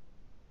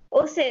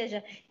 Ou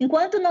seja,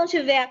 enquanto não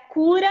tiver a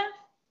cura,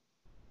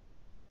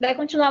 vai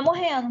continuar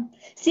morrendo.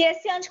 Se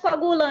esse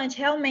anticoagulante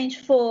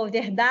realmente for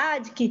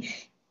verdade,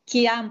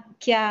 que a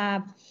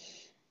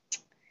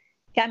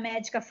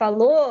médica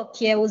falou,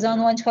 que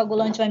usando o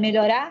anticoagulante vai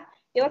melhorar,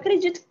 eu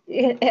acredito,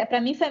 para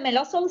mim foi a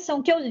melhor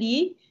solução que eu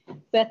li,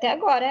 foi até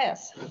agora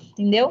essa,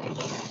 entendeu?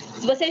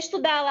 Se você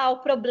estudar lá o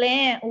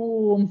problema,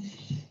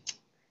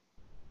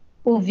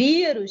 o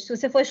vírus, se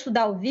você for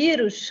estudar o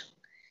vírus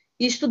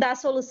e estudar a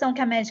solução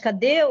que a médica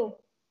deu,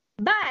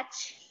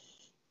 bate.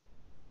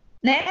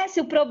 Né?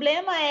 Se o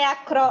problema é a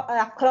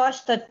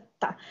crosta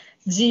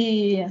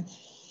de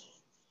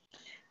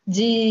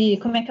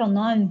como é que é o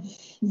nome?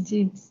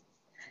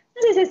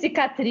 Não sei se é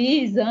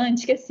cicatriz,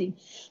 esqueci.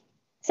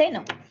 Sei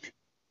não.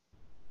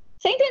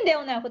 Você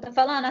entendeu, né, o que eu tô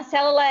falando? A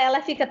célula,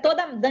 ela fica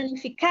toda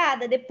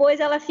danificada, depois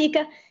ela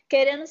fica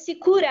querendo se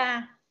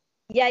curar.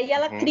 E aí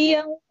ela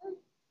cria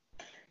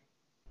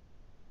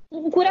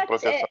uma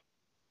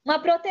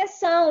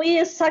proteção,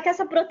 isso. Só que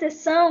essa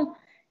proteção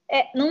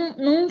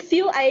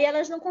aí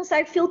elas não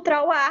conseguem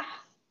filtrar o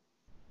ar.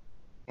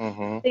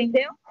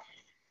 Entendeu?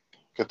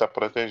 Porque tá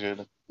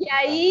protegida. E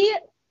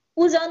aí,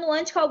 usando o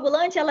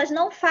anticoagulante, elas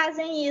não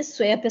fazem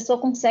isso. Aí a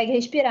pessoa consegue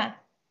respirar.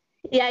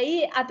 E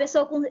aí,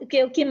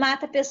 o que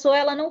mata a pessoa,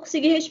 ela não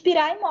consegue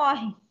respirar e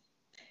morre.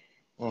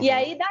 E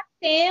aí dá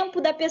tempo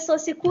da pessoa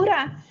se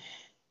curar,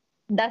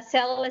 da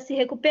célula se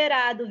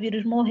recuperar, do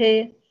vírus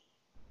morrer,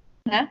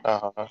 né?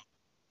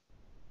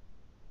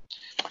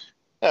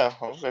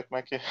 Vamos ver como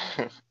é que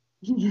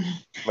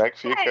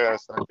fica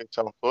essa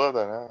questão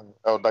toda, né?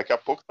 Daqui a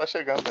pouco tá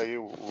chegando aí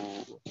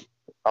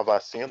a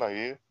vacina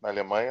aí na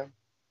Alemanha.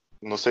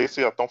 Não sei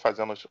se já estão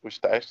fazendo os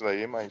testes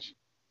aí, mas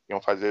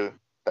iam fazer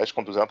teste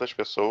com 200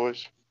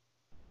 pessoas.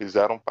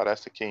 Fizeram,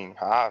 parece que em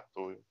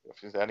rato,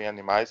 fizeram em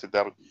animais e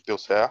deu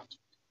certo.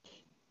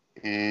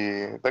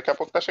 E daqui a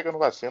pouco tá chegando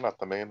vacina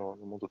também no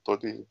mundo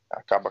todo e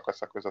acaba com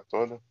essa coisa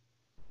toda.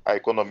 A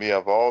economia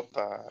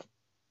volta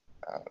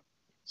a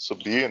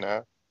subir,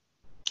 né?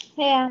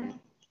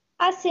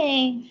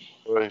 Assim,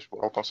 Depois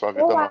voltam sua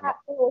vida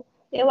normal.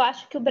 eu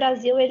acho que o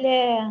Brasil, ele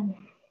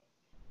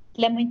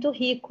é muito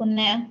rico,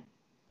 né?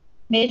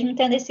 Mesmo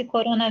tendo esse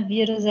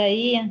coronavírus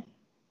aí,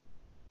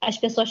 as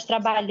pessoas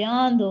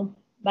trabalhando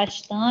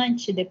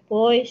bastante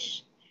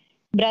depois,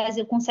 o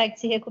Brasil consegue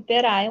se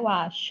recuperar, eu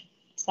acho,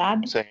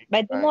 sabe? Sim,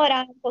 vai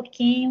demorar um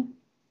pouquinho,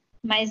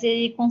 mas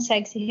ele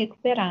consegue se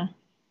recuperar.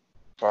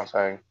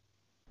 Consegue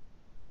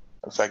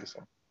sim.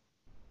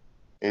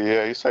 E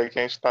é isso aí que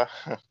a gente tá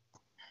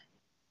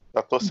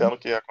torcendo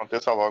que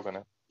aconteça logo,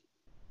 né?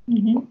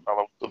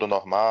 Fala tudo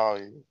normal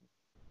e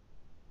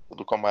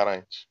tudo como era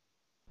antes.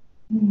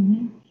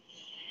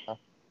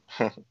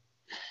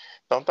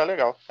 Então tá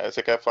legal.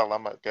 Você quer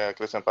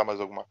acrescentar mais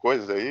alguma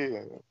coisa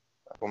aí?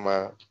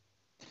 Alguma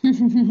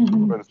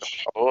coisa que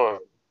você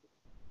falou?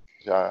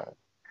 Já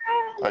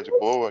tá de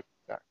boa?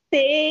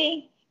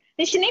 Sim.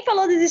 A gente nem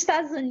falou dos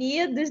Estados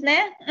Unidos,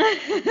 né?